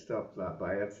to stop that, but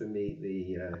I had to meet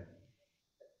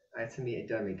a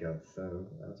demigod, so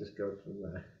I'll just go from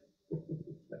there.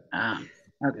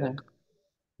 Okay.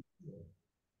 Yeah.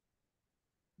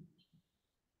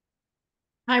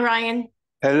 Hi, Ryan.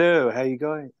 Hello, how you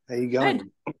going? How you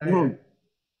going? Good.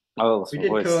 Oh, We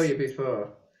did call you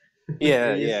before.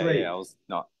 Yeah, Were you asleep? I was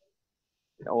not.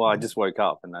 Well, I just woke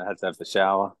up and I had to have the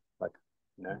shower. Like,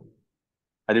 I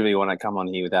didn't really want to come on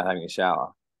here without having a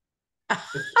shower.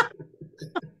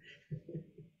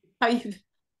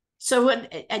 So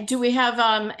what do we have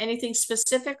anything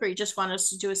specific, or you just want us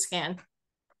to do a scan?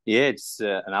 Yeah, it's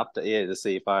an update. Yeah, to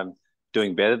see if I'm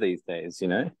doing better these days.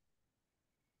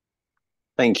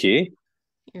 Thank you.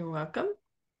 You're welcome.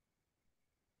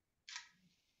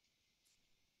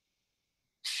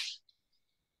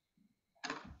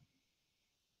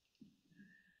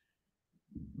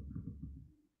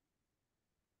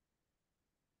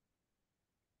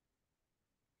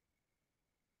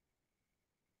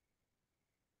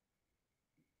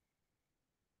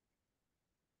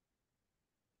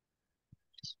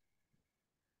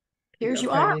 Here's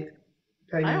you are.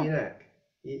 Pain in your neck.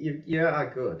 You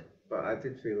are good, but I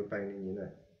did feel a pain in your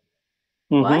neck.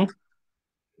 What?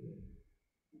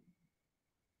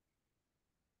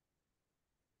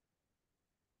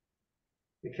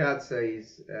 The card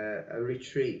says a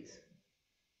retreat.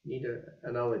 You need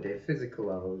an holiday, a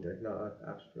physical holiday, not an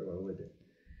astral holiday.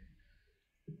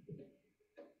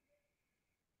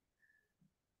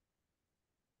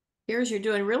 Here's you're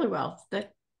doing really well.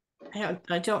 That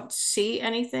I don't see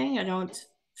anything. I don't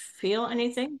feel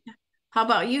anything. How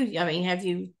about you? I mean, have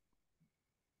you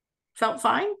felt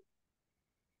fine?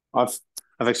 I've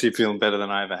actually feeling better than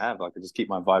I ever have. Like, I just keep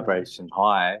my vibration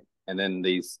high, and then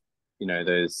these,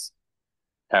 those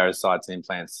parasites and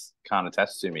implants can't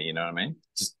attach to me. You know what I mean?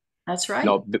 Just that's right.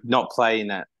 Not playing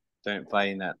that. Don't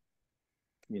play in that.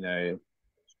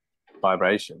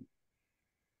 Vibration.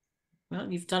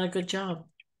 Well, you've done a good job.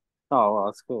 Oh, well,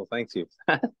 that's cool. Thank you.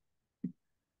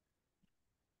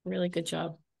 Really good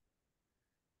job.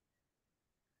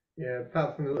 Yeah,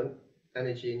 apart from the little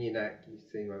energy in your neck, you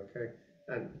seem okay.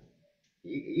 And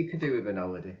you could do with an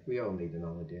holiday. We all need an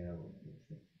holiday.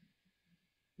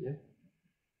 Yeah.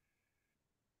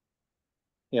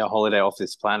 Yeah, holiday off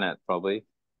this planet, probably.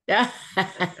 Yeah.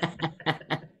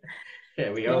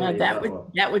 Yeah, we all Yeah, need that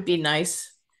one. that would be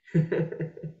nice.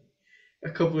 A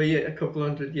couple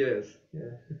hundred years.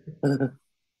 Yeah.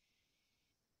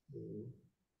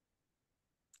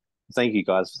 Thank you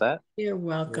guys for that. You're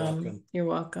welcome. You're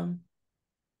welcome.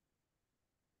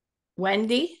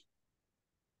 Wendy?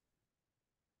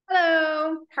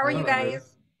 Hello, how are you Hello.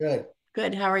 guys? Good.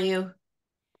 Good. How are you?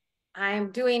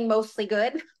 I'm doing mostly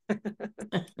good.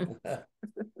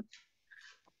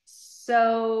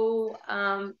 So,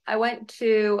 I went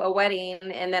to a wedding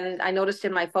and then I noticed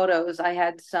in my photos I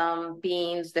had some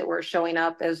beings that were showing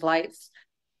up as lights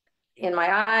in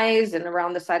my eyes and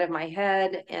around the side of my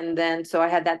head. And then, so I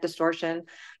had that distortion.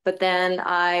 But then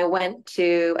I went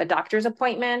to a doctor's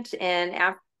appointment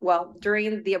and well,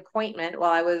 during the appointment,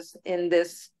 while I was in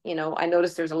this, I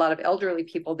noticed there's a lot of elderly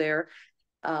people there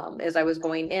as I was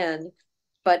going in.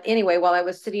 But anyway, while I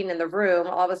was sitting in the room,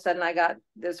 all of a sudden I got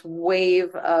this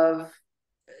wave of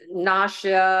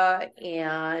nausea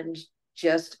and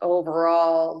just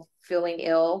overall feeling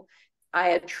ill. I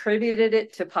attributed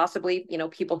it to possibly,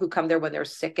 people who come there when they're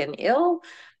sick and ill.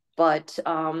 But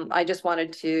I just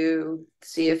wanted to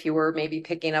see if you were maybe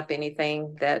picking up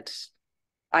anything that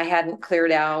I hadn't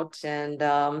cleared out, and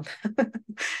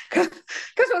because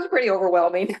it was pretty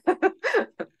overwhelming.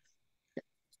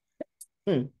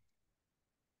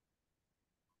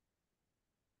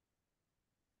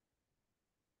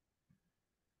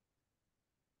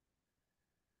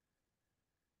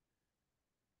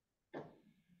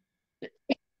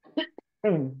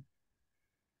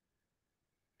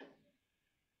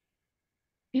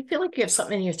 You feel like you have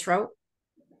something in your throat?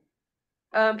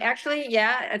 Actually,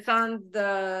 yeah, it's on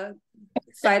the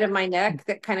side of my neck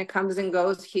that kind of comes and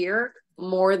goes here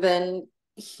more than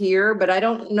here, but I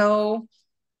don't know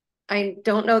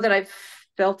that I've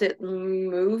felt it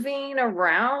moving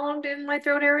around in my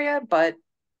throat area, but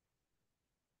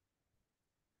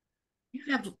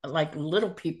you have like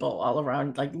little people all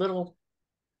around, like little,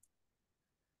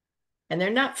 and they're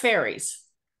not fairies.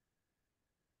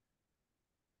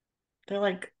 They're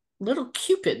like little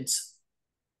cupids.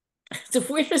 It's the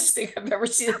weirdest thing I've ever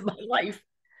seen in my life.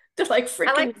 They're like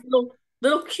freaking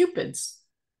little cupids.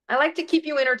 I like to keep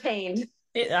you entertained.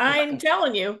 I'm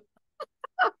telling you.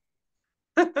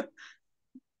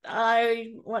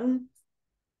 One,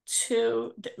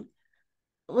 two,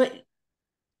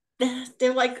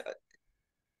 they're like,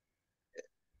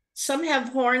 some have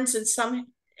horns and some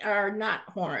are not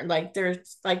horn. Like they're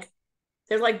like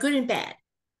good and bad.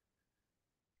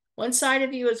 One side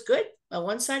of you is good, but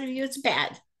one side of you is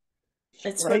bad.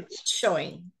 That's right. What it's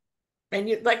showing. And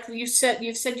you said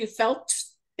you felt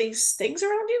these things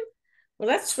around you. Well,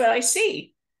 that's what I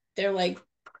see. They're like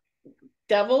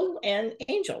devil and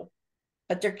angel,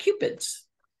 but they're cupids.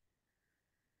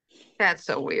 That's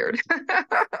so weird.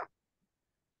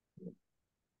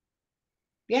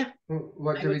 Yeah.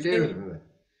 What do we do?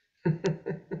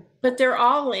 But they're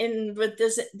all in with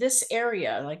this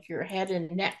area, like your head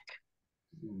and neck.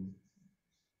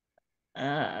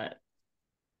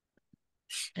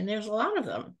 And there's a lot of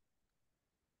them.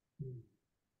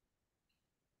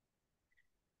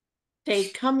 They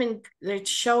come and they're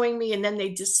showing me and then they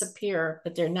disappear,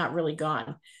 but they're not really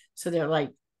gone. So they're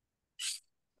like,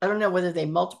 I don't know whether they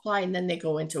multiply and then they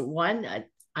go into one. I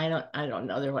don't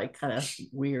know. They're like kind of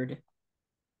weird.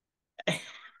 I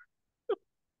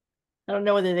don't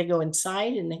know whether they go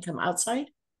inside and then come outside.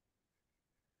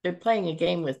 They're playing a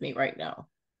game with me right now.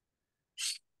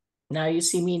 Now you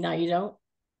see me, now you don't.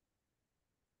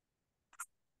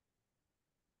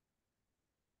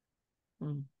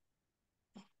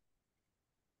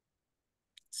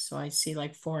 So I see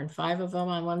like 4 and 5 of them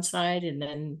on one side and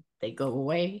then they go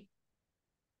away.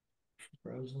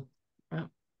 Frozen. Oh,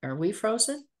 are we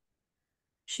frozen?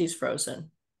 She's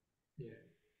frozen. Yeah.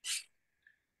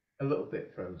 A little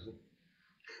bit frozen.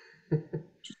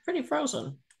 She's pretty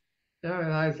frozen. Yeah,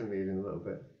 her eyes are moving a little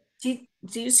bit. Do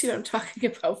you see what I'm talking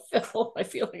about, Phil? I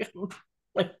feel like I'm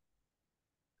like,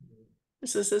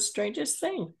 this is the strangest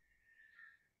thing.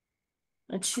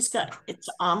 And it's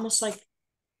almost like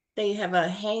they have a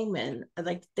hangman,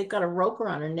 like they've got a rope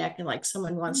around her neck and like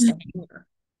someone wants to hang her.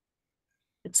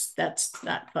 That's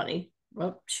not funny.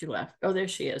 Oh, she left. Oh, there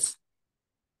she is.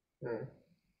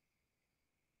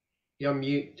 You're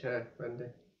mute, Wendy.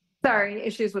 Sorry,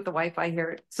 issues with the Wi-Fi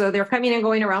here. So they're coming and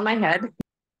going around my head.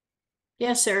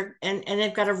 Yes, sir. And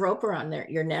they've got a rope around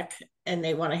your neck and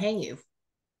they want to hang you.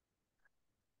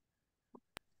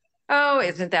 Oh,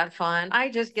 isn't that fun? I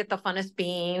just get the funnest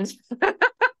beans.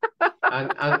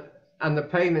 and and the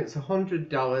payment's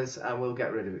 $100, and we'll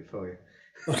get rid of it for you.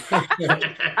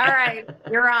 All right,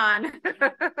 you're on.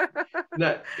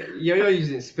 No, you're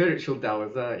using spiritual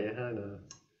dollars, aren't you? I know.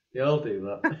 You all do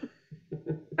that.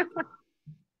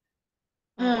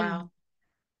 Oh, wow.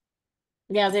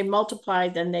 Yeah, they multiply,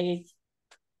 then they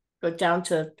go down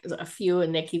to a few,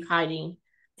 and they keep hiding.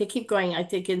 They keep going, I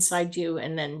think, inside you,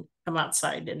 and then come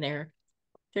outside, and they're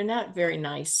not very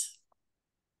nice.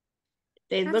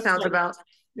 They That look sounds like, about.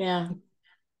 yeah,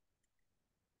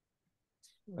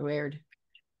 weird.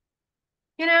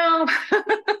 You know,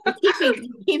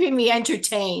 keeping me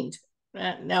entertained.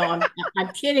 No,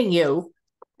 I'm kidding you.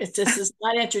 This is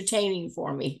not entertaining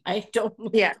for me. I don't.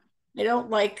 Yeah. I don't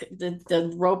like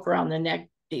the rope around the neck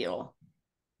deal.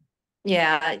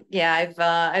 Yeah,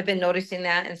 I've been noticing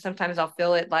that, and sometimes I'll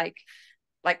feel it like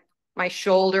my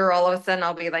shoulder. All of a sudden,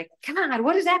 I'll be like, "God,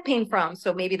 what is that pain from?"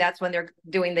 So maybe that's when they're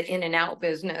doing the in and out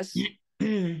business.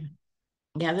 Yeah,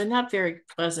 they're not very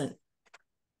pleasant.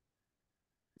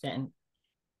 Then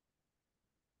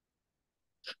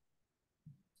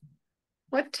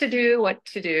what to do? What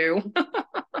to do?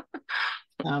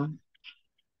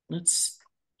 Let's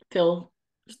Phil.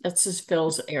 That's his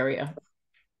Phil's area.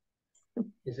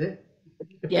 Is it?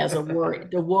 Yeah,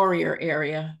 the warrior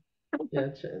area. Yeah,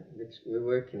 we're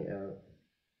working it out.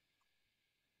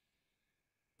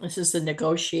 This is the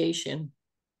negotiation.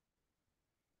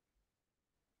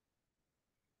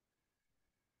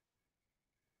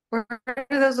 Where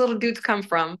do those little dudes come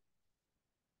from?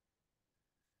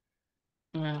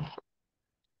 Where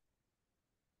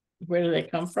do they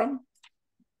come from?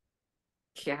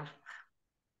 Yeah.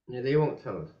 Yeah, they won't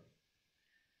tell us.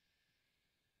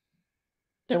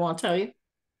 They won't tell you?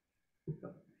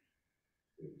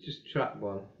 Just track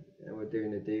one, and we're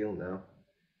doing a deal now.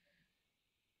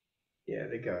 Yeah,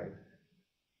 they're going.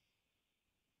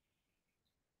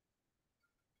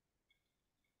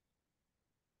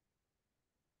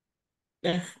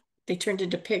 They turned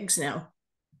into pigs now.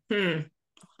 I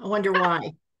wonder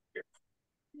why.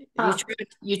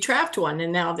 You trapped one,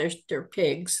 and now they're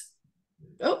pigs.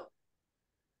 Oh,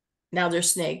 now they're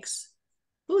snakes.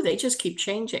 Oh, they just keep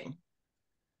changing.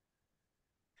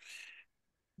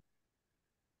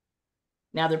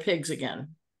 Now they're pigs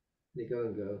again. They go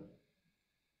and go.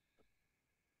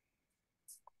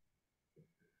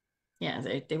 Yeah,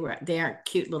 they aren't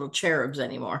cute little cherubs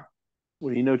anymore.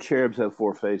 Well, you know, cherubs have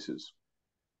 4 faces.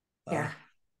 Yeah.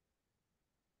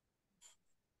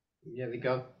 Yeah, they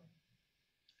go. A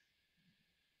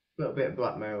little bit of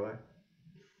blackmail there.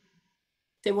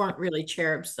 They weren't really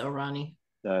cherubs, though, Ronnie.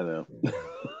 I know.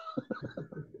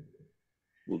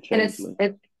 And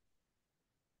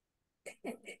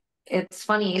it's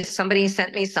funny. Somebody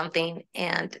sent me something,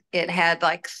 and it had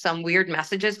like some weird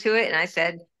messages to it, and I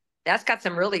said, "That's got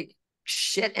some really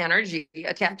shit energy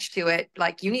attached to it.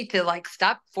 Like, you need to like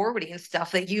stop forwarding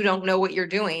stuff that you don't know what you're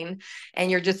doing,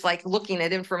 and you're just like looking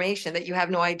at information that you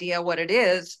have no idea what it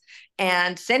is,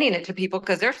 and sending it to people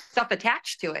because there's stuff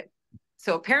attached to it."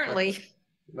 So apparently,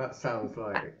 that sounds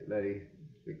like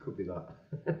it could be that.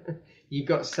 You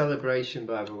got celebration,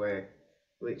 by the way,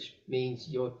 which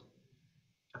means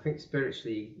I think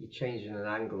spiritually you're changing an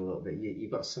angle a little bit.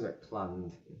 You've got something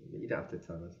planned. You don't have to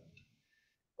tell us.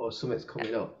 Or something's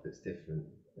coming up that's different,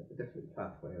 a different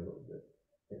pathway a little bit.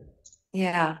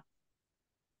 yeah.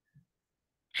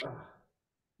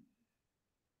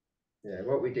 Yeah,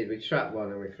 what we did, we trapped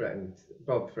one, and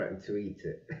Bob threatened to eat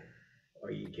it.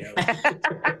 Or you go.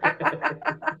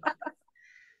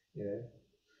 Yeah.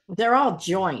 They're all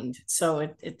joined, so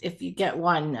if you get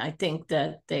one, I think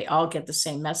that they all get the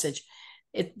same message.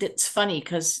 It's funny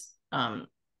because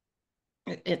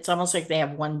it's almost like they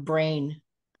have one brain,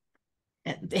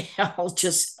 and they all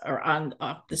just are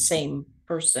off the same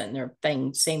person or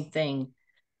thing, same thing.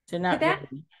 They're not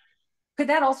really. Could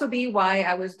that also be why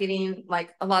I was getting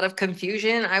like a lot of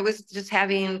confusion? I was just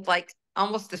having like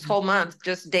almost this whole month,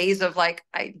 just days of like,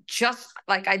 I'd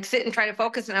sit and try to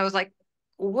focus, and I was like,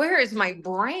 where is my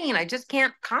brain? I just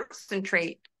can't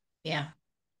concentrate. Yeah.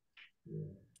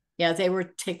 Yeah, they were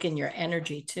taking your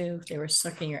energy too. They were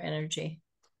sucking your energy.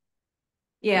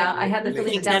 Yeah, I had the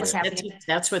feeling that was happening.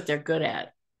 That's what they're good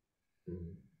at.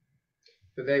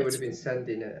 But they would have been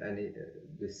sending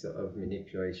this sort of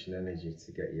manipulation energy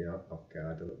to get you off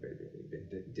guard a little bit, a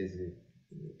bit dizzy,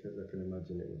 because I can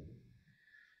imagine it would.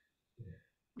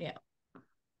 Yeah.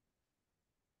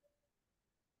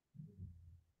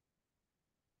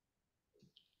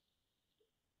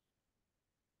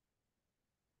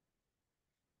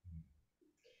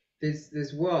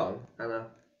 There's one, Anna,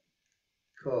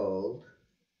 called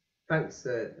Thanks.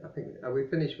 I think, are we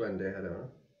finished, Wendy? I don't know.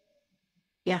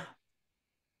 Yeah.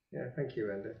 Yeah, thank you,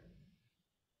 Wendy.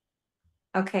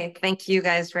 Okay, thank you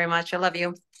guys very much. I love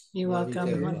you. You're Love you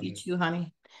welcome. too, Love honey. you too,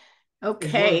 honey. Is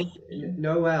Okay.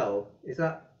 Noel, is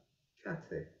that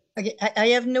Kathy? Okay, I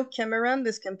have no camera on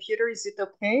this computer. Is it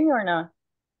okay or not?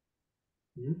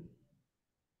 Hmm?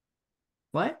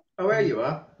 What? Oh, there you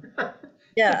are.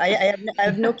 Yeah, I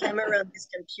have no camera on this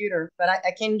computer, but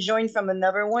I can join from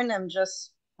another one.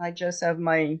 I just have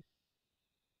my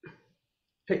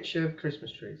Picture of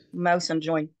Christmas trees. mouse and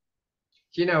join.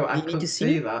 Do you know, Do I you need couldn't to see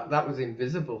see me? that. That was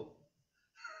invisible.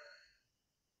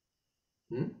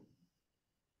 Hmm?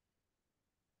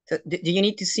 So, do you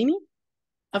need to see me?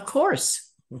 Of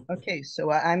course. Okay,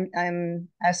 so I'm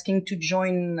asking to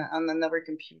join on another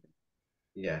computer.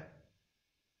 Yeah.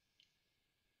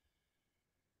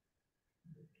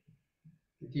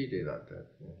 Did you do that, Deb?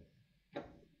 Yeah.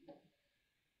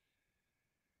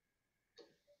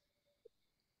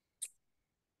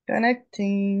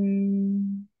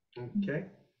 Connecting. Okay.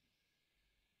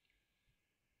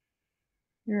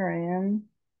 Here I am.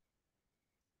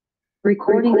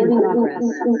 Recording in progress.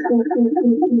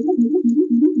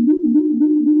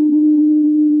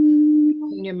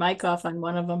 Turn your mic off on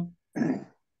one of them.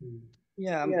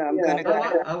 Yeah, I'm gonna go.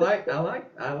 I like that.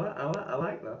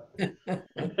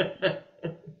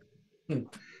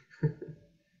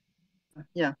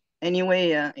 Yeah.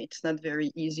 Anyway, it's not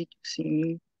very easy to see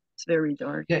me. It's very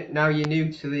dark. Yeah, now you're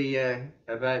new to the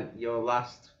event. You're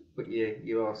last, but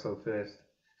you're also first.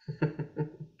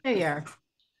 There you are.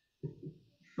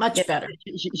 Much Yeah, better.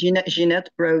 Jeanette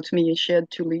wrote me. She had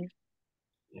to leave.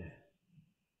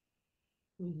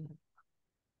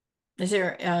 Is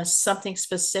there something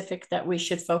specific that we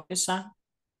should focus on?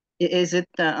 Is it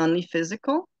only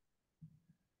physical?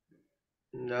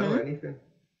 No, anything.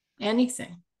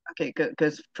 Anything. Okay,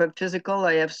 because for physical,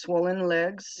 I have swollen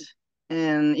legs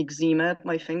and eczema at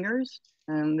my fingers.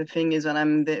 And the thing is that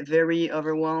I'm very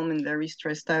overwhelmed and very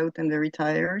stressed out and very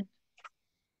tired.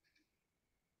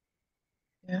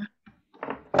 Yeah.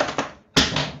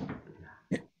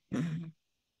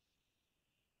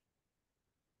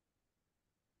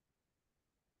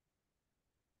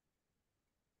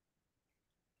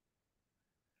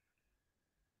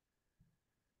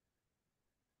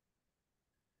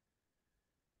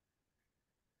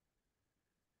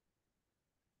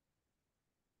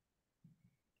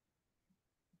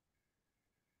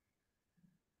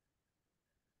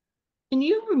 Can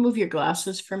you remove your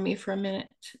glasses from me for a minute?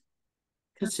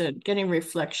 Because getting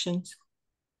reflections.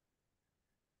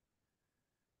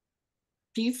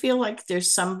 Do you feel like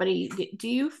there's somebody? Do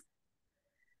you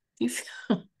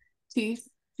feel, do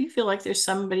you feel like there's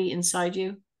somebody inside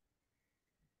you?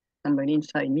 Somebody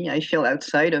inside me. I feel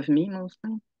outside of me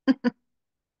mostly.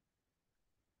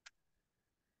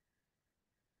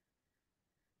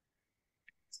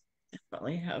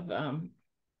 Definitely have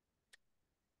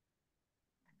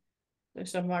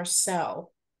there's a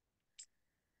Marcel.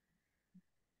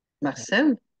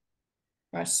 Marcel.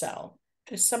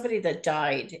 There's somebody that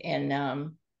died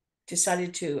and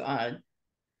decided to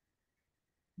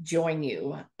join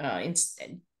you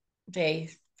instead.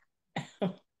 They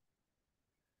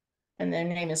and their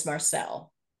name is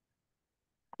Marcel.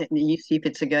 Do you see if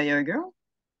it's a guy or a girl?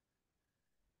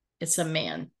 It's a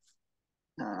man.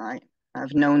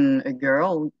 I've known a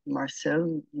girl,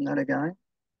 Marcel, not a guy.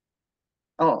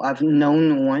 Oh, I've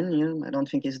known one. Yeah, I don't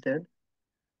think he's dead.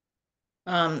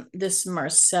 This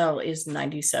Marcel is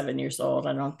 97 years old.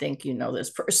 I don't think you know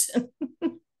this person.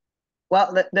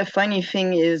 Well, the funny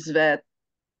thing is that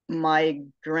my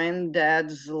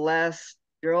granddad's last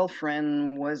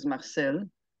girlfriend was Marcel.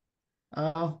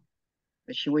 Oh.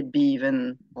 But she would be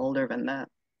even older than that.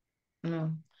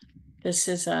 No. This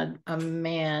is a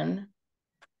man.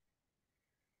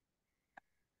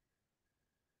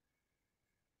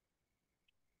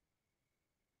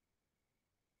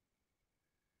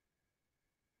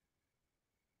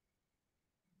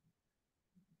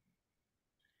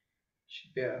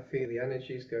 Should be able to feel the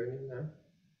energies going in now.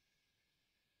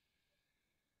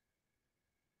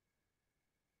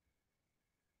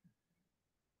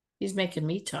 He's making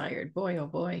me tired. Boy, oh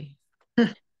boy.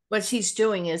 What he's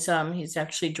doing is he's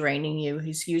actually draining you.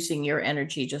 He's using your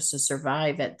energy just to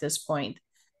survive at this point.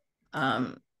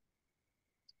 And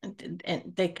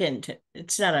they can,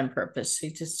 it's not on purpose.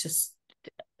 He just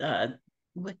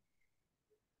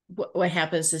what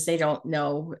happens is they don't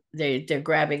know, they're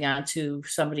grabbing onto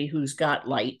somebody who's got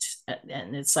light,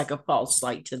 and it's like a false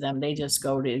light to them. They just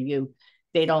go to you.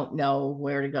 They don't know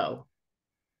where to go.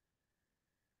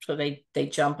 So they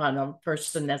jump on a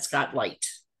person that's got light.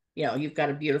 You know, you've got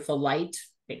a beautiful light.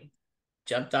 They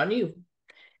jumped on you.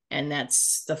 and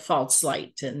that's the false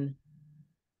light, and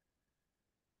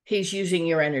he's using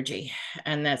your energy,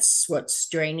 and that's what's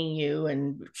draining you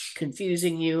and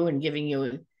confusing you and giving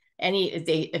you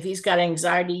if he's got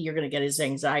anxiety, you're going to get his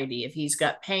anxiety. If he's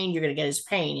got pain, you're going to get his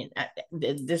pain.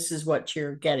 This is what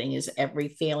you're getting, is every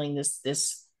feeling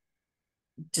this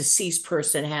deceased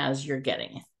person has, you're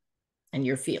getting and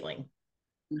you're feeling.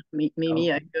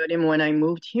 Maybe I got him when I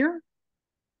moved here.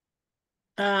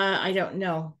 I don't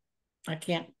know. I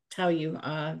can't tell you.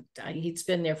 He's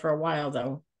been there for a while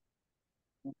though.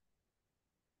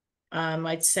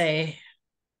 I'd say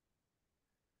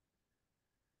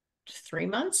 3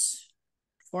 months,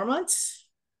 4 months.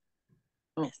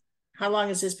 Oh. How long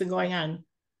has this been going on?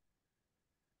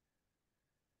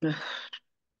 I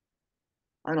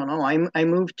don't know. I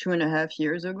moved 2.5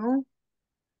 years ago.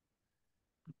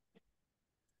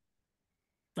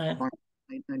 I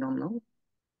don't know.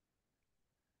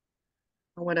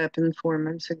 What happened 4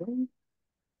 months ago?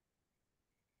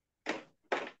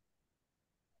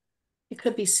 It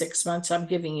could be 6 months. I'm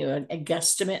giving you a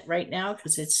guesstimate right now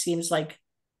because it seems like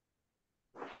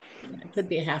it could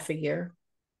be a half a year.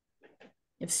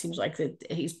 It seems like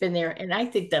that he's been there, and I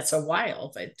think that's a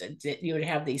while that you would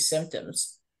have these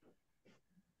symptoms.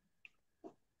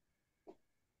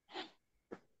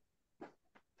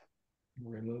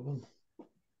 Remove them.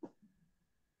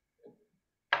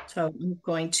 So I'm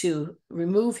going to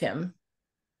remove him.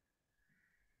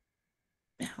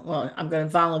 Well, I'm going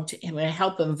to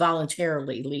help him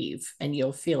voluntarily leave, and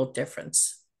you'll feel a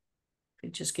difference.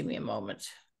 Just give me a moment.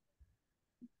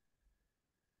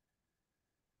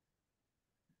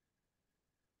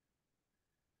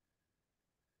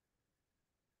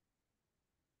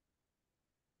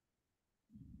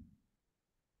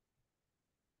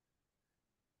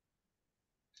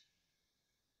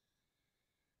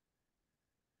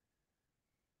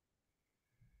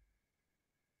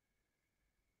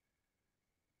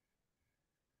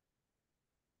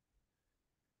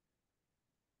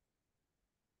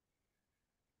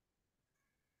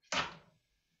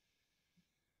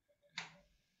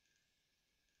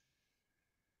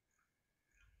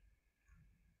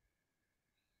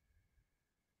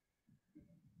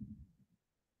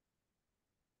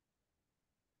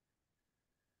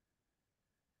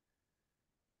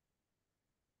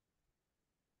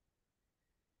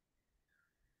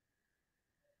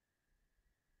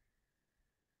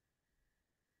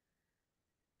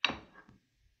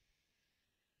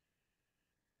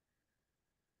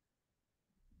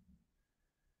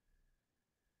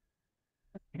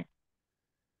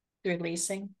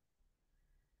 Releasing.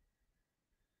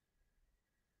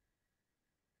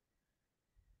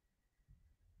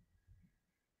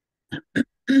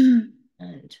 And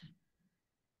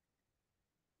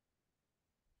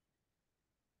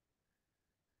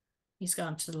he's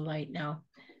gone to the light now.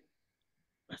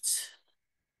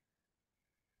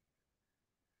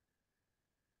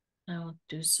 I'll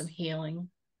do some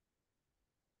healing.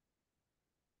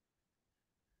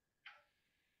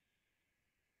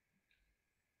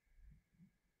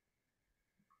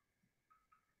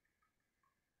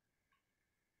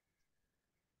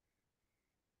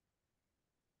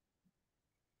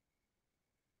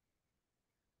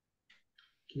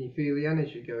 Can you feel the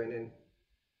energy going in?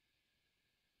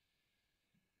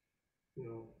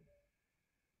 No.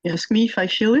 Ask me if I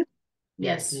feel it.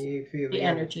 Yes. Can you feel the the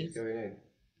energy energy going in?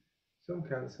 Some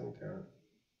can, some can't.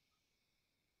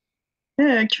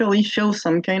 Yeah, I actually feel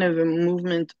some kind of a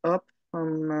movement up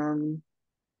from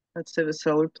let's say the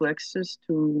solar plexus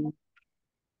to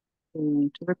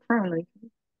the crown. I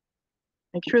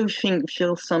actually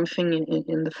feel something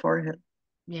in the forehead.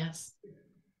 Yes.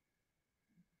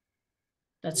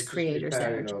 That's We're just creator's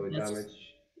repairing energy. all the That's, damage.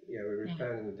 Yeah, we're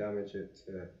repairing the damage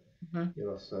that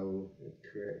your soul had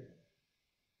created.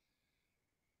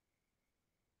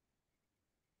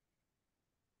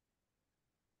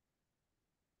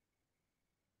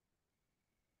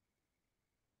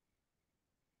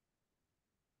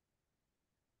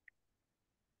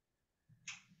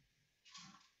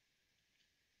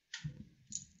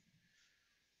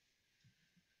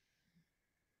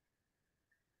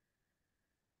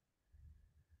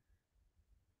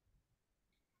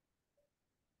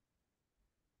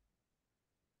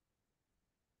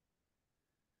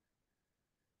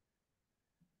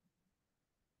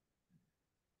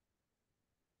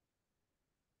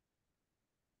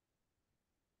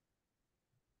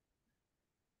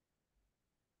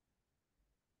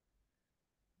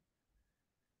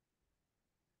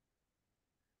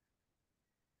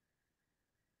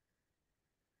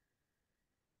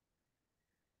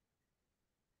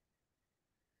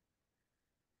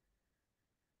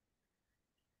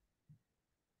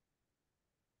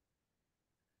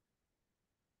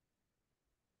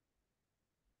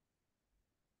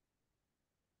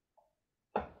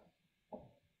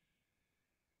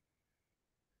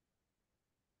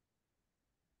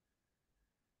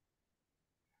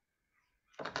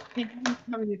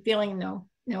 How are you feeling, Noel?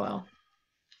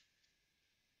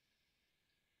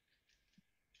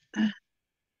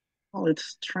 Well,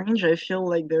 it's strange. I feel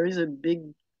like there is a big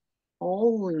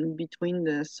hole in between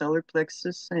the solar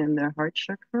plexus and the heart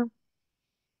chakra,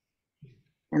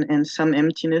 and some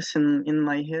emptiness in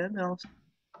my head also.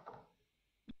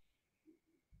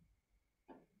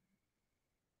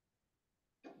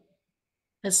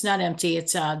 It's not empty.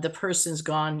 It's the person's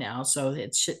gone now, so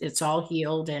it's all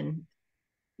healed and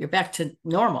you're back to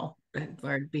normal.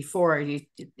 Where before he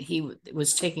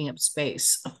was taking up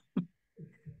space.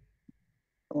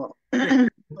 Well,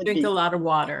 drink a lot of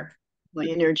water. My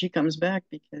energy comes back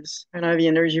because I don't have the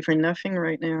energy for nothing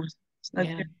right now. It's not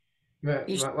good.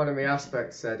 One of my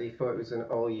aspects said he thought it was an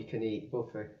all-you-can-eat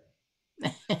buffet.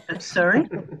 Sorry?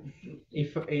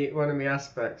 One of my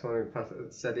aspects,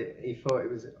 said he thought it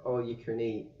was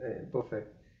all-you-can-eat buffet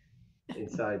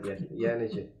inside the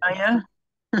energy. Oh, yeah?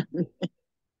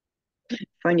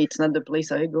 Funny, it's not the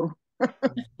place I go. I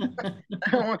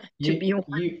don't want to be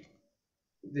one.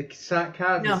 The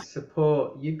card is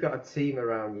support. You've got a team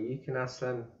around you. You can ask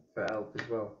them for help as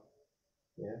well.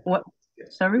 Yeah. What?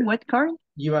 Sorry, what card?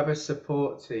 You have a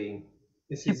support team.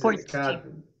 This support is a card.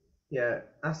 Team. Yeah,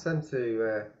 ask them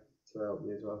to help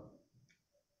you as well.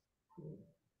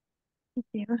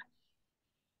 Yeah.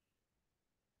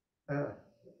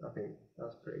 I think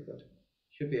that's pretty good.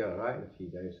 Should be all right in a few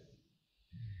days.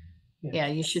 Yeah,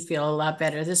 you should feel a lot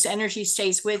better. This energy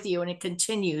stays with you and it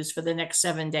continues for the next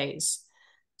 7 days.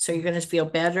 So you're going to feel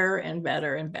better and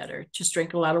better and better. Just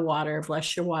drink a lot of water.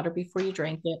 Bless your water before you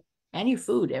drink it. And your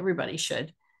food. Everybody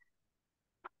should.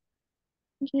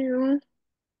 Thank you.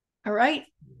 All right.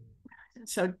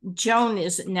 So Joan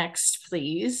is next,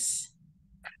 please.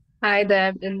 Hi,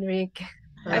 Deb and Rick.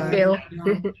 Hi. Hi, Bill.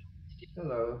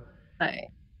 Hello. Hi.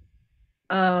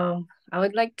 I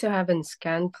would like to have a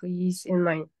scan, please,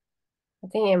 I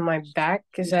think in my back,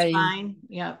 because fine.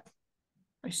 Yep.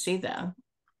 I see that.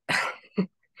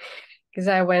 Because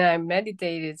when I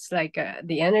meditate, it's like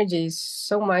the energy is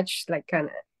so much like kind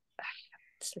of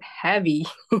it's heavy.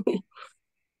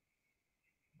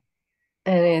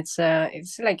 And it's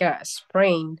like a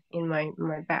sprain in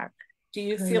my back. Do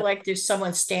you feel like there's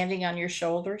someone standing on your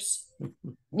shoulders?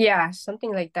 Yeah,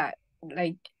 something like that.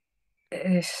 Like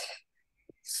it's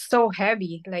so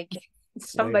heavy. Like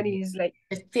somebody is like.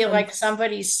 I feel like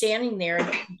somebody's standing there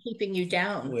and keeping you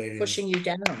down, pushing you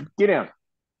down. Get down.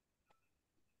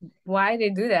 Why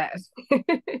they do that?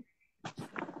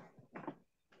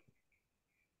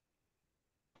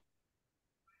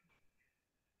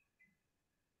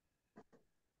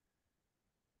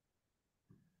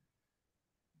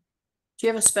 Do you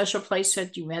have a special place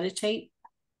that you meditate?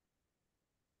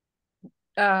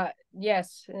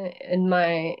 Yes, in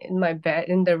my bed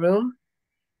in the room,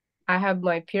 I have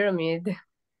my pyramid.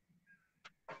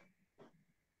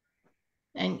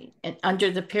 And under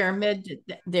the pyramid,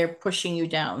 they're pushing you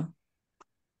down.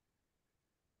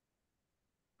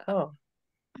 Oh.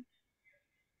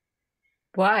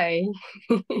 Why?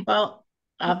 Well,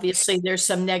 obviously there's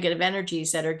some negative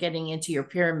energies that are getting into your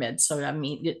pyramid. So, I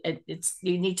mean, it's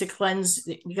you need to cleanse,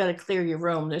 you got to clear your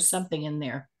room. There's something in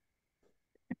there.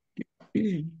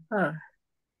 Huh.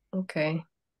 Okay.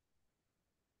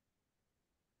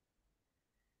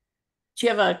 Do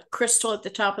you have a crystal at the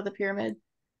top of the pyramid?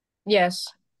 Yes.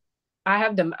 I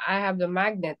have the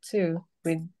magnet too,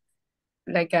 with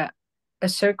like a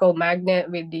circle magnet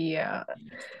with the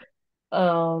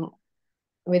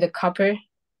copper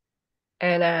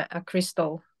and a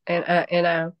crystal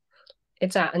and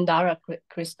it's an Andara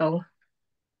crystal.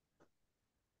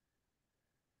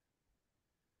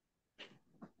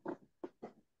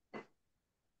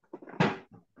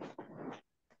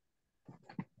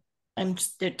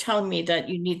 They're telling me that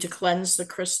you need to cleanse the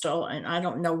crystal, and I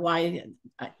don't know why.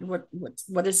 What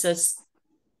is this?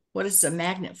 What is the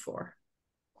magnet for?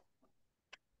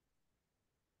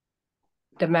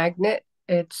 The magnet,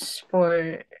 it's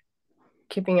for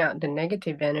keeping out the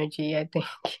negative energy, I think.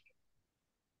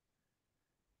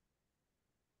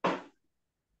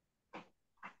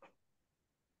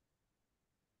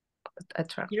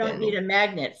 You don't need a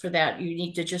magnet for that. You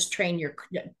need to just train your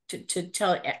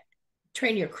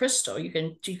train your crystal. You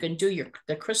can do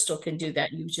the crystal can do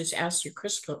that. You just ask your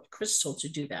crystal to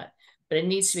do that, but it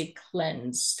needs to be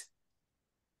cleansed.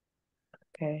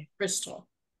 Okay. Crystal.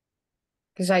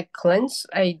 Because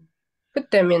I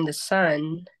put them in the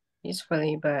sun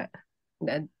usefully, but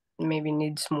that maybe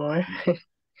needs more.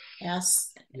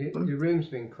 Yes. The room's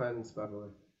been cleansed, by the way.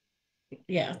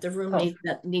 Yeah, the room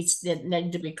needs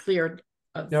to be cleared.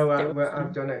 No,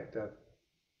 I've done it, Deb.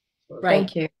 Right.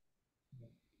 Thank you.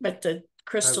 But the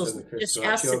crystals. done the Just crystal.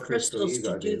 That's ask the your crystal. crystals You to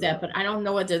got to do that, but I don't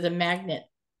know whether the magnet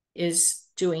is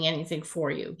doing anything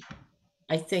for you.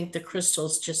 I think the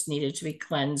crystals just needed to be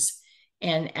cleansed,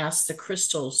 and ask the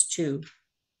crystals to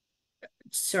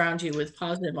surround you with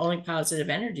only positive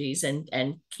energies,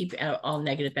 and keep out all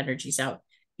negative energies out.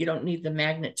 You don't need the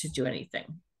magnet to do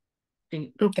anything.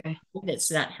 Okay. It's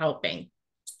not helping.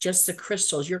 Just the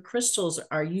crystals. Your crystals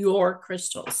are your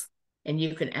crystals, and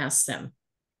you can ask them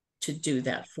to do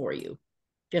that for you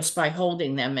just by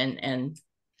holding them and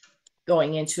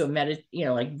going into a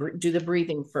like do the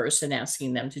breathing first and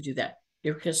asking them to do that.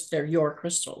 They're your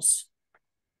crystals.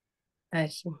 I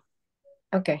see.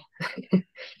 Okay.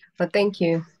 Well, thank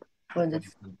you for this.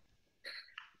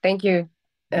 Thank you,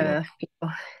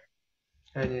 people.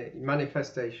 And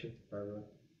manifestation, by the way.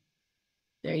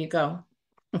 There you go.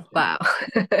 Wow.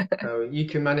 So you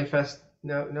can manifest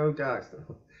no dark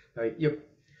stuff. You're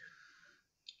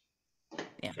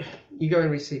going to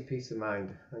receive peace of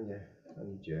mind on your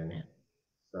journey. Yeah.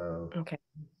 So okay,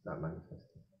 that manifesting.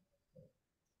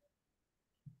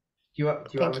 Do you want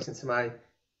to listen to my?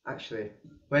 Actually,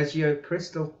 where's your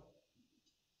crystal?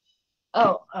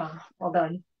 Oh, hold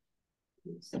on.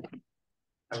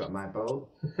 I got my bowl.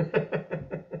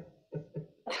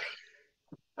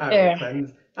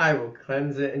 I will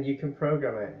cleanse it, and you can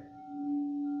program it.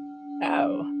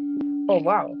 Oh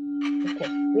wow. Okay,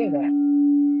 hear that.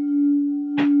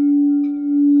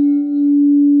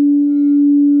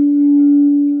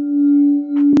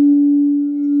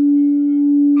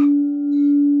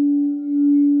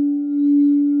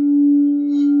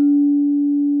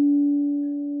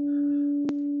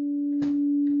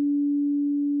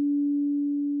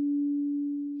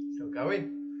 Still going.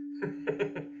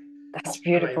 That's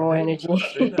beautiful energy.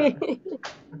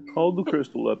 Hold the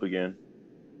crystal up again.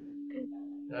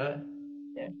 Yeah.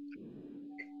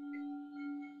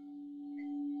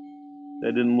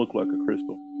 That didn't look like a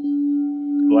crystal.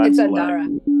 It's Andara.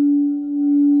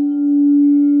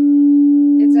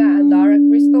 It's an Andara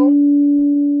crystal.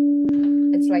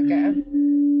 It's like a.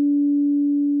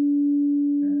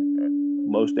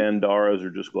 Most Andaras are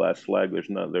just glass slag. There's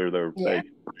not. They're fake.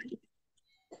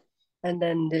 And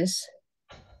then this.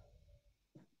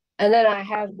 And then I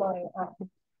have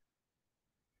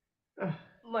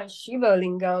my Shiva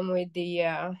lingam with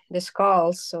the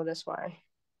skulls, so that's why.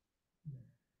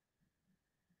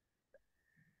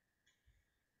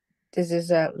 This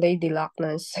is a Lady Loch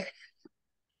Ness.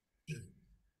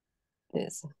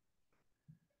 Yes.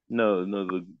 No,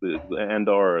 the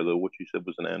Andara, what you said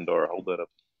was an Andara. Hold that up.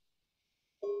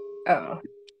 Oh.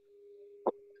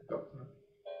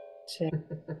 So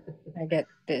I get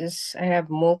this. I have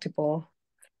multiple.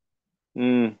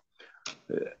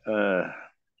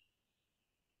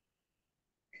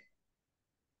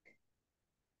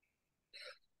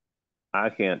 I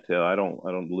can't tell. I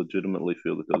don't legitimately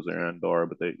feel that those are Andara,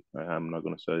 but I'm not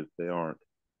going to say that they aren't.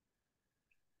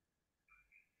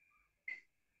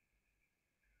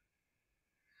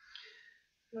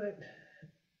 Right.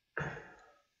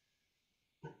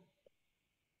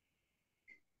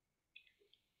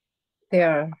 They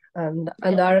are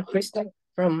Andara crystal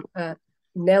from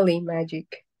Nelly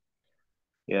Magic.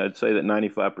 Yeah, I'd say that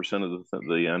 95% of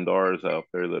the Andaras out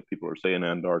there that people are saying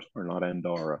Andaras are not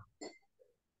Andara.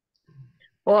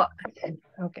 Well,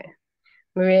 okay.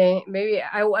 Maybe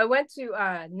I went to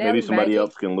Nelly Maybe somebody Magic.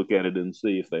 else can look at it and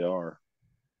see if they are.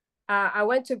 I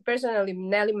went to personally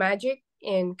Nelly Magic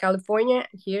in California,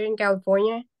 here in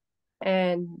California,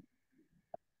 and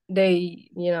they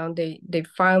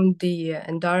found the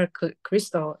Andara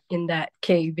crystal in that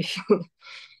cave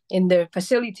in the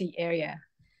facility area.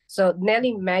 So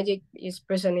Nelly Magic is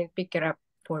personally pick it up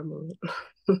for me.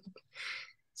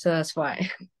 So that's why.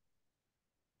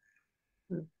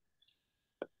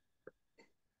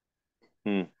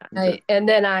 Okay. And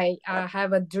then I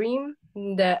have a dream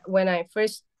that when I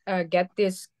first get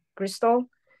this crystal,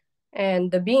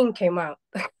 and the being came out,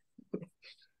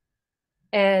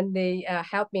 and they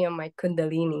helped me on my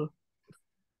Kundalini.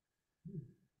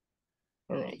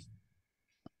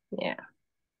 Yeah.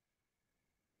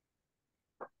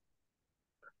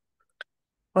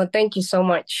 Well, thank you so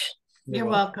much. You're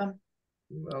welcome.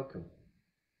 You're welcome.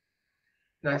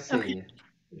 Nice seeing you.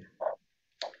 Yeah.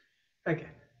 Okay.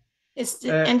 That's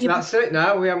it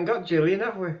now. We haven't got Jillian,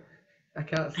 have we? I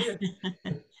can't see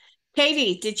it.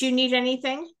 Katie, did you need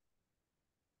anything?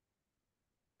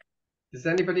 Does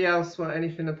anybody else want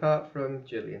anything apart from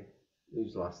Jillian,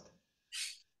 who's last?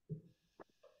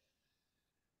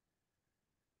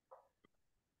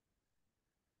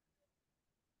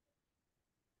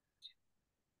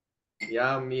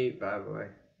 Yeah, I'm mute, by the way.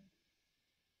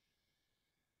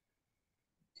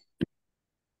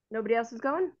 Nobody else is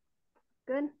going?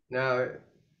 Good. No.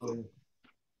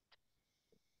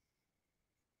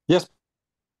 Yes.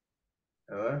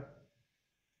 Hello?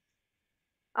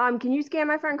 Can you scan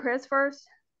my friend Chris first?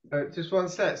 Just one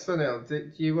sec, Sunil.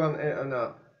 Do you want it or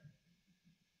not?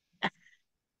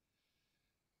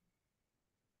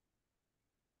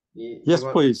 Yes,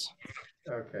 please.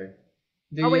 Okay.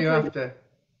 Do I'll wait you till after,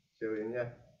 Julian? Yeah.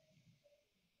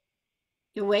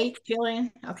 You wait,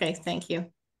 Julian? Okay, thank you.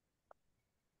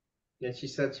 Yeah, she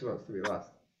said she wants to be last.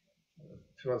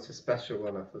 She wants a special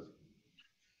one of us.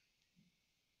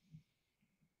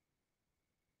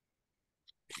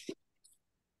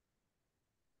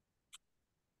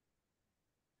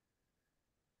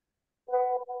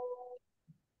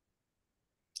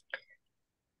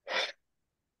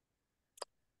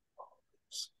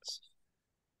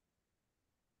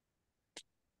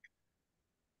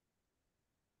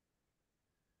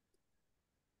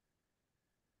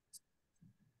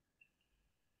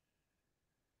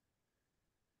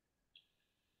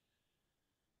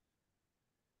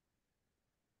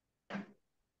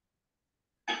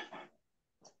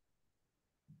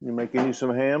 You making you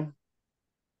some ham?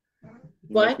 You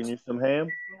What? making you some ham?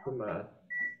 Come on.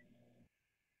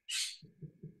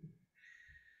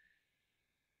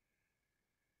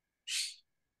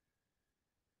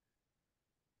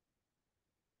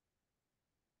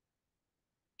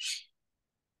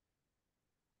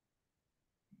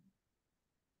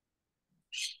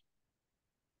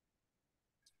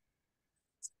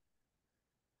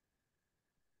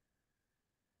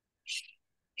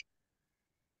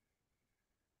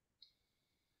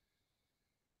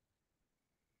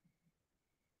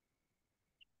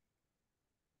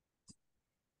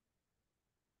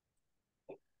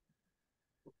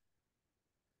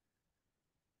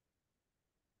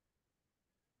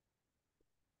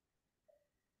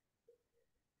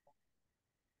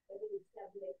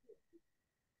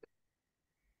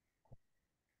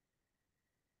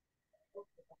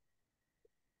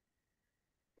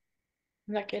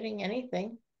 I'm not getting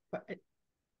anything.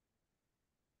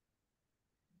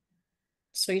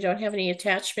 So you don't have any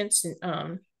attachments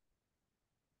and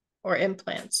or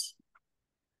implants?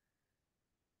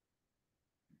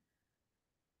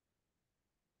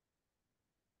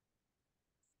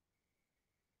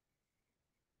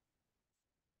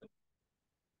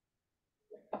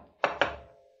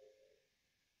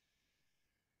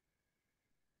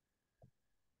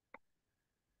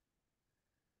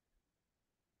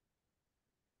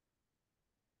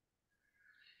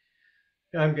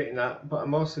 Yeah, I'm getting that, but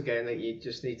I'm also getting that you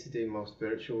just need to do more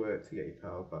spiritual work to get your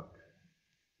power back.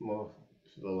 More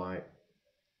for the light.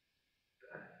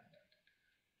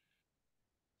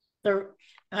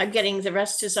 I'm getting the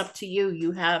rest is up to you.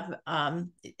 You have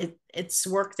it's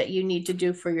work that you need to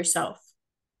do for yourself.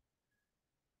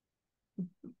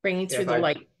 Bringing through the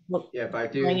light. Yeah, by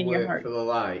going doing in your work heart. for the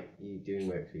light, you're doing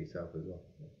work for yourself as well.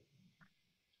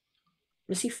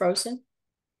 Is he frozen?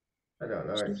 I don't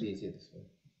know, it's easier this way.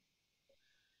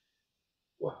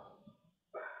 Whoa.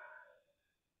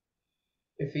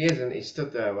 If he isn't, he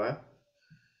stood there, right?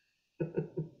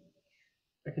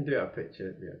 I can do a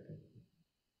picture. Yeah.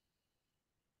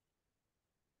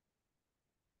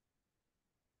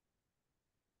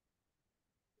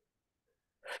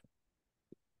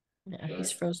 Yeah,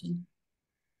 he's frozen.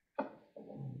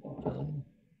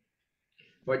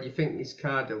 What do you think this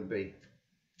card will be?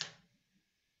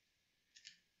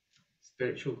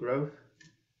 Spiritual growth?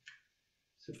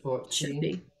 Support Should team?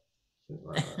 be. Something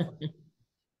like that.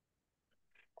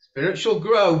 Spiritual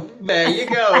growth. There you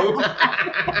go.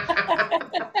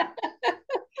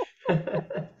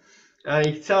 And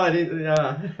you can tell I didn't.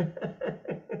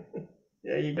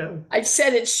 There you go. I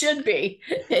said it should be,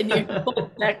 and you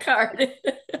pulled that card.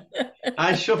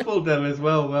 I shuffled them as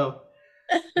well. Well,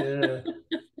 yeah.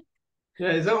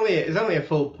 Yeah, it's only a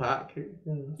full pack.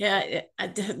 Yeah,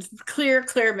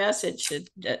 clear message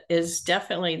is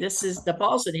definitely this is the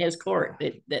ball's in his court.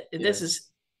 This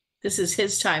is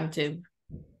his time to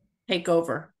take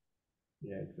over.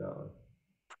 Yeah, exactly.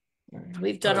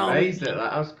 We've done I'm all. amazed at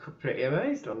that. I was pretty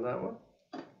amazed on that one.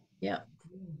 Yeah.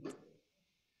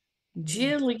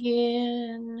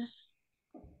 Jillian.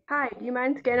 Hi, do you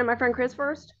mind scanning my friend Chris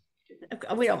first?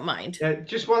 We don't mind. Yeah,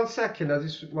 just 1 second. I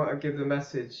just want to give the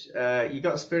message. You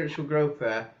got spiritual growth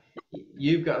there.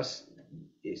 You've got.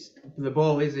 The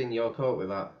ball is in your court with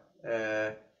that.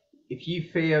 If you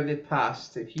fear the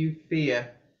past, if you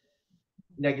fear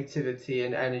negativity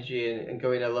and energy and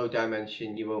go in a low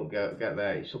dimension, you won't get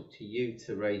there. It's up to you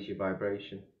to raise your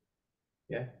vibration.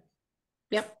 Yeah.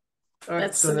 Yep. All right,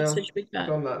 That's so the now message we got.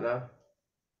 done that now.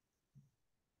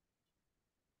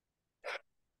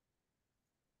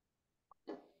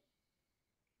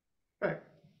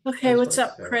 Okay, what's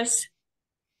up, Chris?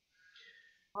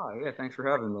 Oh, yeah, thanks for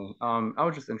having me. I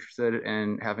was just interested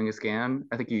in having a scan.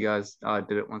 I think you guys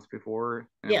did it once before.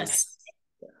 And Yes.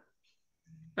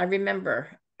 I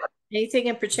remember. Anything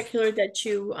in particular that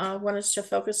you want us to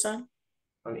focus on?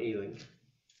 On healing.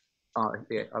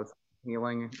 Yeah, I was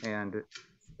healing and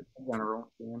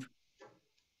general scan.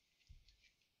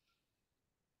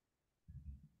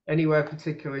 Anywhere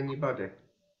particular in your body?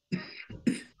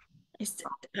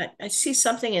 I see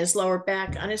something in his lower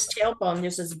back. On his tailbone,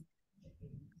 there's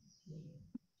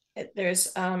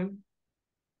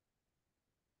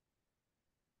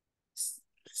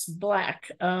it's black.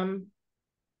 And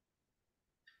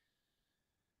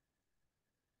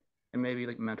maybe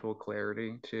like mental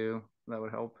clarity too. That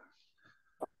would help.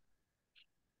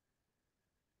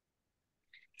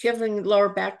 Do you have any lower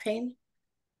back pain?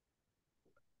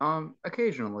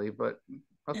 Occasionally, but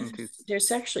nothing too.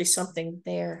 There's actually something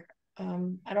there.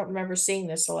 I don't remember seeing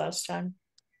this the last time.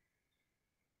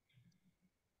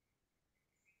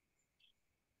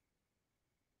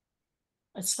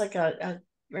 It's like a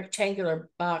rectangular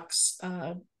box,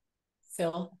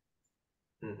 Phil.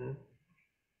 Mm-hmm.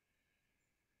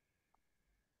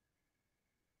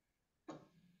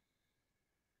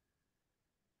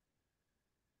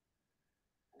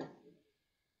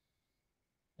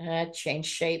 Change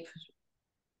shape.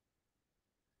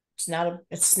 It's not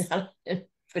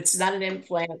an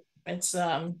implant. It's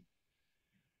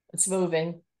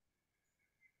moving.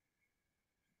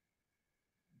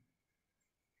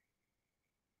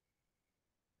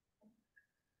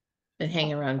 Been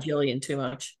hanging around Jillian too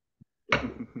much.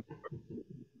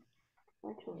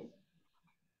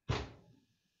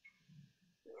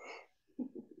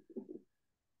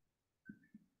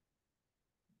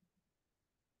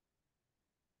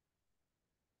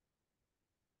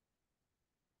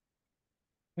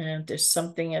 And there's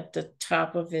something at the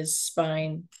top of his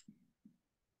spine.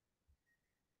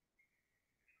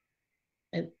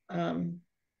 It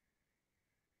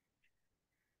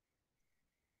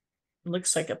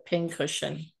looks like a pin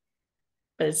cushion,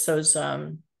 but it's those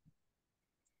tacks.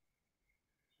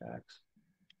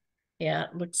 Yeah,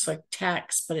 it looks like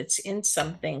tacks, but it's in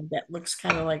something that looks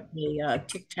kind of like the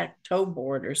tic-tac-toe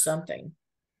board or something.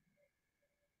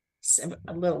 It's a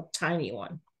little tiny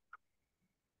one.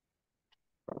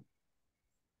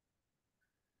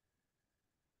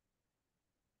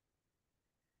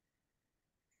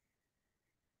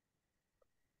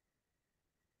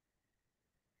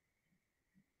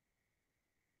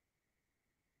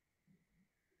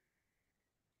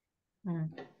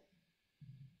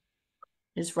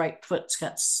 His right foot's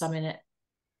got some in it.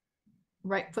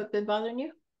 Right foot been bothering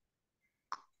you?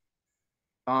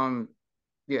 Yeah,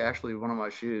 actually, one of my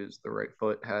shoes, the right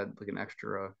foot had like an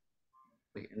extra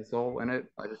like insole in it.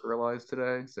 I just realized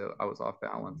today, so I was off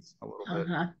balance a little bit.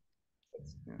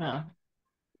 Well,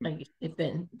 like they've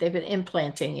been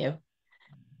implanting you.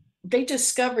 They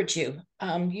discovered you.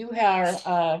 You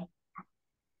are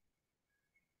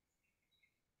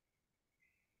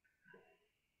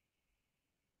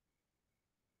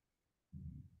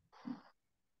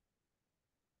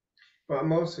But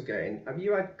I'm also getting, have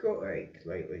you had gut ache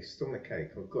lately? Stomach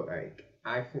ache or gut ache?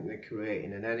 I think they're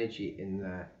creating an energy in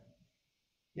there.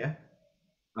 Yeah?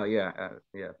 Yeah,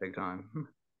 big time.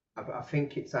 I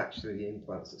think it's actually the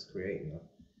implants that's creating that.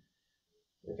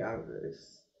 Look out,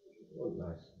 it's not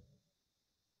nice.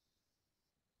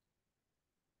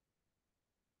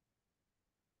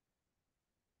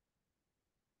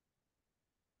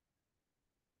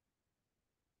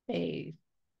 a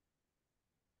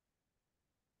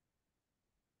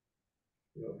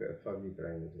little bit of foggy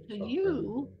brain.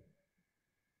 So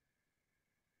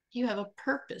you have a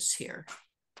purpose here.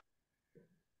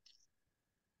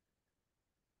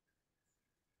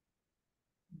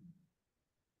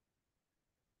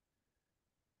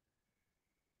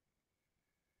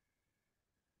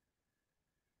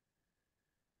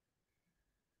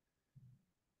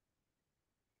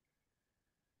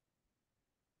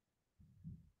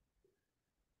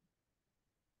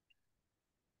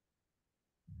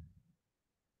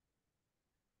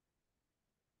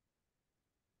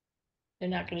 They're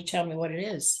not going to tell me what it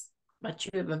is, but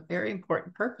you have a very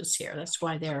important purpose here. That's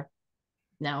why they're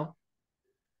now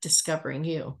discovering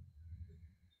you.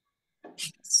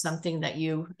 Something that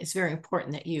it's very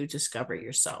important that you discover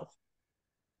yourself.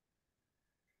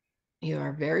 You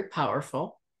are very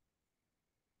powerful.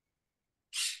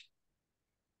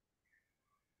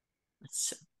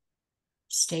 Let's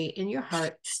stay in your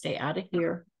heart, stay out of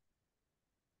here.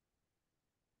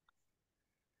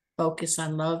 Focus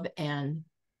on love and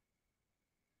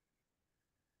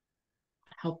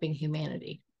helping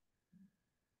humanity.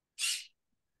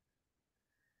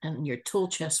 And your tool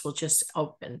chest will just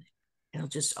open. It'll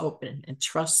just open, and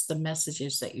trust the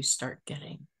messages that you start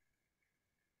getting.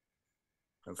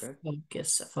 Okay.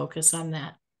 Focus on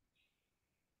that.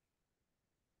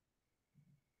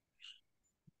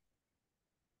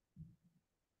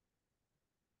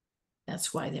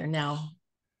 That's why they're now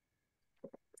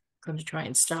going to try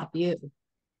and stop you.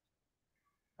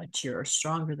 But you're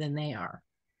stronger than they are.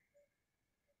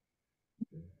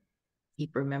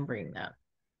 Keep remembering that.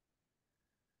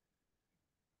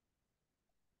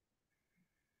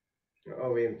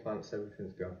 All the implants,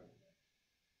 everything's gone.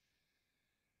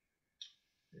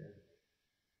 Yeah.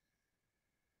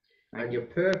 And your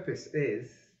purpose is,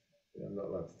 I'm not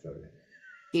allowed to tell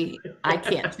you. I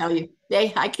can't tell you.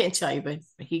 I can't tell you, but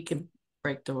he can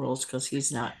break the rules because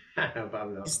he's not. But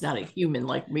I'm not. He's not a human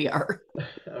like we are.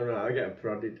 All right, I get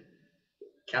prodded.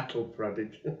 Cattle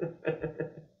prodded.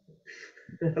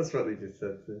 That's what they just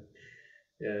said.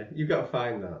 Yeah, you've got to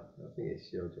find that. I think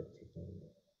it's your job to find that.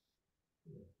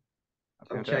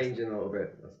 I'm changing a little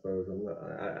bit, I suppose. I'm not,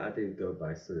 I do go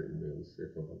by certain rules if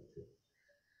I want to.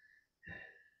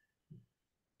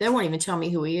 They won't even tell me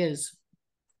who he is.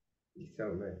 You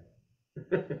tell me.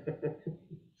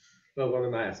 Well, one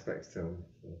of my aspects tell me.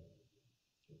 So.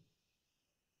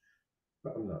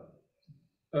 But I'm not.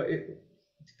 It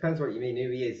depends what you mean. Who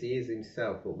he is. He is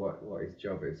himself, but what his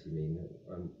job is, you mean,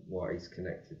 and what he's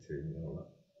connected to and all that.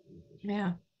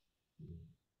 Yeah.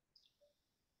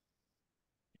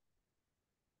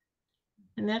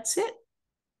 And that's it.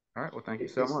 All right. Well, thank you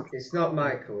so much. It's not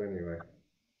Michael anyway.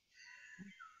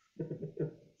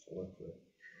 So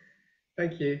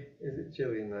thank you. Is it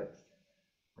Gillian next?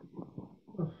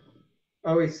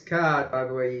 Oh, his card, by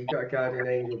the way, you got a guardian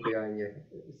angel behind you.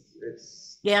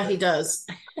 Yeah, he does.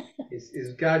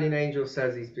 His guardian angel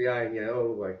says he's behind you all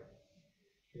the way.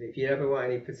 And if you ever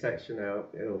want any protection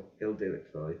out, he'll do it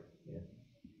for you. Yeah.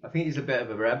 I think he's a bit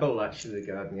of a rebel, actually, the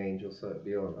guardian angel, so it'll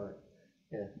be all right.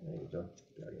 Yeah, there you go,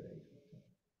 guardian angel.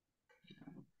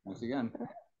 Once again.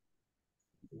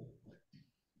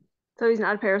 So he's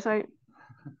not a parasite?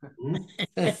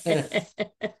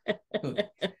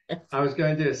 I was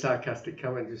going to do a sarcastic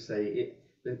comment, just say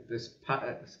this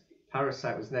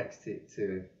parasite was next to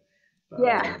him.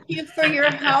 Yeah. Thank you for your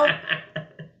help.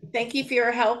 Thank you for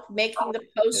your help making the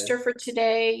poster for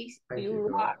today. You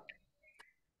rock.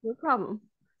 No problem.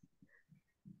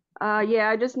 Yeah,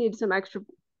 I just need some extra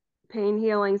pain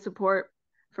healing support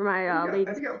for my have you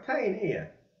got pain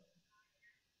here?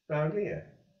 Down here?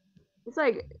 It's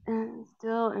like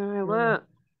still in my lip.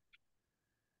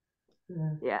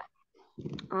 Yeah.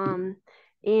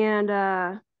 And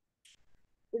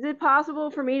is it possible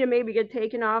for me to maybe get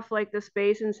taken off like the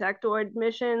space insectoid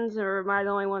missions, or am I the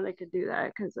only one that could do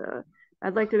that? Because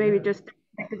I'd like to maybe just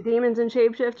like the demons and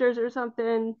shapeshifters or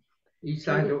something. You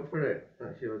signed up for it.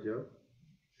 That's your job.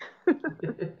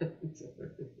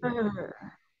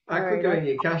 I could go in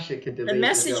your cache and delete the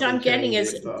message job I'm and getting change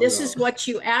is it, but this I'm is not. what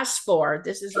you asked for.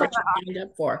 This is what you signed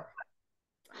up for.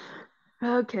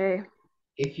 Okay.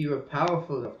 If you are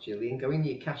powerful enough, Gillian, go in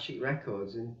your Akashic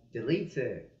records and delete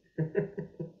it.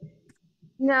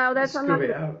 No, that's I'm not. Scrub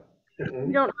it out.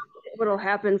 You don't know what'll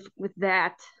happen with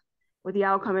that, what the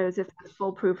outcome is, if it's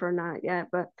foolproof or not yet.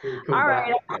 But all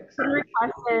right, I'll put a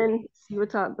request in, see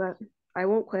what's up, but I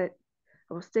won't quit.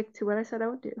 I will stick to what I said I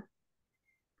would do.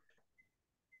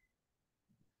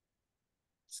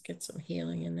 Let's get some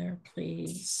healing in there,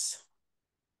 please.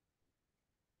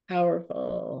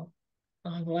 Powerful,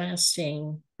 long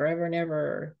lasting, forever and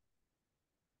ever.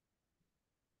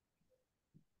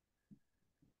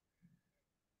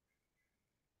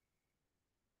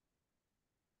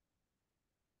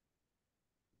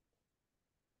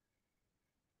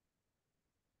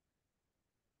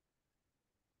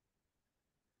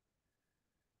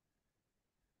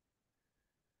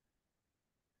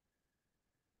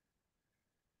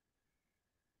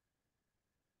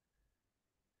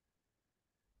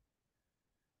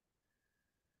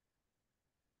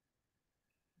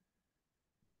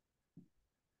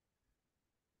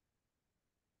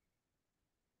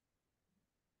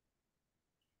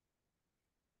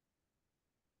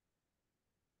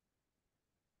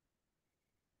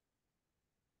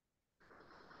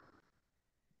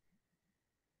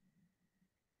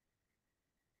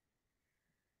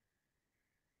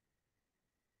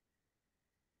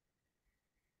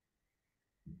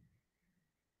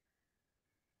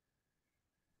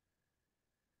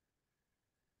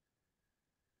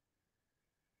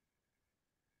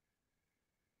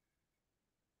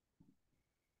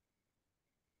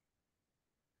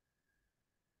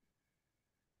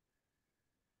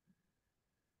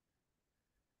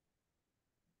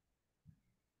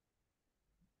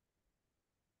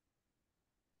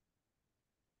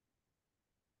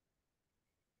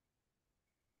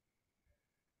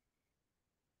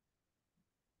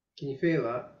 Can you feel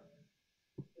that?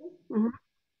 Mm-hmm.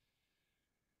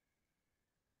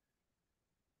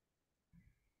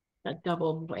 A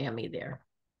double whammy there.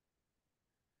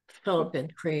 Philip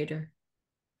and Creator.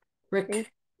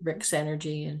 Rick's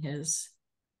energy and his.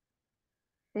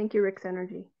 Thank you, Rick's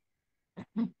energy.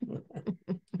 You're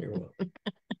welcome.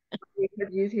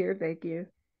 Use here, thank you.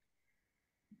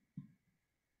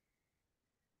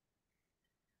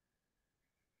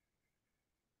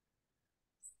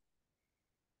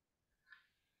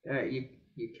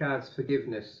 You cards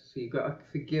forgiveness, so you've got to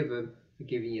forgive them for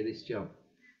giving you this job.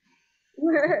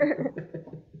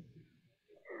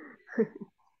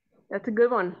 That's a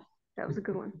good one. That was a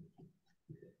good one.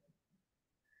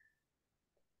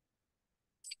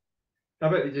 I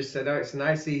bet they just said, oh, it's a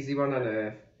nice easy one on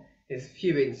Earth. There's a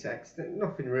few insects,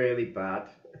 nothing really bad.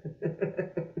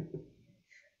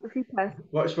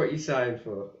 Watch what you sign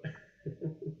for.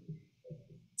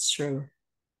 It's true.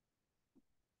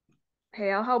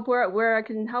 Hey, I'll help where I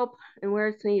can help and where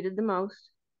it's needed the most.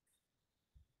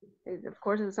 Of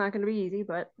course, it's not going to be easy,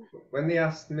 but... When they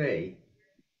asked me,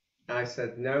 I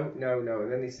said, no, no, no.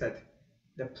 And then they said,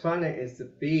 the planet is the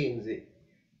beings that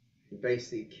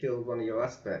basically killed one of your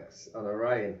aspects on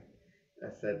Orion.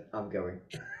 I said, I'm going.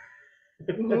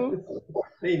 Mm-hmm.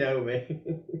 They know me.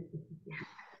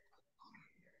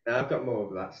 Now, I've got more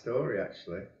of that story,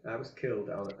 actually. I was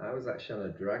actually on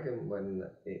a dragon when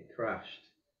it crashed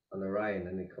on Orion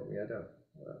and it cut my head off.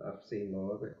 I've seen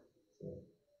more of it. So.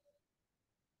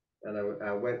 And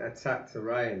I went attacked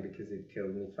Orion because he'd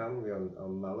killed my family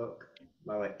on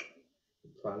Malek, the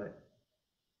planet.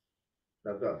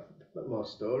 I've got more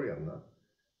story on that.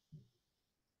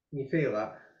 Can you feel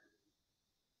that?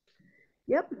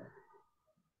 Yep.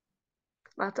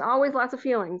 Always lots of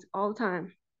feelings all the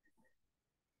time.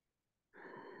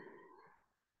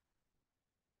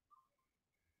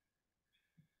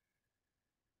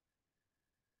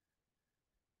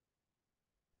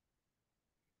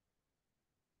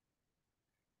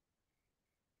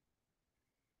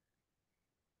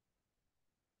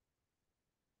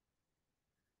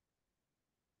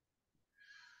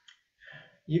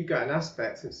 You've got an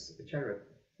aspect, it's a cherub.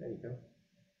 There you go.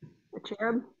 A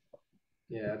cherub?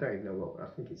 Yeah, I don't even know what,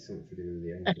 I think it's something to do with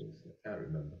the angels. I can't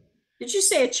remember. Did you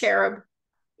say a cherub?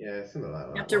 Yeah, something like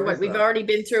that. After what we've already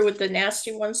been through with the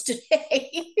nasty ones today.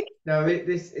 No,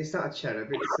 it's not a cherub,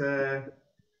 it's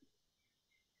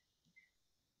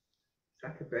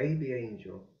like a baby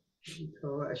angel. What do you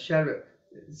call it? A cherub.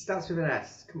 It starts with an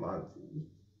S. Come on.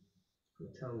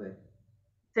 Tell me.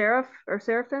 Seraph or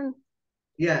Seraphim?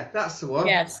 Yeah, that's the one.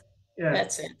 Yes. Yeah.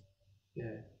 That's it.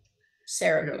 Yeah.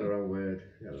 Sarah. I got the wrong word.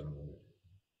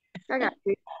 I got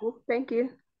you. Thank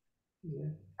you. Yeah.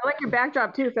 I like your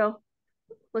backdrop too, Phil.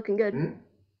 Looking good.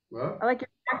 What? I like your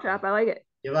backdrop. I like it.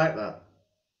 You like that?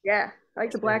 Yeah. I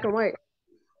like the black and white.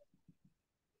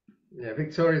 Yeah,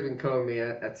 Victoria's been calling me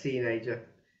a teenager.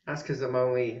 That's because I'm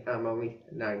only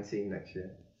 19 next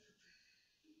year.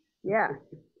 Yeah.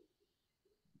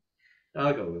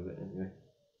 I'll go with it anyway.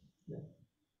 Yeah.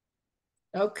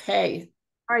 Okay.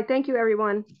 All right. Thank you,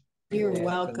 everyone. You're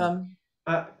welcome.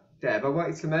 Deb, I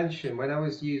wanted to mention when I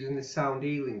was using the sound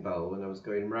healing bowl and I was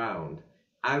going round,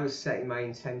 I was setting my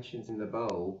intentions in the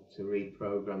bowl to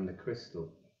reprogram the crystal.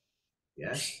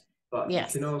 Yes, but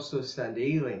yes. You can also send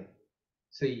healing.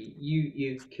 So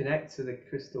you connect to the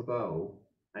crystal bowl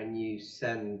and you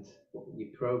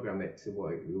program it to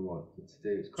what you want it to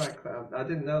do. It's quite. I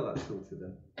didn't know that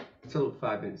until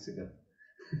 5 minutes ago.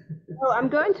 Oh, I'm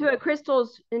going to a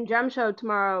crystals and gem show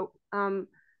tomorrow.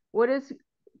 What is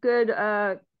good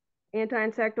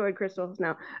anti-insectoid crystals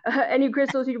now? Any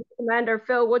crystals you recommend? Or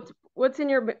Phil, what's in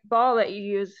your ball that you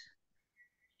use?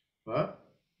 What?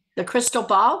 The crystal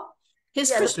ball?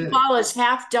 His crystal ball is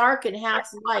half dark and half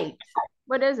light.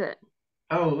 What is it?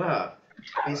 Oh, that.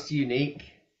 It's unique.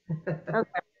 Okay.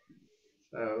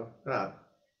 So that.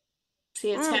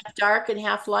 See, it's half dark and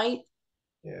half light.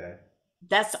 Yeah.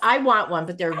 I want one,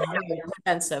 but they're very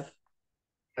expensive.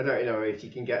 I don't know if you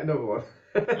can get another one.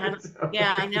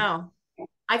 Yeah, I know.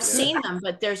 I've seen them,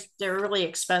 but they're really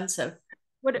expensive.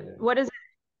 What is it?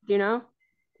 Do you know?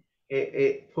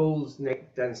 It pulls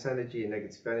dense energy and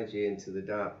negative energy into the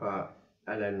dark part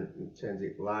and then turns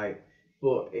it light.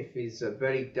 But if it's a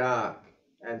very dark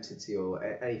entity or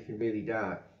anything really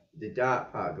dark, the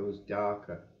dark part goes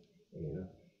darker. You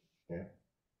know?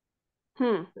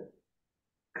 Yeah.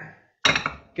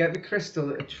 Get the crystal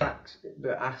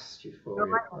that asks you for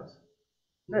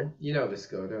it. You know this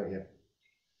girl, don't you?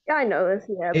 Yeah, I know this.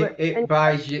 Yeah, but it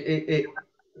buys you.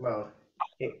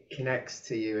 It connects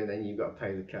to you, and then you've got to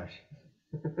pay the cash.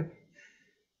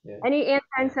 Yeah. Any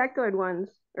anti-insectoid ones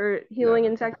or healing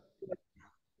insectoid?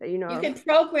 that you know You of? can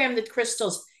program the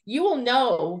crystals. You will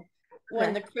know when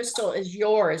Okay. the crystal is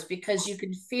yours because you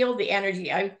can feel the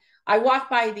energy. I walked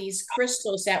by these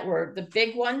crystals that were the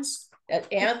big ones,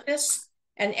 at amethyst,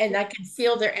 and I can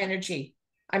feel their energy.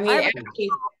 I mean, it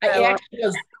actually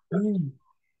goes boom,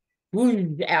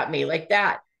 boom at me like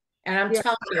that. And I'm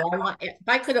telling you, if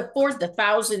I could afford the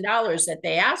 $1,000 that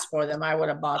they asked for them, I would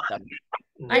have bought them.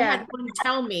 I had one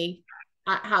tell me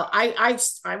how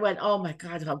I went, oh my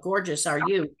God, how gorgeous are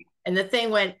you? And the thing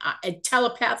went, it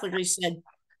telepathically said,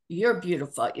 you're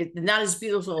beautiful. Not as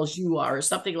beautiful as you are, or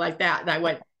something like that. And I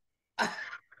went,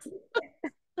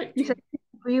 you said,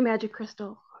 for you, magic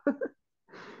crystal.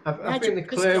 I think the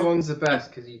clear one's the best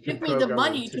because you can give me the program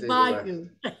money them to to do buy the you.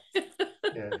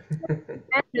 Yeah.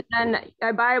 And then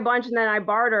I buy a bunch and then I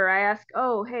barter. I ask,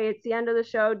 oh, hey, it's the end of the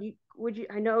show.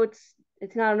 I know it's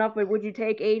not enough, but would you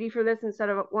take 80 for this instead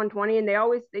of 120? And they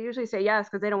usually say yes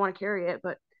because they don't want to carry it,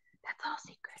 but that's all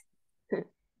secret.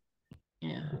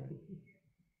 Yeah.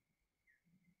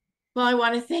 Well, I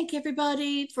want to thank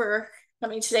everybody for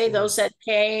coming today. Those that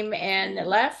came and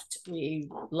left, we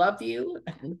love you.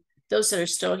 Those that are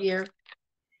still here,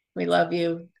 we love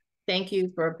you. Thank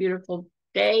you for a beautiful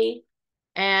day,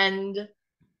 and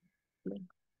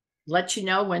let you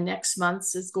know when next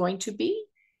month's is going to be.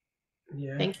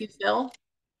 Yeah. Thank you, Phil.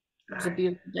 It was a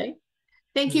beautiful day.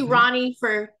 Thank you, Ronnie,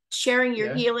 for sharing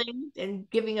your healing and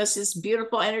giving us this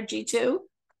beautiful energy too.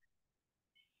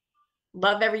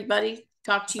 Love everybody.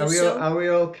 Talk to you soon. Are we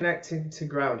all connecting to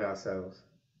ground ourselves?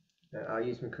 I'll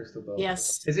use my crystal ball.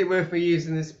 Yes. Is it worth me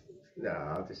using this? No,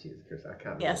 I'll just use the crystal. I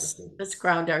can't. Yes. Let's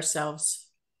ground ourselves.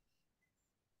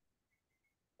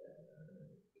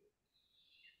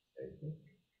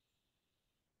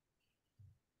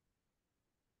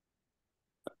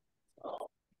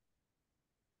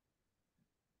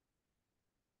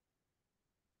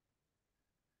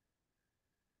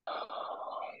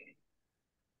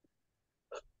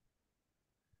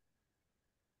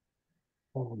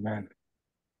 Oh man.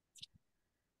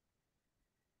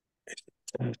 It's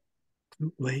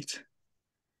too late.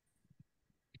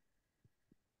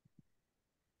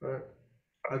 Right.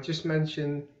 I'll just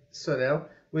mention, Sunil,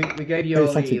 we gave you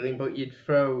all healing, but you'd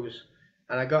froze.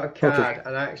 And I got a card,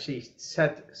 and I actually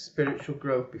said spiritual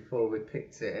growth before we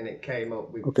picked it, and it came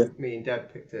up. Me and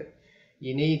Deb picked it.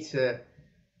 You need to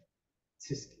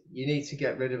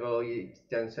get rid of all your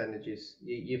dense energies.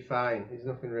 You're fine. There's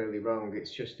nothing really wrong.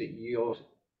 It's just that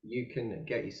you can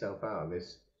get yourself out of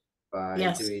this by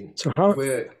doing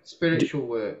spiritual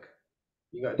work.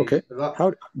 You got to do a lot.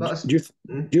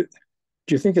 Do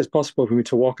you think it's possible for me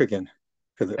to walk again?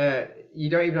 You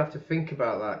don't even have to think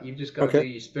about that. You've just got to do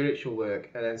your spiritual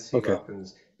work and then see what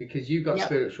happens. Because you've got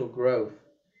spiritual growth,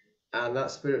 and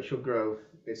that spiritual growth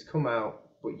is come out,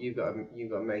 but you've got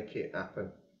to make it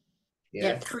happen.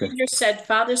 Yeah. Creator said,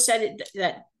 Father said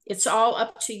that it's all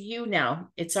up to you now.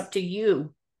 It's up to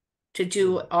you to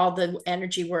do all the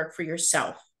energy work for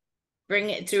yourself. Bring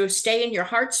it through. Stay in your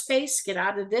heart space. Get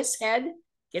out of this head.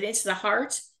 Get into the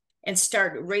heart and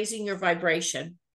start raising your vibration.